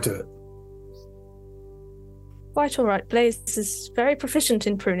 Can I do it? Quite all right. Blaze is very proficient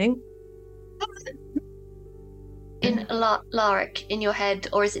in pruning. In Larrick, in your head,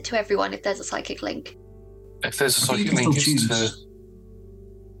 or is it to everyone if there's a psychic link? If there's a psychic link, it's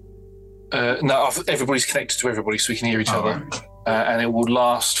to... no, everybody's connected to everybody, so we can hear each other. Right. And it will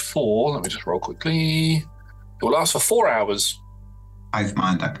last for... Let me just roll quickly. It will last for 4 hours. I've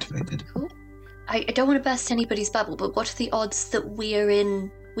mind activated. I don't want to burst anybody's bubble, but what are the odds that we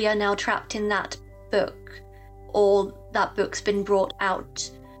are now trapped in that book, or that book's been brought out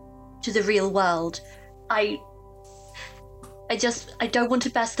to the real world? I don't want to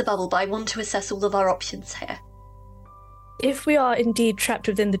burst the bubble, but I want to assess all of our options here. If we are indeed trapped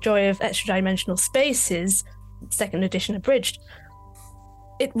within the joy of extra-dimensional spaces, 2nd edition abridged,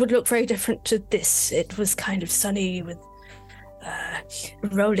 it would look very different to this. It was kind of sunny with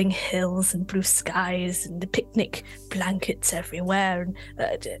rolling hills and blue skies and the picnic blankets everywhere.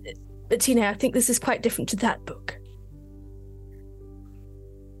 But Tina, I think this is quite different to that book.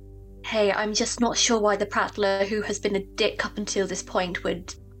 Hey, I'm just not sure why the prattler who has been a dick up until this point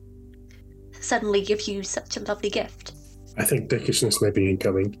would suddenly give you such a lovely gift. I think dickishness may be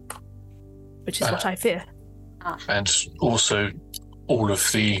incoming. Which is what I fear. And also, all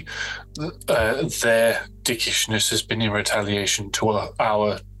of their dickishness has been in retaliation to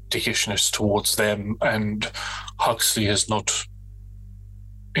our dickishness towards them, and Huxley has not,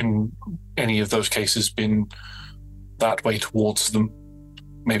 in any of those cases, been that way towards them.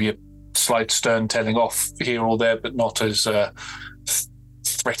 Maybe a slight stern telling off here or there, but not as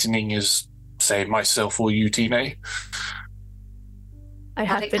threatening as, say, myself or you, Tina. I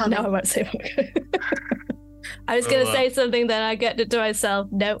have been. No, I won't say more. I was going to say something, then I get it to myself.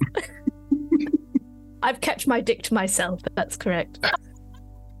 No. I've kept my dick to myself. That's correct.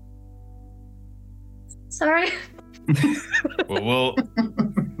 Sorry. Well,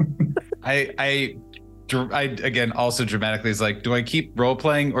 I again also dramatically is like, do I keep role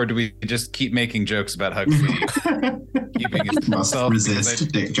playing or do we just keep making jokes about Huxley keeping himself?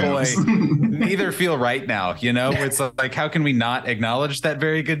 Resist dick jokes. Neither feel right now, you know? It's like, how can we not acknowledge that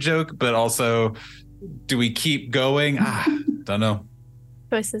very good joke, but also, do we keep going? Don't know.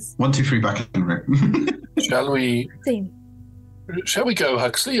 Choices. 1, 2, 3, back in the room. Shall we? Theme. Shall we go,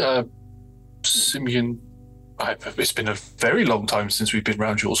 Huxley? Simeon, it's been a very long time since we've been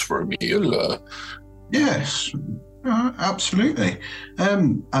round yours for a meal. Yes, absolutely.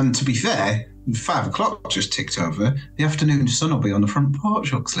 And to be fair, 5 o'clock just ticked over. The afternoon sun will be on the front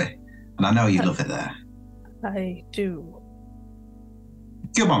porch, Huxley. And I know you love it there. I do.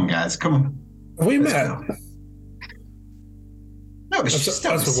 Come on, guys, come on. Have we met? No, it was just...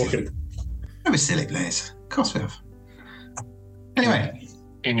 As we're walking. That was silly, Blaze. Of course we have. Anyway.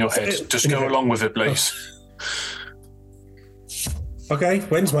 In your head. Just go along with it, Blaze. Okay,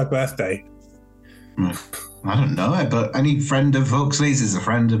 when's my birthday? I don't know, but any friend of Huxley's is a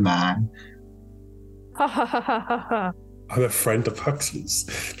friend of mine. Ha ha ha ha ha ha. I'm a friend of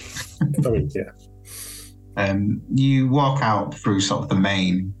Huxley's. I mean, yeah. You walk out through sort of the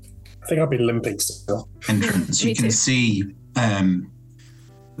main... I think I'll be limping still. Entrance. You can see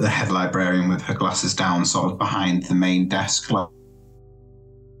the head librarian with her glasses down, sort of behind the main desk.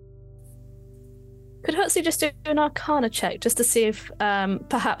 Could Huxley just do an Arcana check just to see if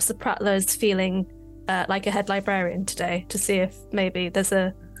perhaps the prattler is feeling like a head librarian today, to see if maybe there's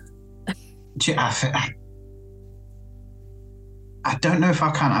a... I don't know if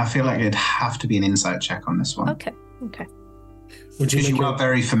I can. I feel like it'd have to be an insight check on this one. Okay. Because you are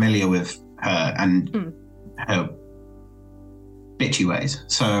very familiar with her and her bitchy ways.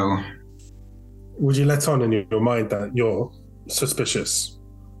 So, would you let on in your mind that you're suspicious?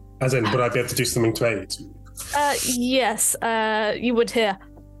 As in, would I be able to do something to aid? Yes, you would hear.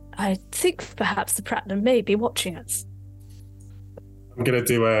 I think perhaps the Prattler may be watching us. I'm going to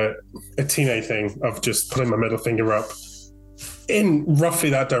do a teenage thing of just putting my middle finger up in roughly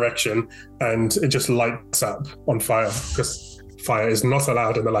that direction, and it just lights up on fire, because fire is not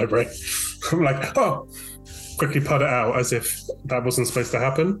allowed in the library. I'm like, oh, quickly put it out as if that wasn't supposed to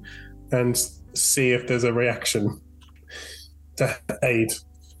happen, and see if there's a reaction to aid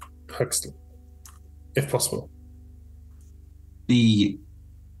Huxley, if possible.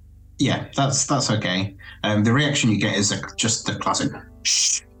 Yeah, that's okay. The reaction you get is just the classic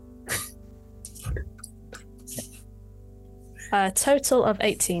shh. Total of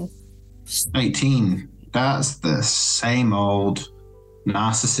 18. 18. That's the same old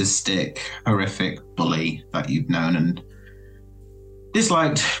narcissistic, horrific bully that you've known and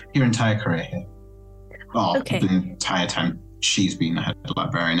disliked your entire career here. Well, Okay. the entire time she's been the head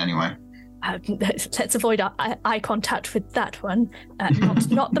librarian anyway. Let's avoid eye contact with that one.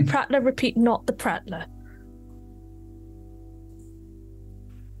 Not the Prattler. Repeat, not the Prattler.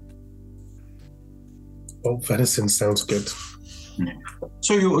 Oh, venison sounds good. Yeah.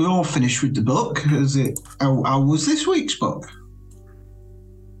 So you're all finished with the book? Is it? How was this week's book?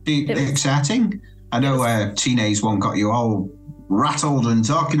 Exciting? I know Teenage one got you all rattled and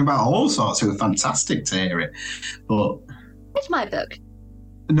talking about all sorts. It was fantastic to hear it. But It's my book.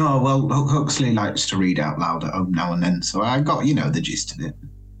 no, well, Huxley likes to read out loud at home now and then, so I got, the gist of it.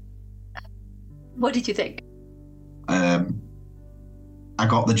 What did you think? I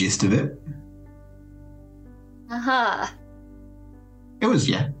got the gist of it. Uh-huh. It was,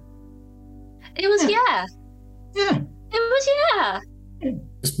 yeah. It was, yeah. Yeah. It was, yeah.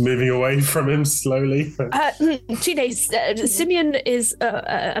 Just moving away from him slowly. Teenage Simeon is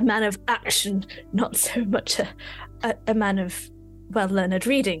a man of action, not so much a man of well-learned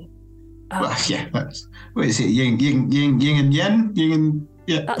reading. Well, yeah, that's... What is it? Yin and yang? Yin and...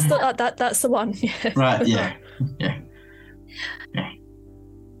 Yeah. That's the one. Right, yeah. Yeah.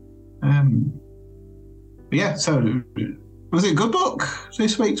 Yeah, so... Was it a good book,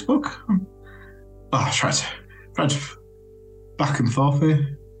 this week's book? I tried to back and forth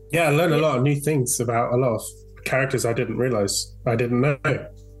here. Yeah, I learned a lot of new things about a lot of characters I didn't realise I didn't know.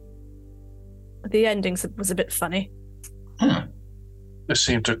 The ending was a bit funny. Yeah. It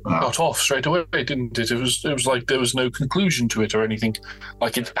seemed to cut off straight away, didn't it? It was like there was no conclusion to it or anything.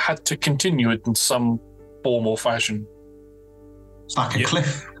 Like it had to continue it in some form or fashion. It's like a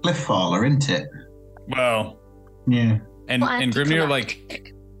cliff faller, isn't it? Well, yeah. And Grimnir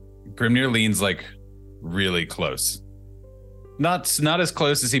leans really close. Not as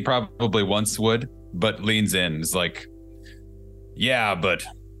close as he probably once would, but leans in. Is like, yeah, but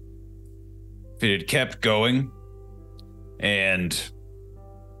if it had kept going and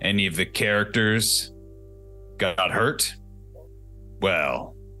any of the characters got hurt,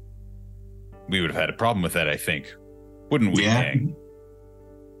 well, we would have had a problem with that, I think. Wouldn't we, gang?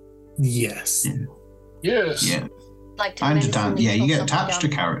 Yes. Yes. Yeah. Like I understand. Yeah, you get attached to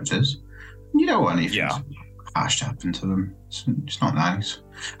characters. You don't want anything harsh to happen to them. It's not nice.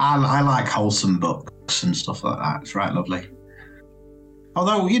 I like wholesome books and stuff like that. It's right lovely.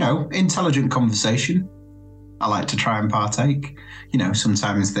 Although, intelligent conversation, I like to try and partake.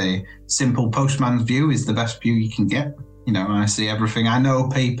 Sometimes the simple postman's view is the best view you can get. I see everything. I know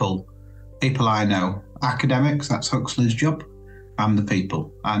people I know. Academics, that's Huxley's job. I'm the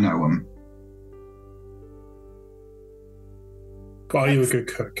people. I know them. Are you a good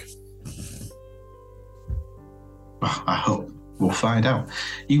cook? Well, I hope. We'll find out.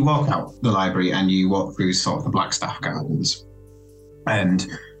 You walk out the library and you walk through sort of the Blackstaff Gardens. And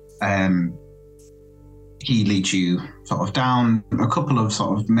he leads you sort of down a couple of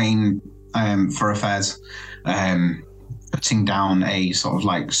sort of main thoroughfares, putting down a sort of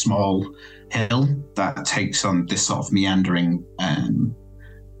like small hill that takes on this sort of meandering,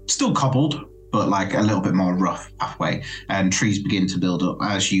 still cobbled, but like a little bit more rough pathway, and trees begin to build up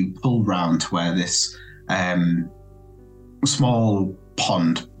as you pull round to where this small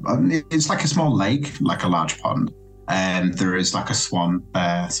pond, it's like a small lake, like a large pond, and there is like a swan,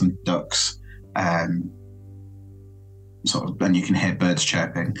 some ducks, sort of, and you can hear birds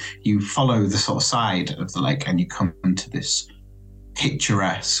chirping. You follow the sort of side of the lake and you come to this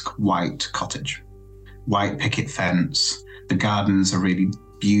picturesque white cottage, white picket fence. The gardens are really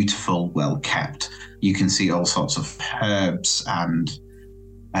beautiful, well kept. You can see all sorts of herbs and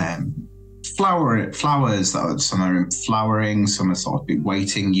flowers that some are flowering, some are sort of been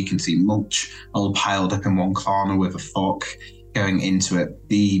waiting. You can see mulch all piled up in one corner with a fork going into it.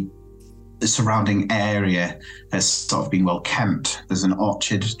 The surrounding area has sort of been well kept. There's an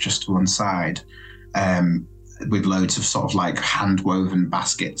orchard just to one side, with loads of sort of like hand-woven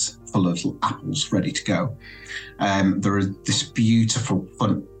baskets full of apples ready to go. There is this beautiful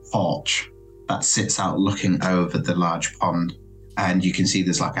front porch that sits out looking over the large pond, and you can see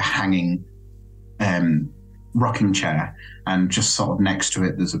there's like a hanging rocking chair, and just sort of next to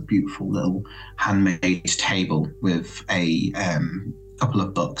it there's a beautiful little handmade table with a couple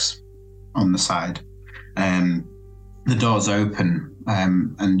of books on the side. The door's open,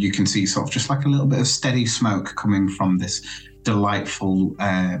 and you can see sort of just like a little bit of steady smoke coming from this delightful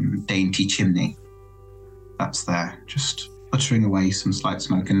dainty chimney that's there, just uttering away some slight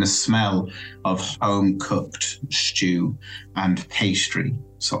smoke, and the smell of home-cooked stew and pastry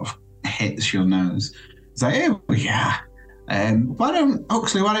sort of hits your nose. It's like, oh yeah, why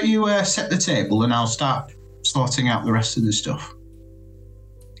don't you set the table and I'll start sorting out the rest of the stuff.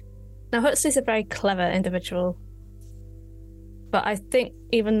 Now, Huxley's a very clever individual, but I think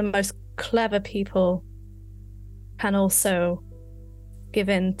even the most clever people can also give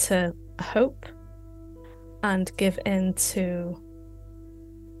in to hope and give in to,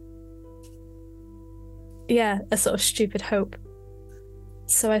 a sort of stupid hope.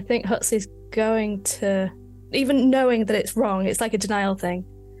 So I think Huxley's going to, even knowing that it's wrong, it's like a denial thing,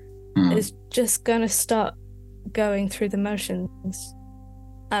 is just going to start going through the motions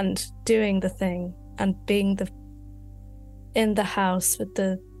and doing the thing and being in the house with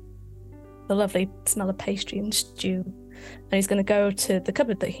the lovely smell of pastry and stew. And he's going to go to the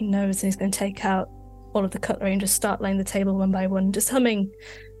cupboard that he knows, and he's going to take out all of the cutlery and just start laying the table one by one, just humming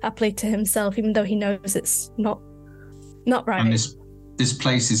happily to himself, even though he knows it's not right. And this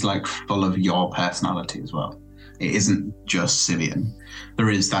place is like full of your personality as well. It isn't just Simeon. There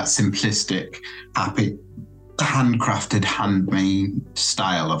is that simplistic, happy, handcrafted, handmade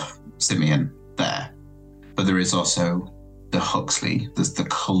style of Simeon there. But there is also the Huxley, there's the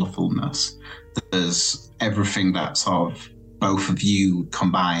colourfulness, there's everything that sort of both of you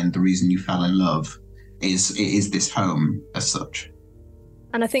combined. The reason you fell in love is this home as such.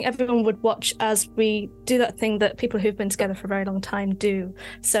 And I think everyone would watch as we do that thing that people who've been together for a very long time do.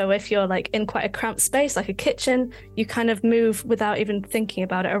 So if you're like in quite a cramped space, like a kitchen, you kind of move without even thinking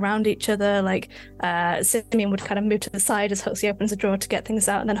about it around each other. Like Simeon would kind of move to the side as Huxley opens the drawer to get things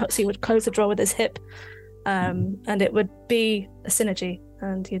out, and then Huxley would close the drawer with his hip. And it would be a synergy,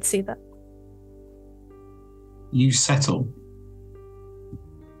 and you'd see that. You settle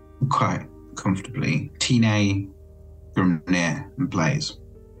quite comfortably. Tine, Grimnir, and Blaze.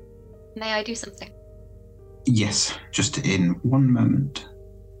 May I do something? Yes, just in one moment.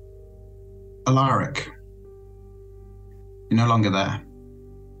 Alaric, you're no longer there.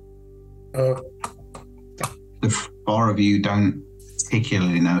 The four of you don't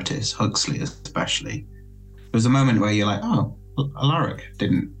particularly notice, Huxley especially. There's a moment where you're like, oh, Alaric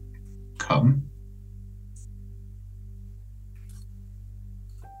didn't come.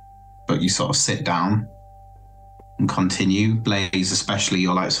 But you sort of sit down and continue. Blaze, especially,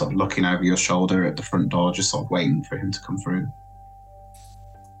 you're like sort of looking over your shoulder at the front door, just sort of waiting for him to come through.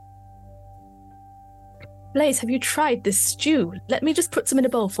 Blaze, have you tried this stew? Let me just put some in a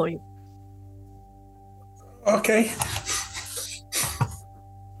bowl for you. Okay.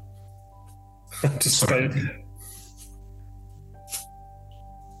 Just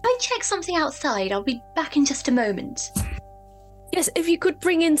I check something outside. I'll be back in just a moment. Yes, if you could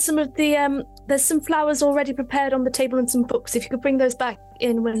bring in some of the, there's some flowers already prepared on the table and some books. If you could bring those back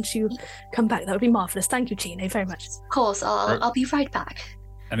in once you come back, that would be marvellous. Thank you, Tine, very much. Of course, I'll be right back.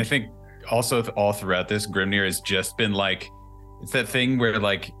 And I think also all throughout this, Grimnir has just been like, it's that thing where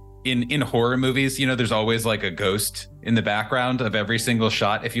like in horror movies, you know, there's always like a ghost in the background of every single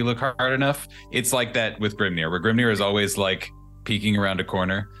shot. If you look hard enough, it's like that with Grimnir, where Grimnir is always like peeking around a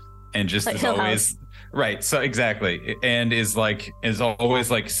corner and just like is always... Right, so exactly, and is always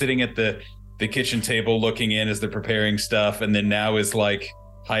like sitting at the kitchen table looking in as they're preparing stuff, and then now is like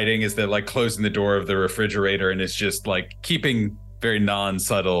hiding as they're like closing the door of the refrigerator, and is just like keeping very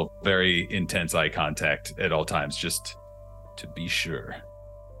non-subtle, very intense eye contact at all times, just to be sure.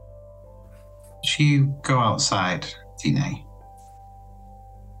 You go outside, Tine,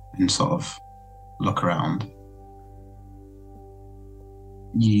 and sort of look around.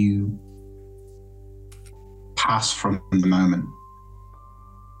 You pass from the moment,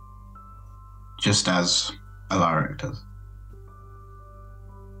 just as Alaric does.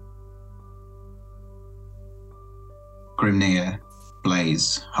 Grimnir,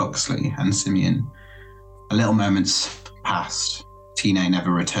 Blaze, Huxley, and Simeon. A little moment's passed. Tina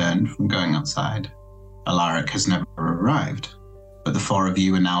never returned from going outside. Alaric has never arrived. But the four of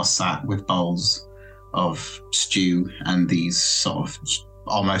you are now sat with bowls of stew and these sort of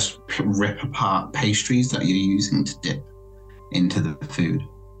almost rip apart pastries that you're using to dip into the food.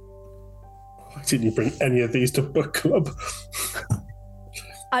 Why didn't you bring any of these to book club?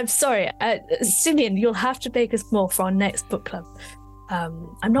 I'm sorry, Simeon, you'll have to bake us more for our next book club.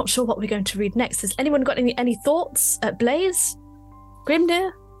 I'm not sure what we're going to read next. Has anyone got any thoughts? Blaze?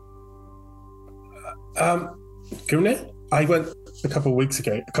 Grimnir? Grimnir? I went a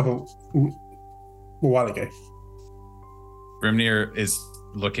while ago. Grimnir is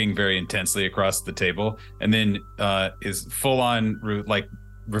looking very intensely across the table, and then is full on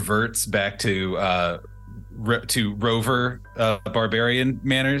reverts back to rover barbarian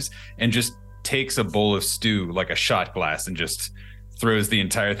manners, and just takes a bowl of stew like a shot glass and just throws the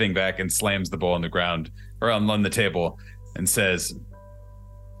entire thing back and slams the bowl on the ground or on the table and says,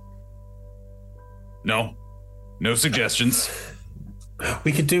 No suggestions.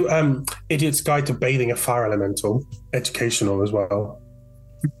 We could do Idiot's Guide to Bathing a Fire Elemental, educational as well.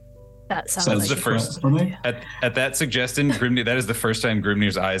 That sounds So like the first at that suggestion, Grimnir, that is the first time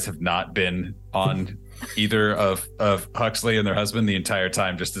Grimnir's eyes have not been on either of Huxley and their husband the entire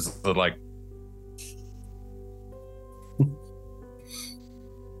time, just as like,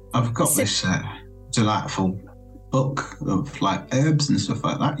 I've got this delightful book of like herbs and stuff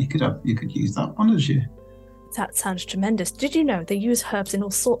like that. You could use that one as you. That sounds tremendous. Did you know they use herbs in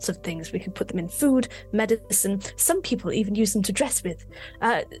all sorts of things? We can put them in food, medicine. Some people even use them to dress with.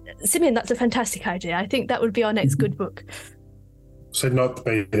 Simeon, that's a fantastic idea. I think that would be our next good book. So not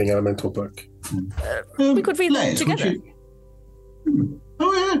the Bathing Elemental book. We could read them together.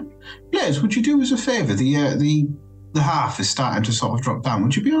 Oh yeah, Blaze, would you do us a favour? The half is starting to sort of drop down.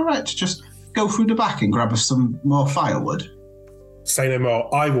 Would you be all right to just go through the back and grab us some more firewood? Say no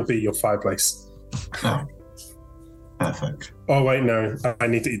more. I will be your fireplace. Oh, perfect. Oh wait, no. I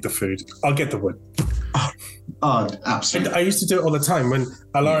need to eat the food. I'll get the wood. Oh, absolutely. I used to do it all the time when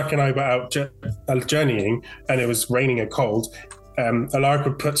Alaric and I were out journeying and it was raining and cold. Alaric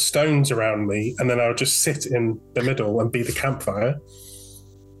would put stones around me and then I would just sit in the middle and be the campfire.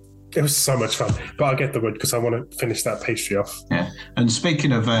 It was so much fun, but I'll get the wood because I want to finish that pastry off. Yeah, and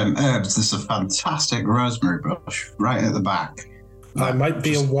speaking of herbs, there's a fantastic rosemary bush right at the back. I might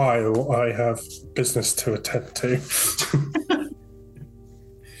be a while. I have business to attend to.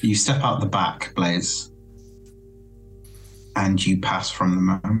 You step out the back, Blaze, and you pass from the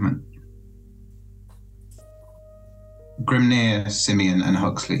moment. Grimnir, Simeon, and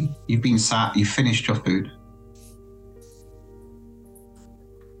Huxley, you've been sat, you've finished your food.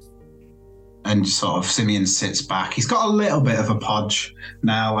 And sort of Simeon sits back. He's got a little bit of a podge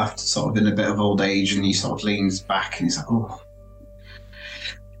now after sort of in a bit of old age, and he sort of leans back and he's like, oh,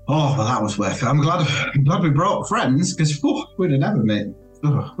 well, that was worth it. I'm glad we brought friends because we'd have never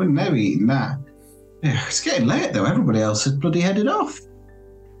we'd never eaten that. Yeah, it's getting late though. Everybody else has bloody headed off.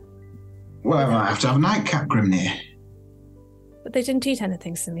 Well, I might have to have a nightcap, Grimnir. But they didn't eat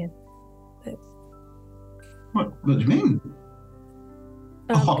anything, Simeon. What do you mean?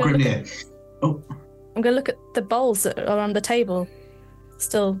 Grimnir. Oh. I'm going to look at the bowls that are on the table,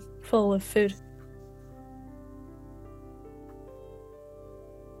 still full of food.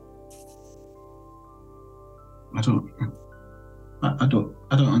 I don't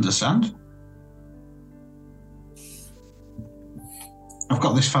understand. I've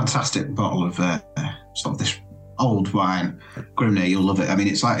got this fantastic bottle of sort of this old wine. Grimnir, you'll love it. I mean,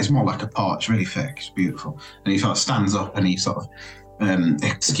 it's more like a pot. It's really thick. It's beautiful. And he sort of stands up and he sort of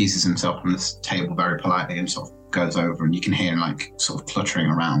excuses himself from this table very politely and sort of goes over, and you can hear him like sort of cluttering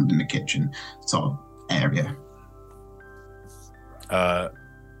around in the kitchen sort of area.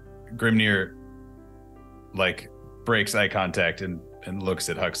 Grimnir like breaks eye contact and looks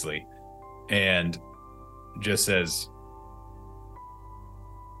at Huxley and just says,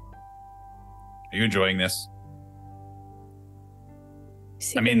 "Are you enjoying this?"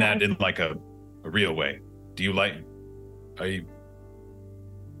 I mean that in like a real way. Do you like?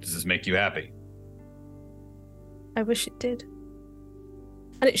 Does this make you happy? I wish it did.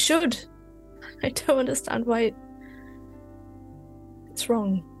 And it should. I don't understand why it's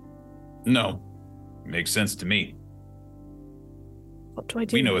wrong. No. Makes sense to me. What do I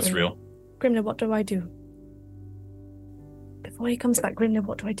do? We know it's real. Grimnir, what do I do? Before he comes back, Grimnir,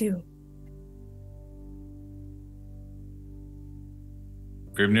 what do I do?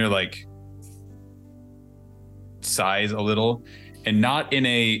 Grimnir like sighs a little, and not in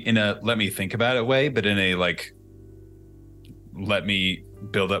a let me think about it way, but in a like let me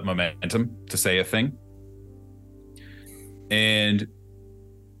build up momentum to say a thing. And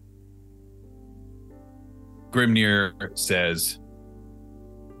Grimnir says,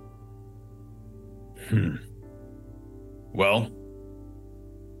 well,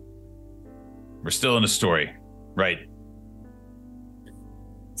 we're still in a story, right?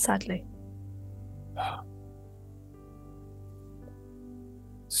 Sadly.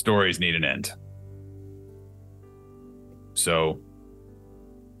 Stories need an end. So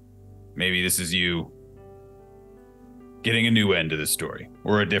maybe this is you getting a new end to the story,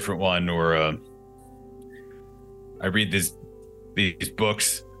 or a different one, or I read these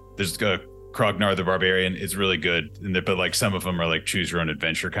books. There's Krognar the Barbarian. It's really good, but like some of them are like choose your own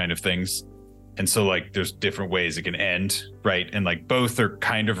adventure kind of things. And so like there's different ways it can end, right? And like both are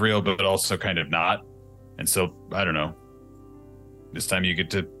kind of real, but also kind of not. And so I don't know. This time you get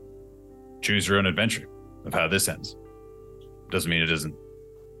to choose your own adventure of how this ends. Doesn't mean it isn't.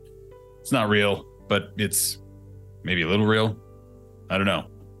 It's not real, but it's maybe a little real. I don't know.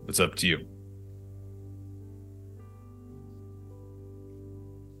 It's up to you.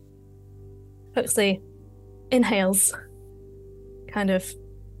 Huxley inhales, kind of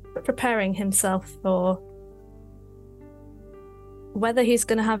preparing himself for whether he's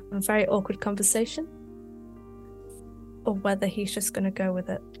going to have a very awkward conversation or whether he's just going to go with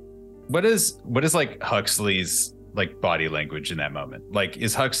it. What is like Huxley's like body language in that moment? Like,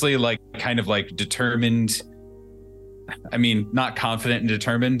 is Huxley like kind of like determined? I mean, not confident and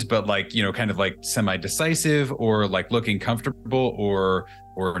determined, but like, you know, kind of like semi-decisive, or like looking comfortable, or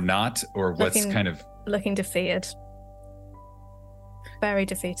not, or what's kind of looking defeated, very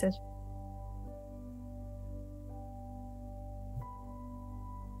defeated.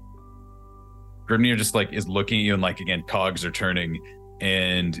 Grimnir just like is looking at you, and like again, cogs are turning,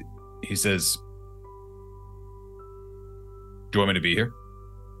 and he says, "Do you want me to be here?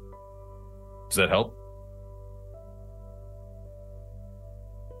 Does that help?"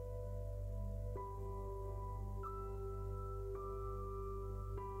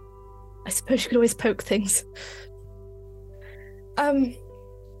 I suppose you could always poke things.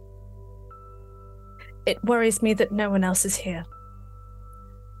 It worries me that no one else is here.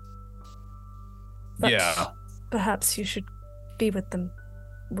 But yeah. Perhaps you should be with them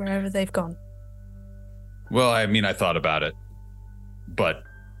wherever they've gone. Well, I mean, I thought about it, but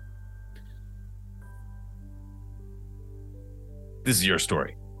this is your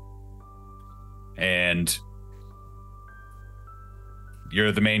story. And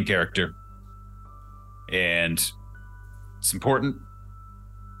you're the main character. And it's important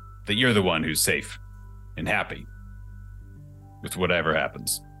that you're the one who's safe and happy with whatever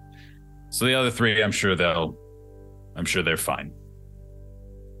happens. So the other three, I'm sure they're fine.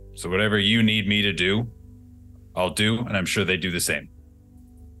 So whatever you need me to do, I'll do, and I'm sure they do the same.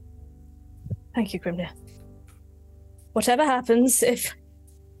 Thank you, Grimnir. Whatever happens, if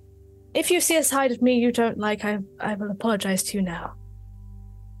you see a side of me you don't like, I will apologize to you now.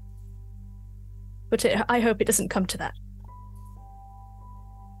 But I hope it doesn't come to that.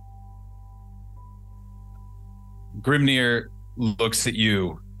 Grimnir looks at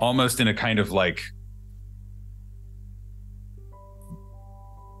you almost in a kind of like,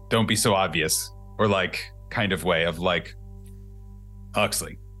 don't be so obvious, or like kind of way of like,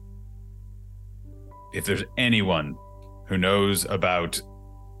 Huxley, if there's anyone who knows about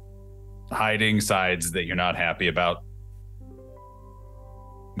hiding sides that you're not happy about,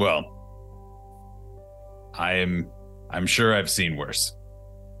 well, I'm sure I've seen worse.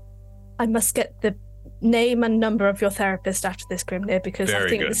 I must get the name and number of your therapist after this, Grimnir, because I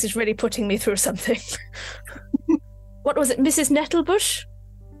think this is really putting me through something. What was it, Mrs. Nettlebush?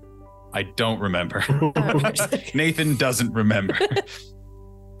 I don't remember. Nathan doesn't remember.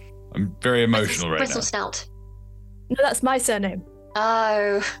 I'm very emotional right now. Bristle Snout. No, that's my surname.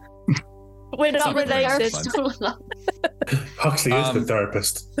 Oh. We're not related. Huxley is the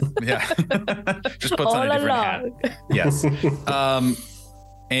therapist. Yeah. Just puts on a different hat. Yes.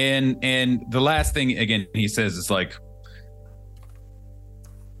 And the last thing, again, he says is like,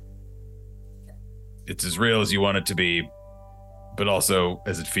 it's as real as you want it to be, but also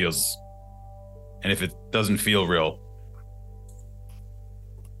as it feels. And if it doesn't feel real,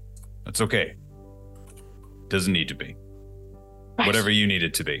 that's okay. Doesn't need to be. Right. Whatever you need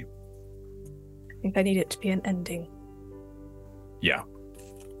it to be. I think I need it to be an ending. Yeah.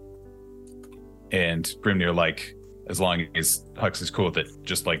 And Grimnir, like, as long as Hux is cool with it,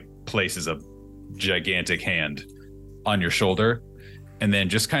 just like places a gigantic hand on your shoulder, and then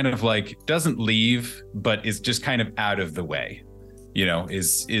just kind of like doesn't leave, but is just kind of out of the way. You know,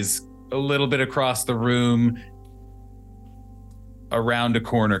 is a little bit across the room, around a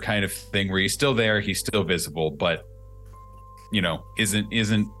corner kind of thing where he's still there, he's still visible, but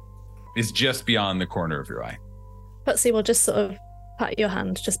is just beyond the corner of your eye. Huxley will just sort of pat your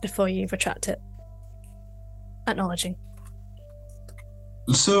hand just before you retract it, acknowledging.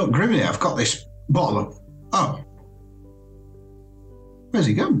 So, Grimmy, I've got this bottle of... Oh. Where's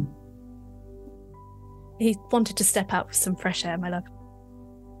he gone? He wanted to step out for some fresh air, my love.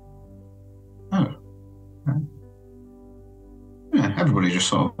 Oh. Yeah, everybody just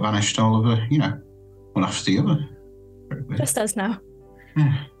sort of vanished all over, one after the other. Just us now.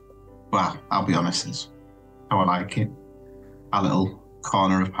 Yeah. Well, I'll be honest, it's how I like it. Our little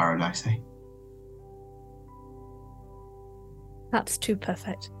corner of paradise, eh? That's too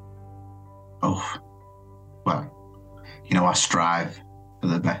perfect. Oh. Well, I strive for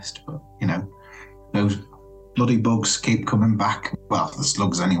the best, but, those bloody bugs keep coming back. Well, the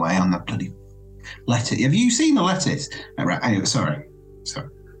slugs anyway, on the bloody lettuce. Have you seen the lettuce? Oh, right, anyway, sorry,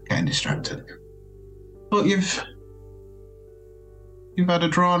 getting distracted. But you've had a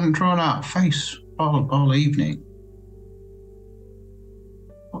drawn out face all evening.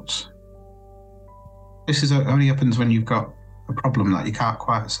 This only happens when you've got a problem that you can't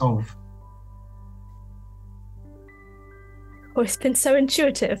quite solve. Oh, it's been so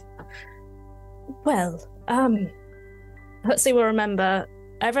intuitive. Well, Huxley will remember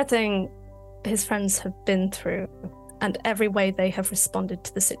everything his friends have been through and every way they have responded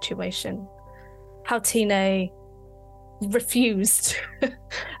to the situation. How Tina refused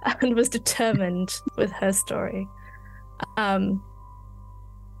and was determined with her story.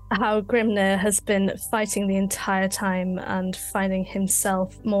 How Grimnir has been fighting the entire time and finding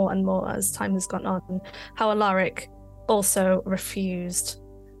himself more and more as time has gone on. How Alaric also refused,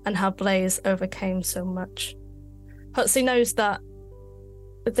 and how Blaze overcame so much. Huxley knows that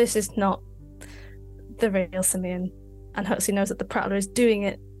this is not the real Simeon, and Huxley knows that the Prattler is doing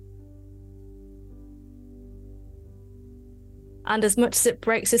it. And as much as it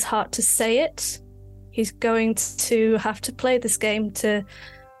breaks his heart to say it, he's going to have to play this game to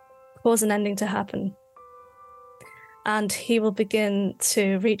cause an ending to happen. And he will begin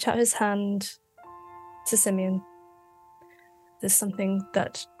to reach out his hand to Simeon. There's something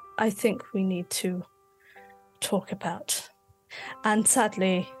that I think we need to talk about. And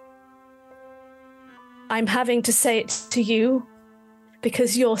sadly, I'm having to say it to you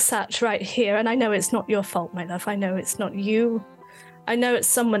because you're sat right here, and I know it's not your fault, my love. I know it's not you. I know it's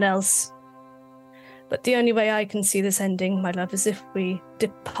someone else. But the only way I can see this ending, my love, is if we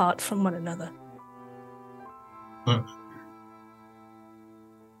depart from one another. But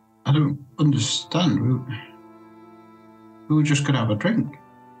I don't understand. We were just going to have a drink.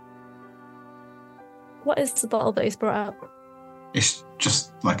 What is the bottle that he's brought out? It's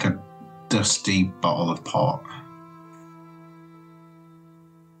just like a dusty bottle of port.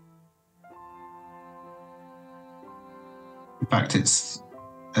 In fact, it's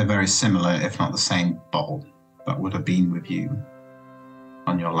a very similar, if not the same, bottle that would have been with you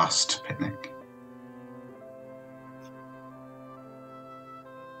on your last picnic.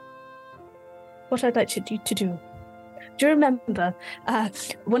 What I'd like you to do. Do you remember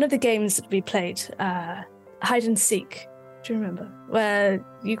one of the games that we played, hide and seek? Do you remember? Where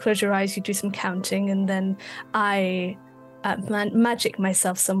you close your eyes, you do some counting, and then I magic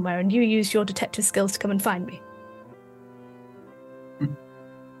myself somewhere, and you use your detective skills to come and find me.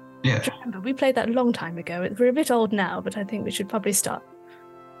 Yeah. Do you remember? We played that a long time ago. We're a bit old now, but I think we should probably start.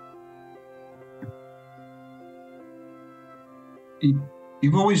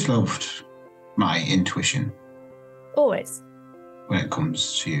 You've always loved my intuition. Always. When it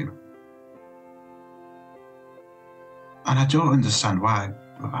comes to you. And I don't understand why,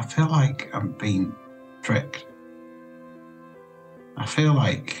 but I feel like I'm being tricked. I feel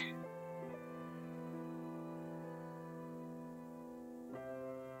like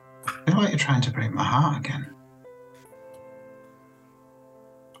you're trying to break my heart again.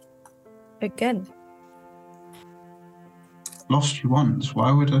 Again? Lost you once,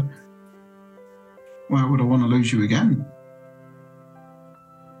 why would I want to lose you again?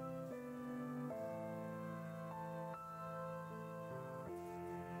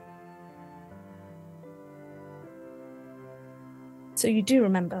 So you do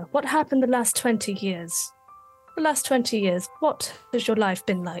remember. What happened the last 20 years? The last 20 years, what has your life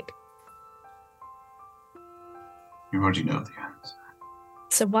been like? You already know the answer.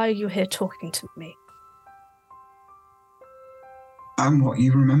 So why are you here talking to me? I'm what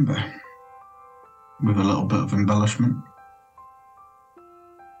you remember. With a little bit of embellishment.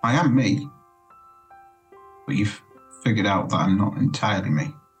 I am me. But you've figured out that I'm not entirely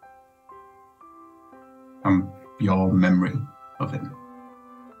me. I'm your memory of him.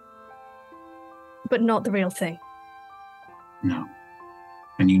 But not the real thing. No.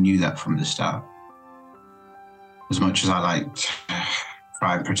 And you knew that from the start. As much as I liked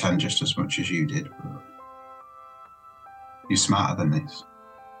try and pretend just as much as you did. But you're smarter than this.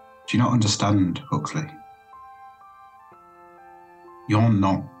 Do you not understand, Huxley? You're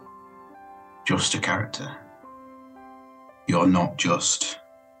not just a character. You're not just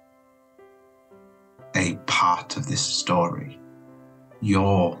a part of this story.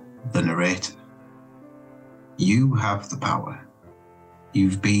 You're the narrator. You have the power.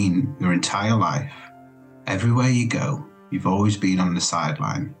 You've been your entire life. Everywhere you go, you've always been on the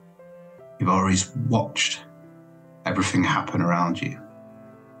sideline. You've always watched everything happen around you,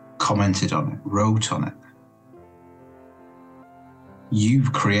 commented on it, wrote on it.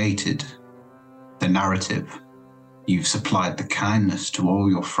 You've created the narrative. You've supplied the kindness to all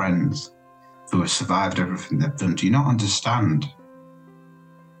your friends who have survived everything they've done. Do you not understand?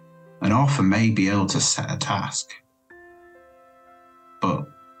 An author may be able to set a task, but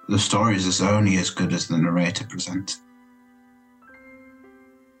the story is only as good as the narrator presents.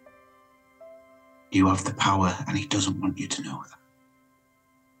 You have the power, and he doesn't want you to know that.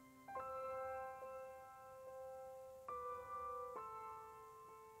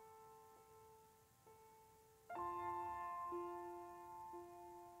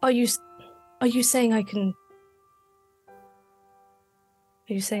 Are you saying I can?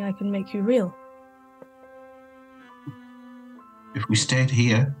 Are you saying I can make you real? If we stayed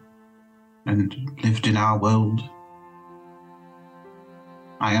here and lived in our world,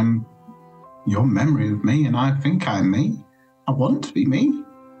 I am your memory of me, and I think I'm me. I want to be me.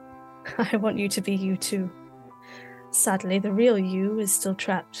 I want you to be you too. Sadly, the real you is still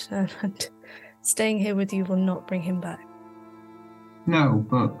trapped, and staying here with you will not bring him back. No,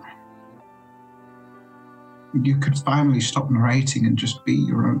 but you could finally stop narrating and just be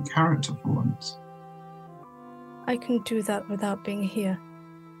your own character for once. I can do that without being here.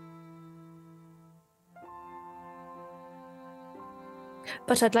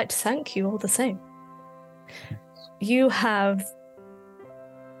 But I'd like to thank you all the same. You have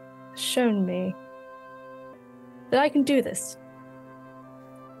shown me that I can do this.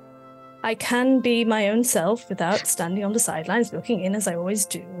 I can be my own self without standing on the sidelines looking in as I always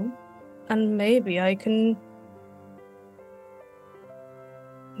do. And maybe I can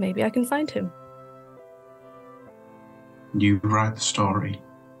find him. You write the story.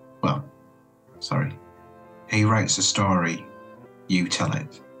 Well, sorry. He writes the story. You tell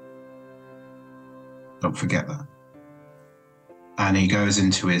it. Don't forget that. And he goes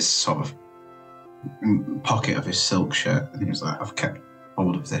into his sort of pocket of his silk shirt and he's like, I've kept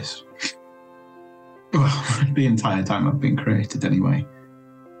hold of this. Well, the entire time I've been created anyway.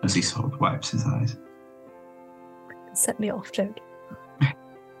 As he sort of wipes his eyes. Set me off, don't.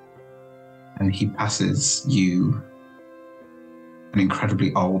 And he passes you an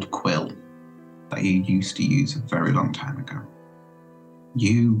incredibly old quill that you used to use a very long time ago.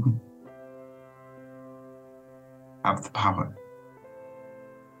 You have the power.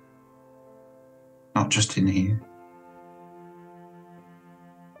 Not just in here.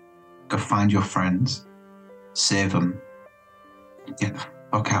 Go find your friends, save them, get the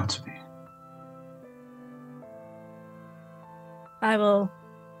fuck out of here. I will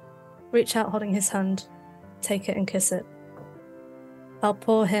reach out holding his hand, take it and kiss it. I'll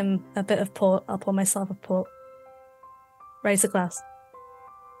pour him a bit of port, I'll pour myself a port. Raise a glass.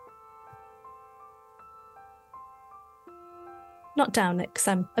 Not down it, because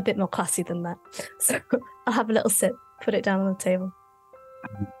I'm a bit more classy than that. So I'll have a little sip, put it down on the table.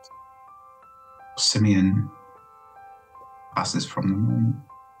 And Simeon passes from the moment.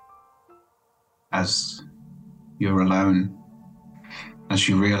 As you're alone, as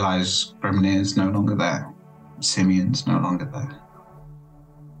you realise Grimnir's no longer there, Simeon's no longer there.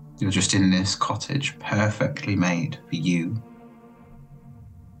 You're just in this cottage, perfectly made for you,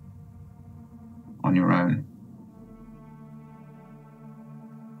 on your own.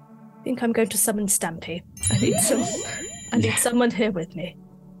 I think I'm going to summon Stampy. I need someone here with me.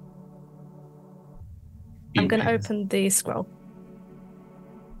 I'm going to open the scroll.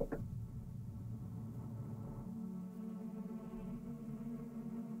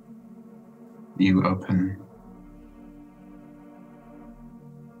 You open.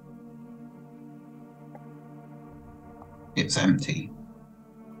 It's empty.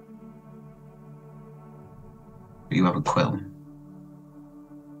 But you have a quill.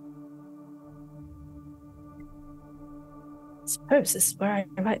 I suppose this is where I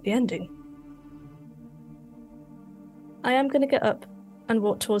write the ending. I am going to get up and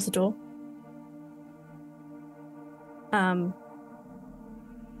walk towards the door.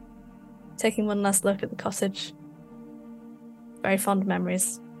 taking one last look at the cottage. Very fond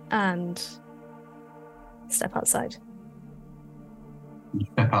memories. And step outside. You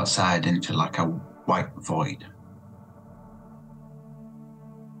step outside into like a white void.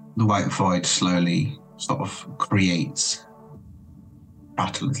 The white void slowly sort of creates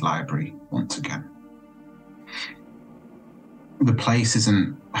Battler's Library once again. The place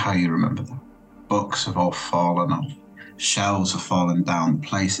isn't how you remember them. Books have all fallen off. Shelves have fallen down. The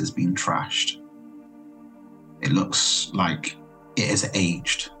place has been trashed. It looks like it has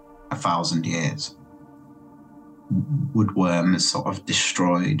aged 1,000 years. Woodworm has sort of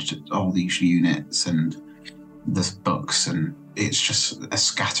destroyed all these units and there's books, and it's just a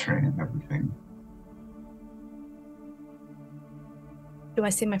scattering of everything. Do I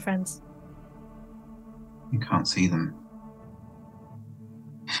see my friends? You can't see them.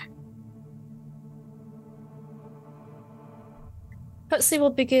 Huxley will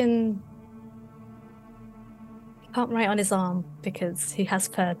begin. He can't write on his arm because he has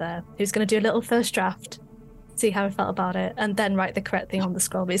fur there. He's going to do a little first draft, see how he felt about it, and then write the correct thing on the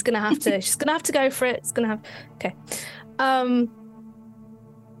scroll. But he's going to have to. She's going to have to go for it. It's going to have. Okay.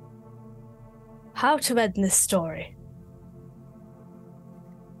 How to end this story?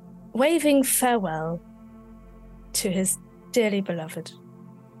 Waving farewell to his dearly beloved,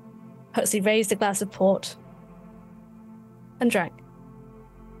 Huxley raised a glass of port and drank.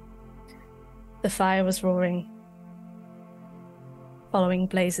 The fire was roaring, following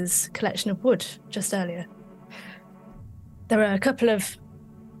Blaze's collection of wood just earlier. There were a couple of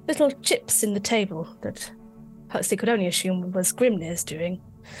little chips in the table that Huxley could only assume was Grimnir's doing.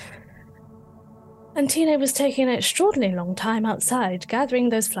 And Tina was taking an extraordinarily long time outside, gathering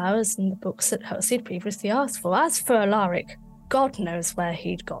those flowers and the books that Huxley had previously asked for. As for Alaric, God knows where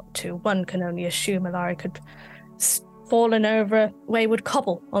he'd got to. One can only assume Alaric had fallen over a wayward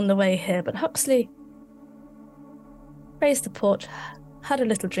cobble on the way here, but Huxley raised the port, had a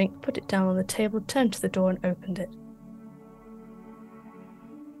little drink, put it down on the table, turned to the door and opened it.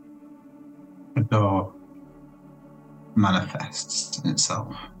 A door manifests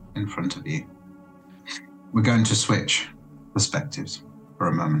itself in front of you. We're going to switch perspectives for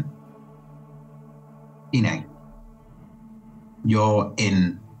a moment. Ine, you're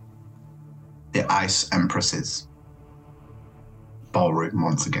in the Ice Empress's ballroom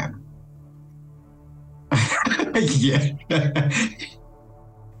once again. Yeah.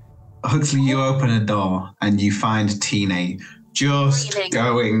 Huxley, you open a door and you find Tina just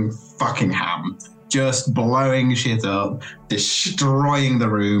going fucking ham. Just blowing shit up, destroying the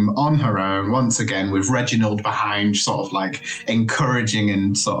room on her own, once again, with Reginald behind, sort of like encouraging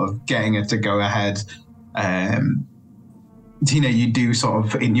and sort of getting her to go ahead. Tina, you do sort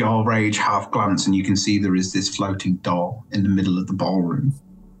of, in your rage, half glance, and you can see there is this floating door in the middle of the ballroom.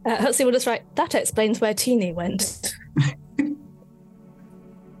 Huxley will just write, that explains where Tina went.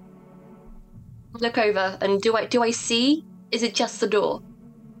 Look over, and do I see? Is it just the door?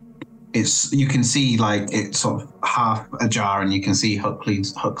 You can see like it's sort of half ajar, and you can see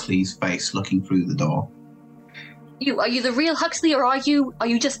Huxley's face looking through the door. Are you the real Huxley, or are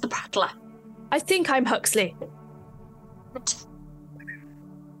you just the prattler? I think I'm Huxley.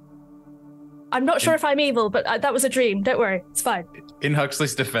 I'm not sure if I'm evil, but that was a dream. Don't worry, it's fine. In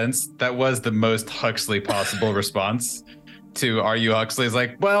Huxley's defense, that was the most Huxley possible response to "Are you Huxley?" Is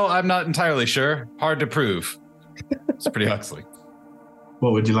like, well, I'm not entirely sure. Hard to prove. It's pretty Huxley.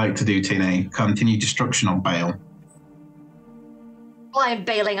 What would you like to do, Tina? Continue destruction or bail? I am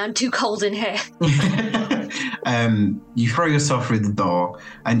bailing. I'm too cold in here. You throw yourself through the door,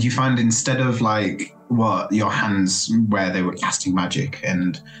 and you find instead of like your hands where they were casting magic,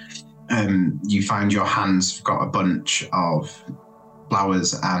 and you find your hands have got a bunch of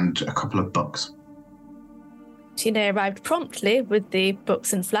flowers and a couple of books. Tina arrived promptly with the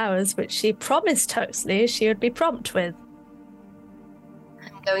books and flowers, which she promised Huxley she would be prompt with.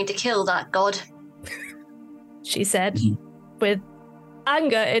 I'm going to kill that god, she said, with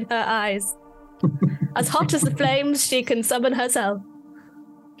anger in her eyes. As hot as the flames she can summon herself.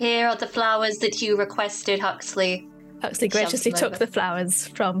 Here are the flowers that you requested, Huxley. Huxley graciously took the flowers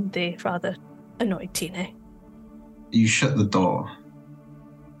from the rather annoyed Tina. You shut the door,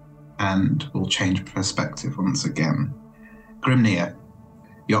 and we'll change perspective once again. Grimnir,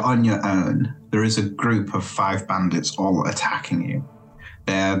 you're on your own. There is a group of 5 bandits all attacking you.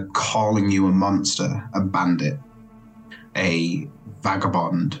 They're calling you a monster, a bandit, a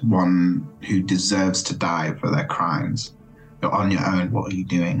vagabond, one who deserves to die for their crimes. You're on your own. What are you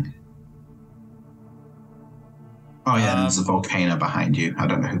doing? Oh yeah, there's a volcano behind you. I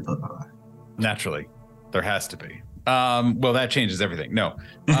don't know who put that there. Naturally. There has to be. Well, that changes everything. No.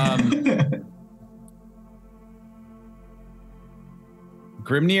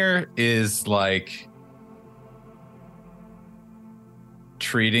 Grimnir is like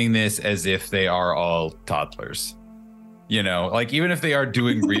treating this as if they are all toddlers. You know, like even if they are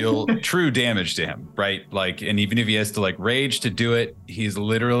doing real true damage to him, right? Like, and even if he has to like rage to do it, he's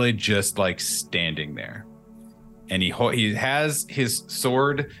literally just like standing there. And he has his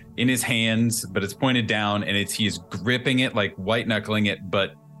sword in his hands, but it's pointed down, and he's gripping it, like white knuckling it,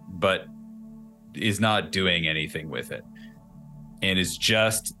 but is not doing anything with it, and is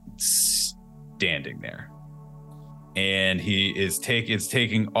just standing there. And he is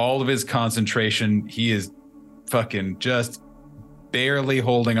taking all of his concentration. He is fucking just barely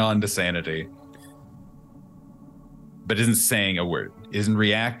holding on to sanity, but isn't saying a word, isn't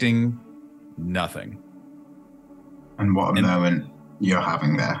reacting, nothing. And what a moment you're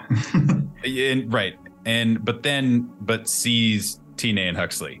having there. Right. But sees Tina and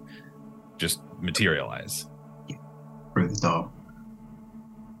Huxley just materialize through the door.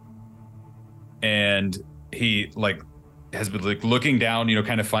 And he like has been like looking down, you know,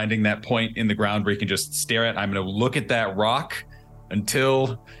 kind of finding that point in the ground where he can just stare at. I'm going to look at that rock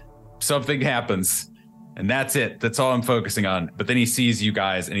until something happens. And that's it. That's all I'm focusing on. But then he sees you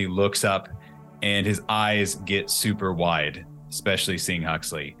guys and he looks up and his eyes get super wide, especially seeing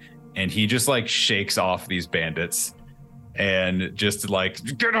Huxley. And he just like shakes off these bandits and just like,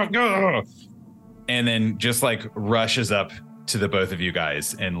 get up, go! And then just like rushes up to the both of you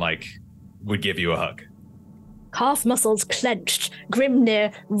guys and like would give you a hug. Calf muscles clenched,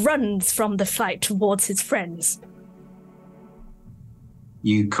 Grimnir runs from the fight towards his friends.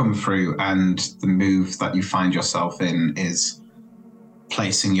 You come through, and the move that you find yourself in is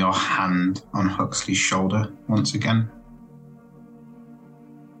placing your hand on Huxley's shoulder once again.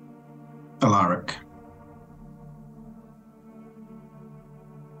 Alaric.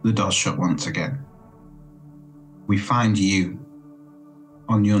 The door's shut once again. We find you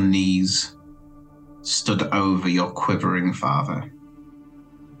on your knees, stood over your quivering father.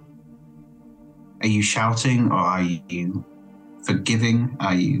 Are you shouting, or are you forgiving?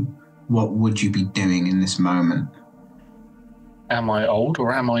 What would you be doing in this moment? Am I old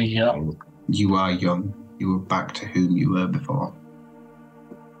or am I young? You are young. You were back to whom you were before.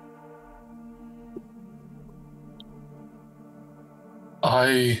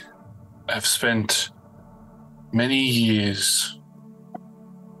 I have spent many years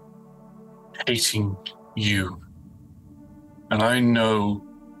hating you. And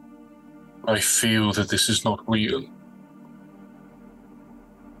I feel that this is not real.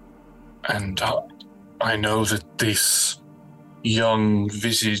 And I know that this young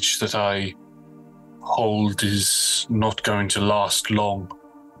visage that I hold is not going to last long.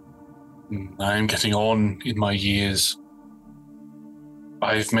 I am getting on in my years.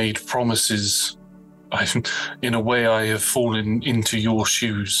 I've made promises. In a way, I have fallen into your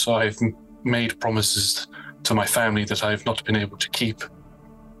shoes. I've made promises to my family that I have not been able to keep,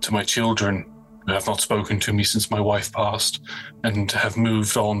 to my children who have not spoken to me since my wife passed and have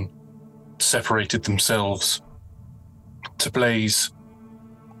moved on, separated themselves. To Blaze,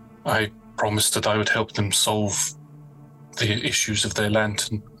 I promised that I would help them solve the issues of their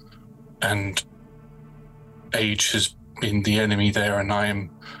lantern, and age has been the enemy there, and I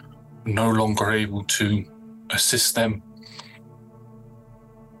am no longer able to assist them.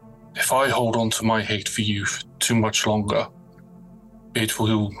 If I hold on to my hate for you for too much longer, it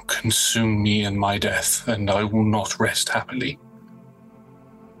will consume me in my death, and I will not rest happily.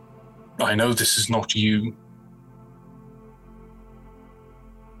 I know this is not you,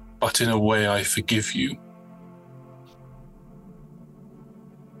 but in a way I forgive you.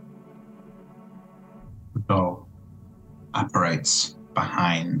 The door apparates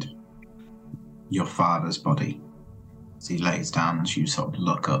behind your father's body. As he lays down, as you sort of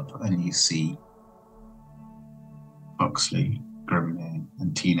look up and you see Huxley, Grimnir,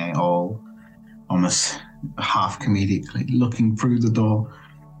 and Tina all almost half comedically looking through the door.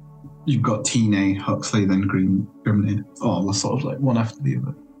 You've got Tina, Huxley, then Grimnir, all sort of like one after the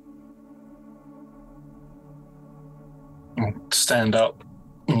other. Stand up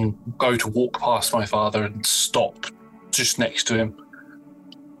and go to walk past my father and stop just next to him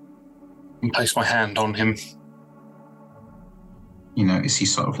and place my hand on him. You notice he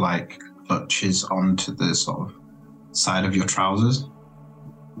sort of like clutches onto the sort of side of your trousers,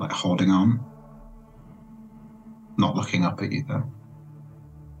 like holding on. Not looking up at you though.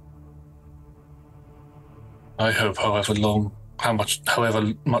 I hope however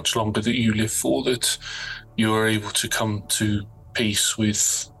much longer that you live for, that you are able to come to peace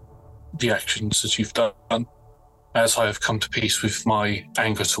with the actions that you've done. as I have come to peace with my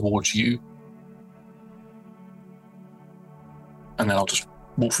anger towards you. And then I'll just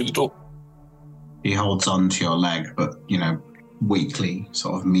walk through the door. He holds on to your leg, but, weakly,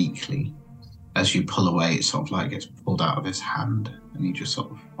 sort of meekly. As you pull away, it sort of like gets pulled out of his hand, and he just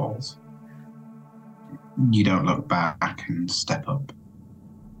sort of falls. You don't look back and step up.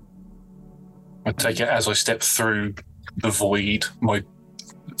 I take it as I step through the void, my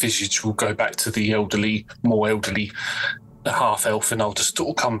visage will go back to the elderly, more elderly, the half-elf, and I'll just sort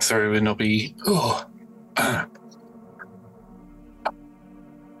of come through and I'll be,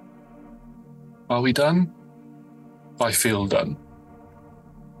 Are we done? I feel done.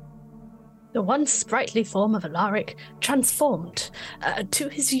 The once sprightly form of Alaric transformed to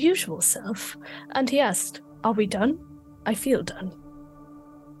his usual self, and he asked, "Are we done? I feel done."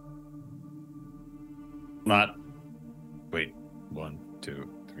 Not. Wait. 1, 2,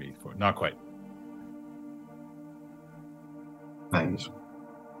 3, 4. Not quite. Thanks.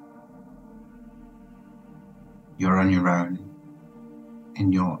 You're on your own,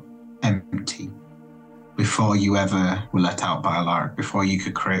 and you're empty. Before you ever were let out by Alaric, before you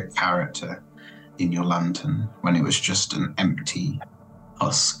could create character in your lantern, when it was just an empty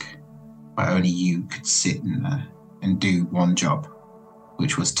husk, where only you could sit in there and do one job,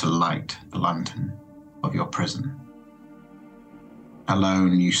 which was to light the lantern of your prison.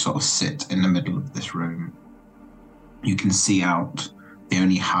 Alone, you sort of sit in the middle of this room. You can see out the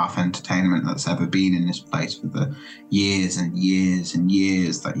only half entertainment that's ever been in this place for the years and years and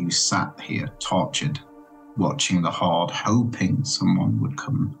years that you sat here tortured, watching the horde, hoping someone would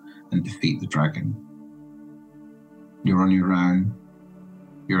come and defeat the dragon. You're on your own.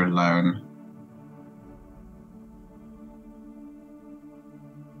 You're alone.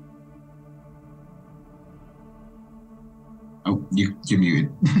 Oh, you're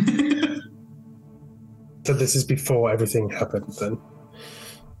muted. So this is before everything happened then.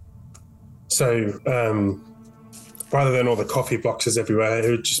 So rather than all the coffee boxes everywhere,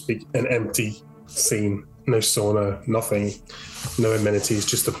 it would just be an empty scene. No sauna, nothing, no amenities,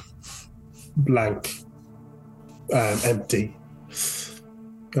 just a blank, empty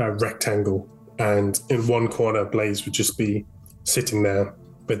rectangle. And in one corner, Blaze would just be sitting there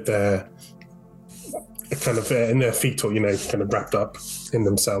with their kind of in their fetal, kind of wrapped up in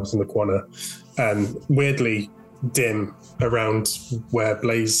themselves in the corner, and weirdly dim around where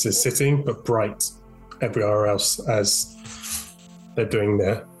Blaze is sitting, but bright everywhere else as they're doing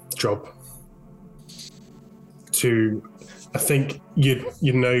their job. I think you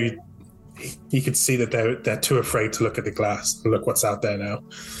could see that they're too afraid to look at the glass and look what's out there now.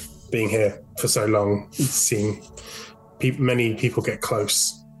 Being here for so long, seeing many people get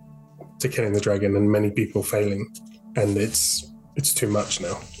close to killing the dragon, and many people failing, and it's too much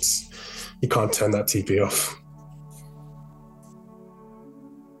now. You can't turn that TV off.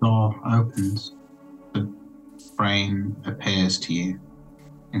 Door opens. The frame appears to you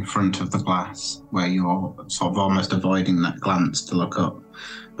in front of the glass, where you're sort of almost avoiding that glance to look up,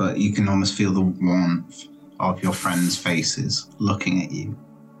 but you can almost feel the warmth of your friends' faces looking at you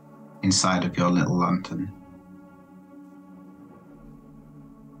inside of your little lantern.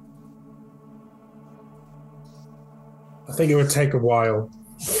 I think it would take a while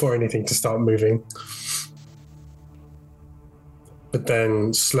for anything to start moving. But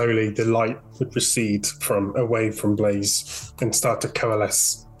then slowly the light would recede away from Blaze and start to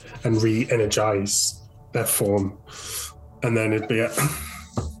coalesce and re-energize their form. And then it'd be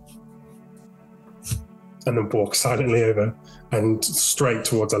and then walk silently over and straight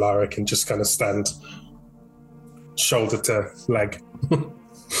towards Alaric and just kind of stand shoulder to leg,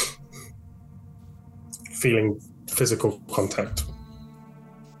 feeling physical contact.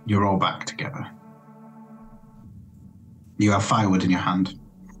 You're all back together. You have firewood in your hand.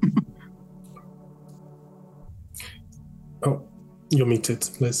 Oh, you're muted,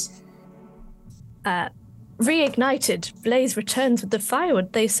 Liz. Reignited, Blaze returns with the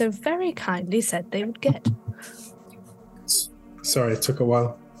firewood they so very kindly said they would get. Sorry, it took a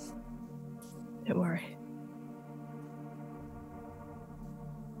while. Don't worry.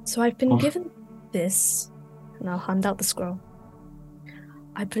 So I've been given this, and I'll hand out the scroll.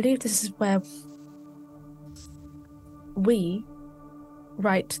 I believe this is where we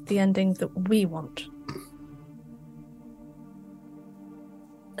write the ending that we want.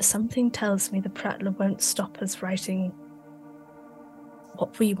 Something tells me the Prattler won't stop us writing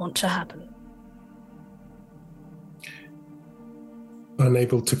what we want to happen.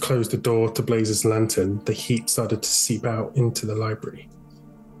 Unable to close the door to Blaze's lantern, the heat started to seep out into the library,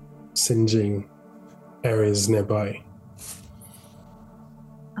 singeing areas nearby.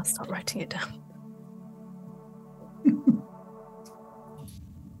 I'll start writing it down.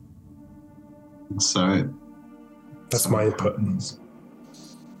 So that's my input.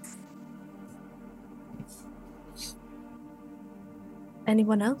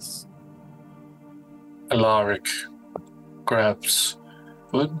 Anyone else? Alaric grabs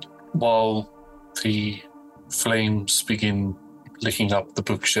wood while the flames begin licking up the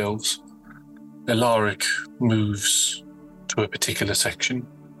bookshelves. Alaric moves to a particular section,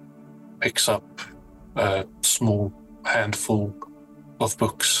 picks up a small handful of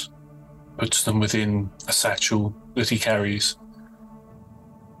books, puts them within a satchel that he carries,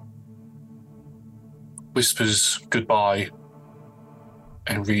 whispers goodbye,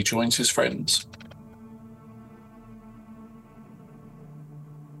 and rejoins his friends.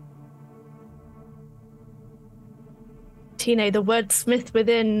 Tine, the wordsmith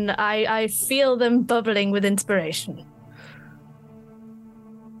within, I feel them bubbling with inspiration.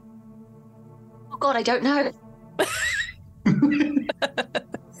 Oh God, I don't know.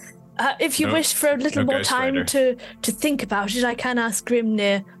 If you wish for a little more time to think about it, I can ask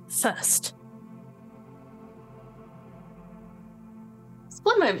Grimnir first. Just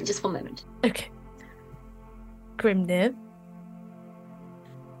one moment. Okay. Grimnir.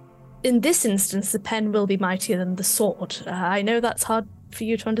 In this instance, the pen will be mightier than the sword. I know that's hard for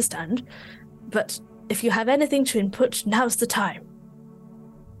you to understand, but if you have anything to input, now's the time.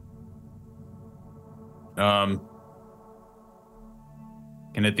 And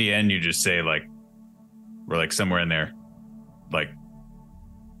at the end, you just say, like, we're like somewhere in there. Like,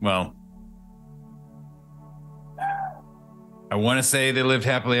 well, I want to say they lived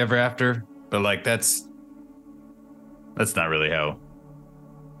happily ever after, but like, that's not really how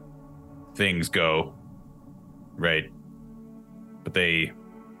things go, right? But I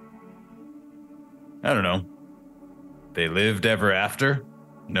don't know. They lived ever after?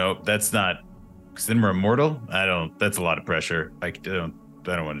 Nope, that's not, because then we're immortal? That's a lot of pressure. I don't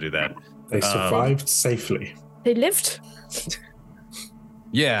want to do that. They survived safely. They lived?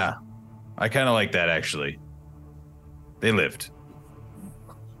 Yeah, I kind of like that, actually. They lived.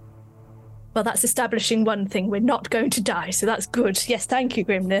 Well, that's establishing one thing. We're not going to die, so that's good. Yes, thank you,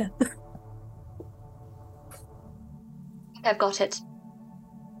 Grimnir. I've got it.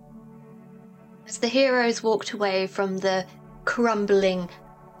 As the heroes walked away from the crumbling,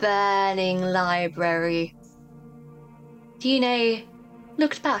 burning library, Dine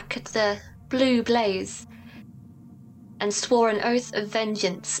looked back at the blue blaze and swore an oath of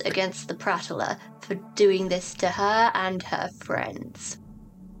vengeance against the prattler for doing this to her and her friends.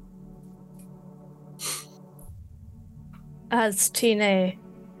 As Tine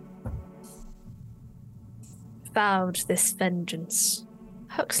vowed this vengeance,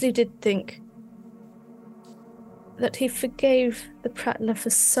 Huxley did think that he forgave the prattler for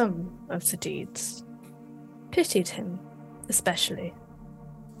some of the deeds. Pitied him, especially.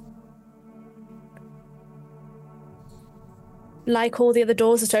 Like all the other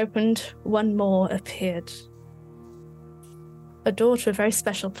doors that opened, one more appeared. A door to a very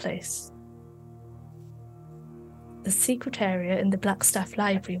special place. The secret area in the Blackstaff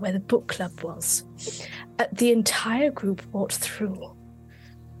Library where the book club was. The entire group walked through.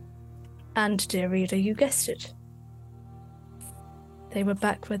 And, dear reader, you guessed it. They were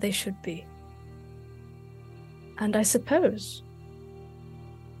back where they should be. And I suppose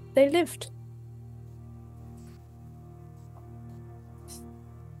they lived.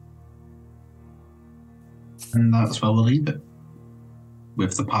 And that's where we'll leave it.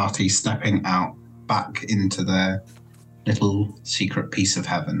 With the party stepping out back into their little secret piece of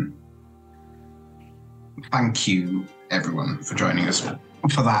heaven. Thank you, everyone, for joining us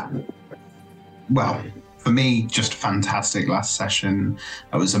for that. Well, for me, just fantastic last session.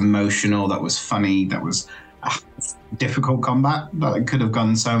 That was emotional, that was funny, that was difficult combat. That could have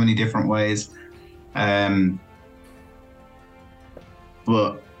gone so many different ways. But no,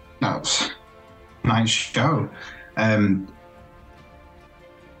 it was a nice show.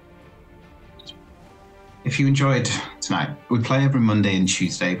 If you enjoyed tonight, we play every Monday and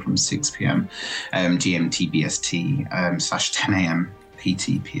Tuesday from 6 p.m. GMT BST /10 a.m.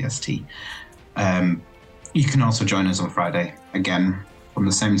 PT PST. You can also join us on Friday, again, from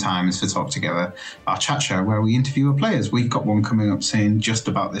the same time as for Talk Together, our chat show where we interview our players. We've got one coming up soon just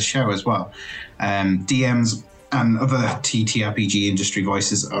about this show as well. DMs and other TTRPG industry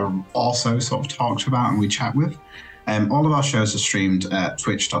voices are also sort of talked about and we chat with. All of our shows are streamed at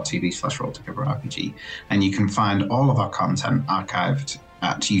twitch.tv/rolltogetherrpg, and you can find all of our content archived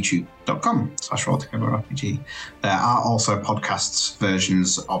at youtube.com/rolltogetherrpg. There are also podcasts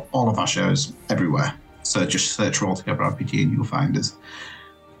versions of all of our shows everywhere. So just search Roll Together RPG and you'll find us.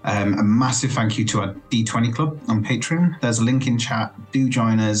 A massive thank you to our D20 Club on Patreon. There's a link in chat. Do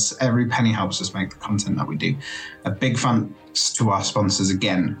join us. Every penny helps us make the content that we do. A big thanks to our sponsors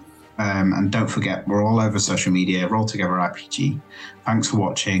again. And don't forget, we're all over social media. Roll Together RPG. Thanks for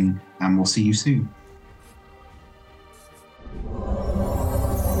watching, and we'll see you soon.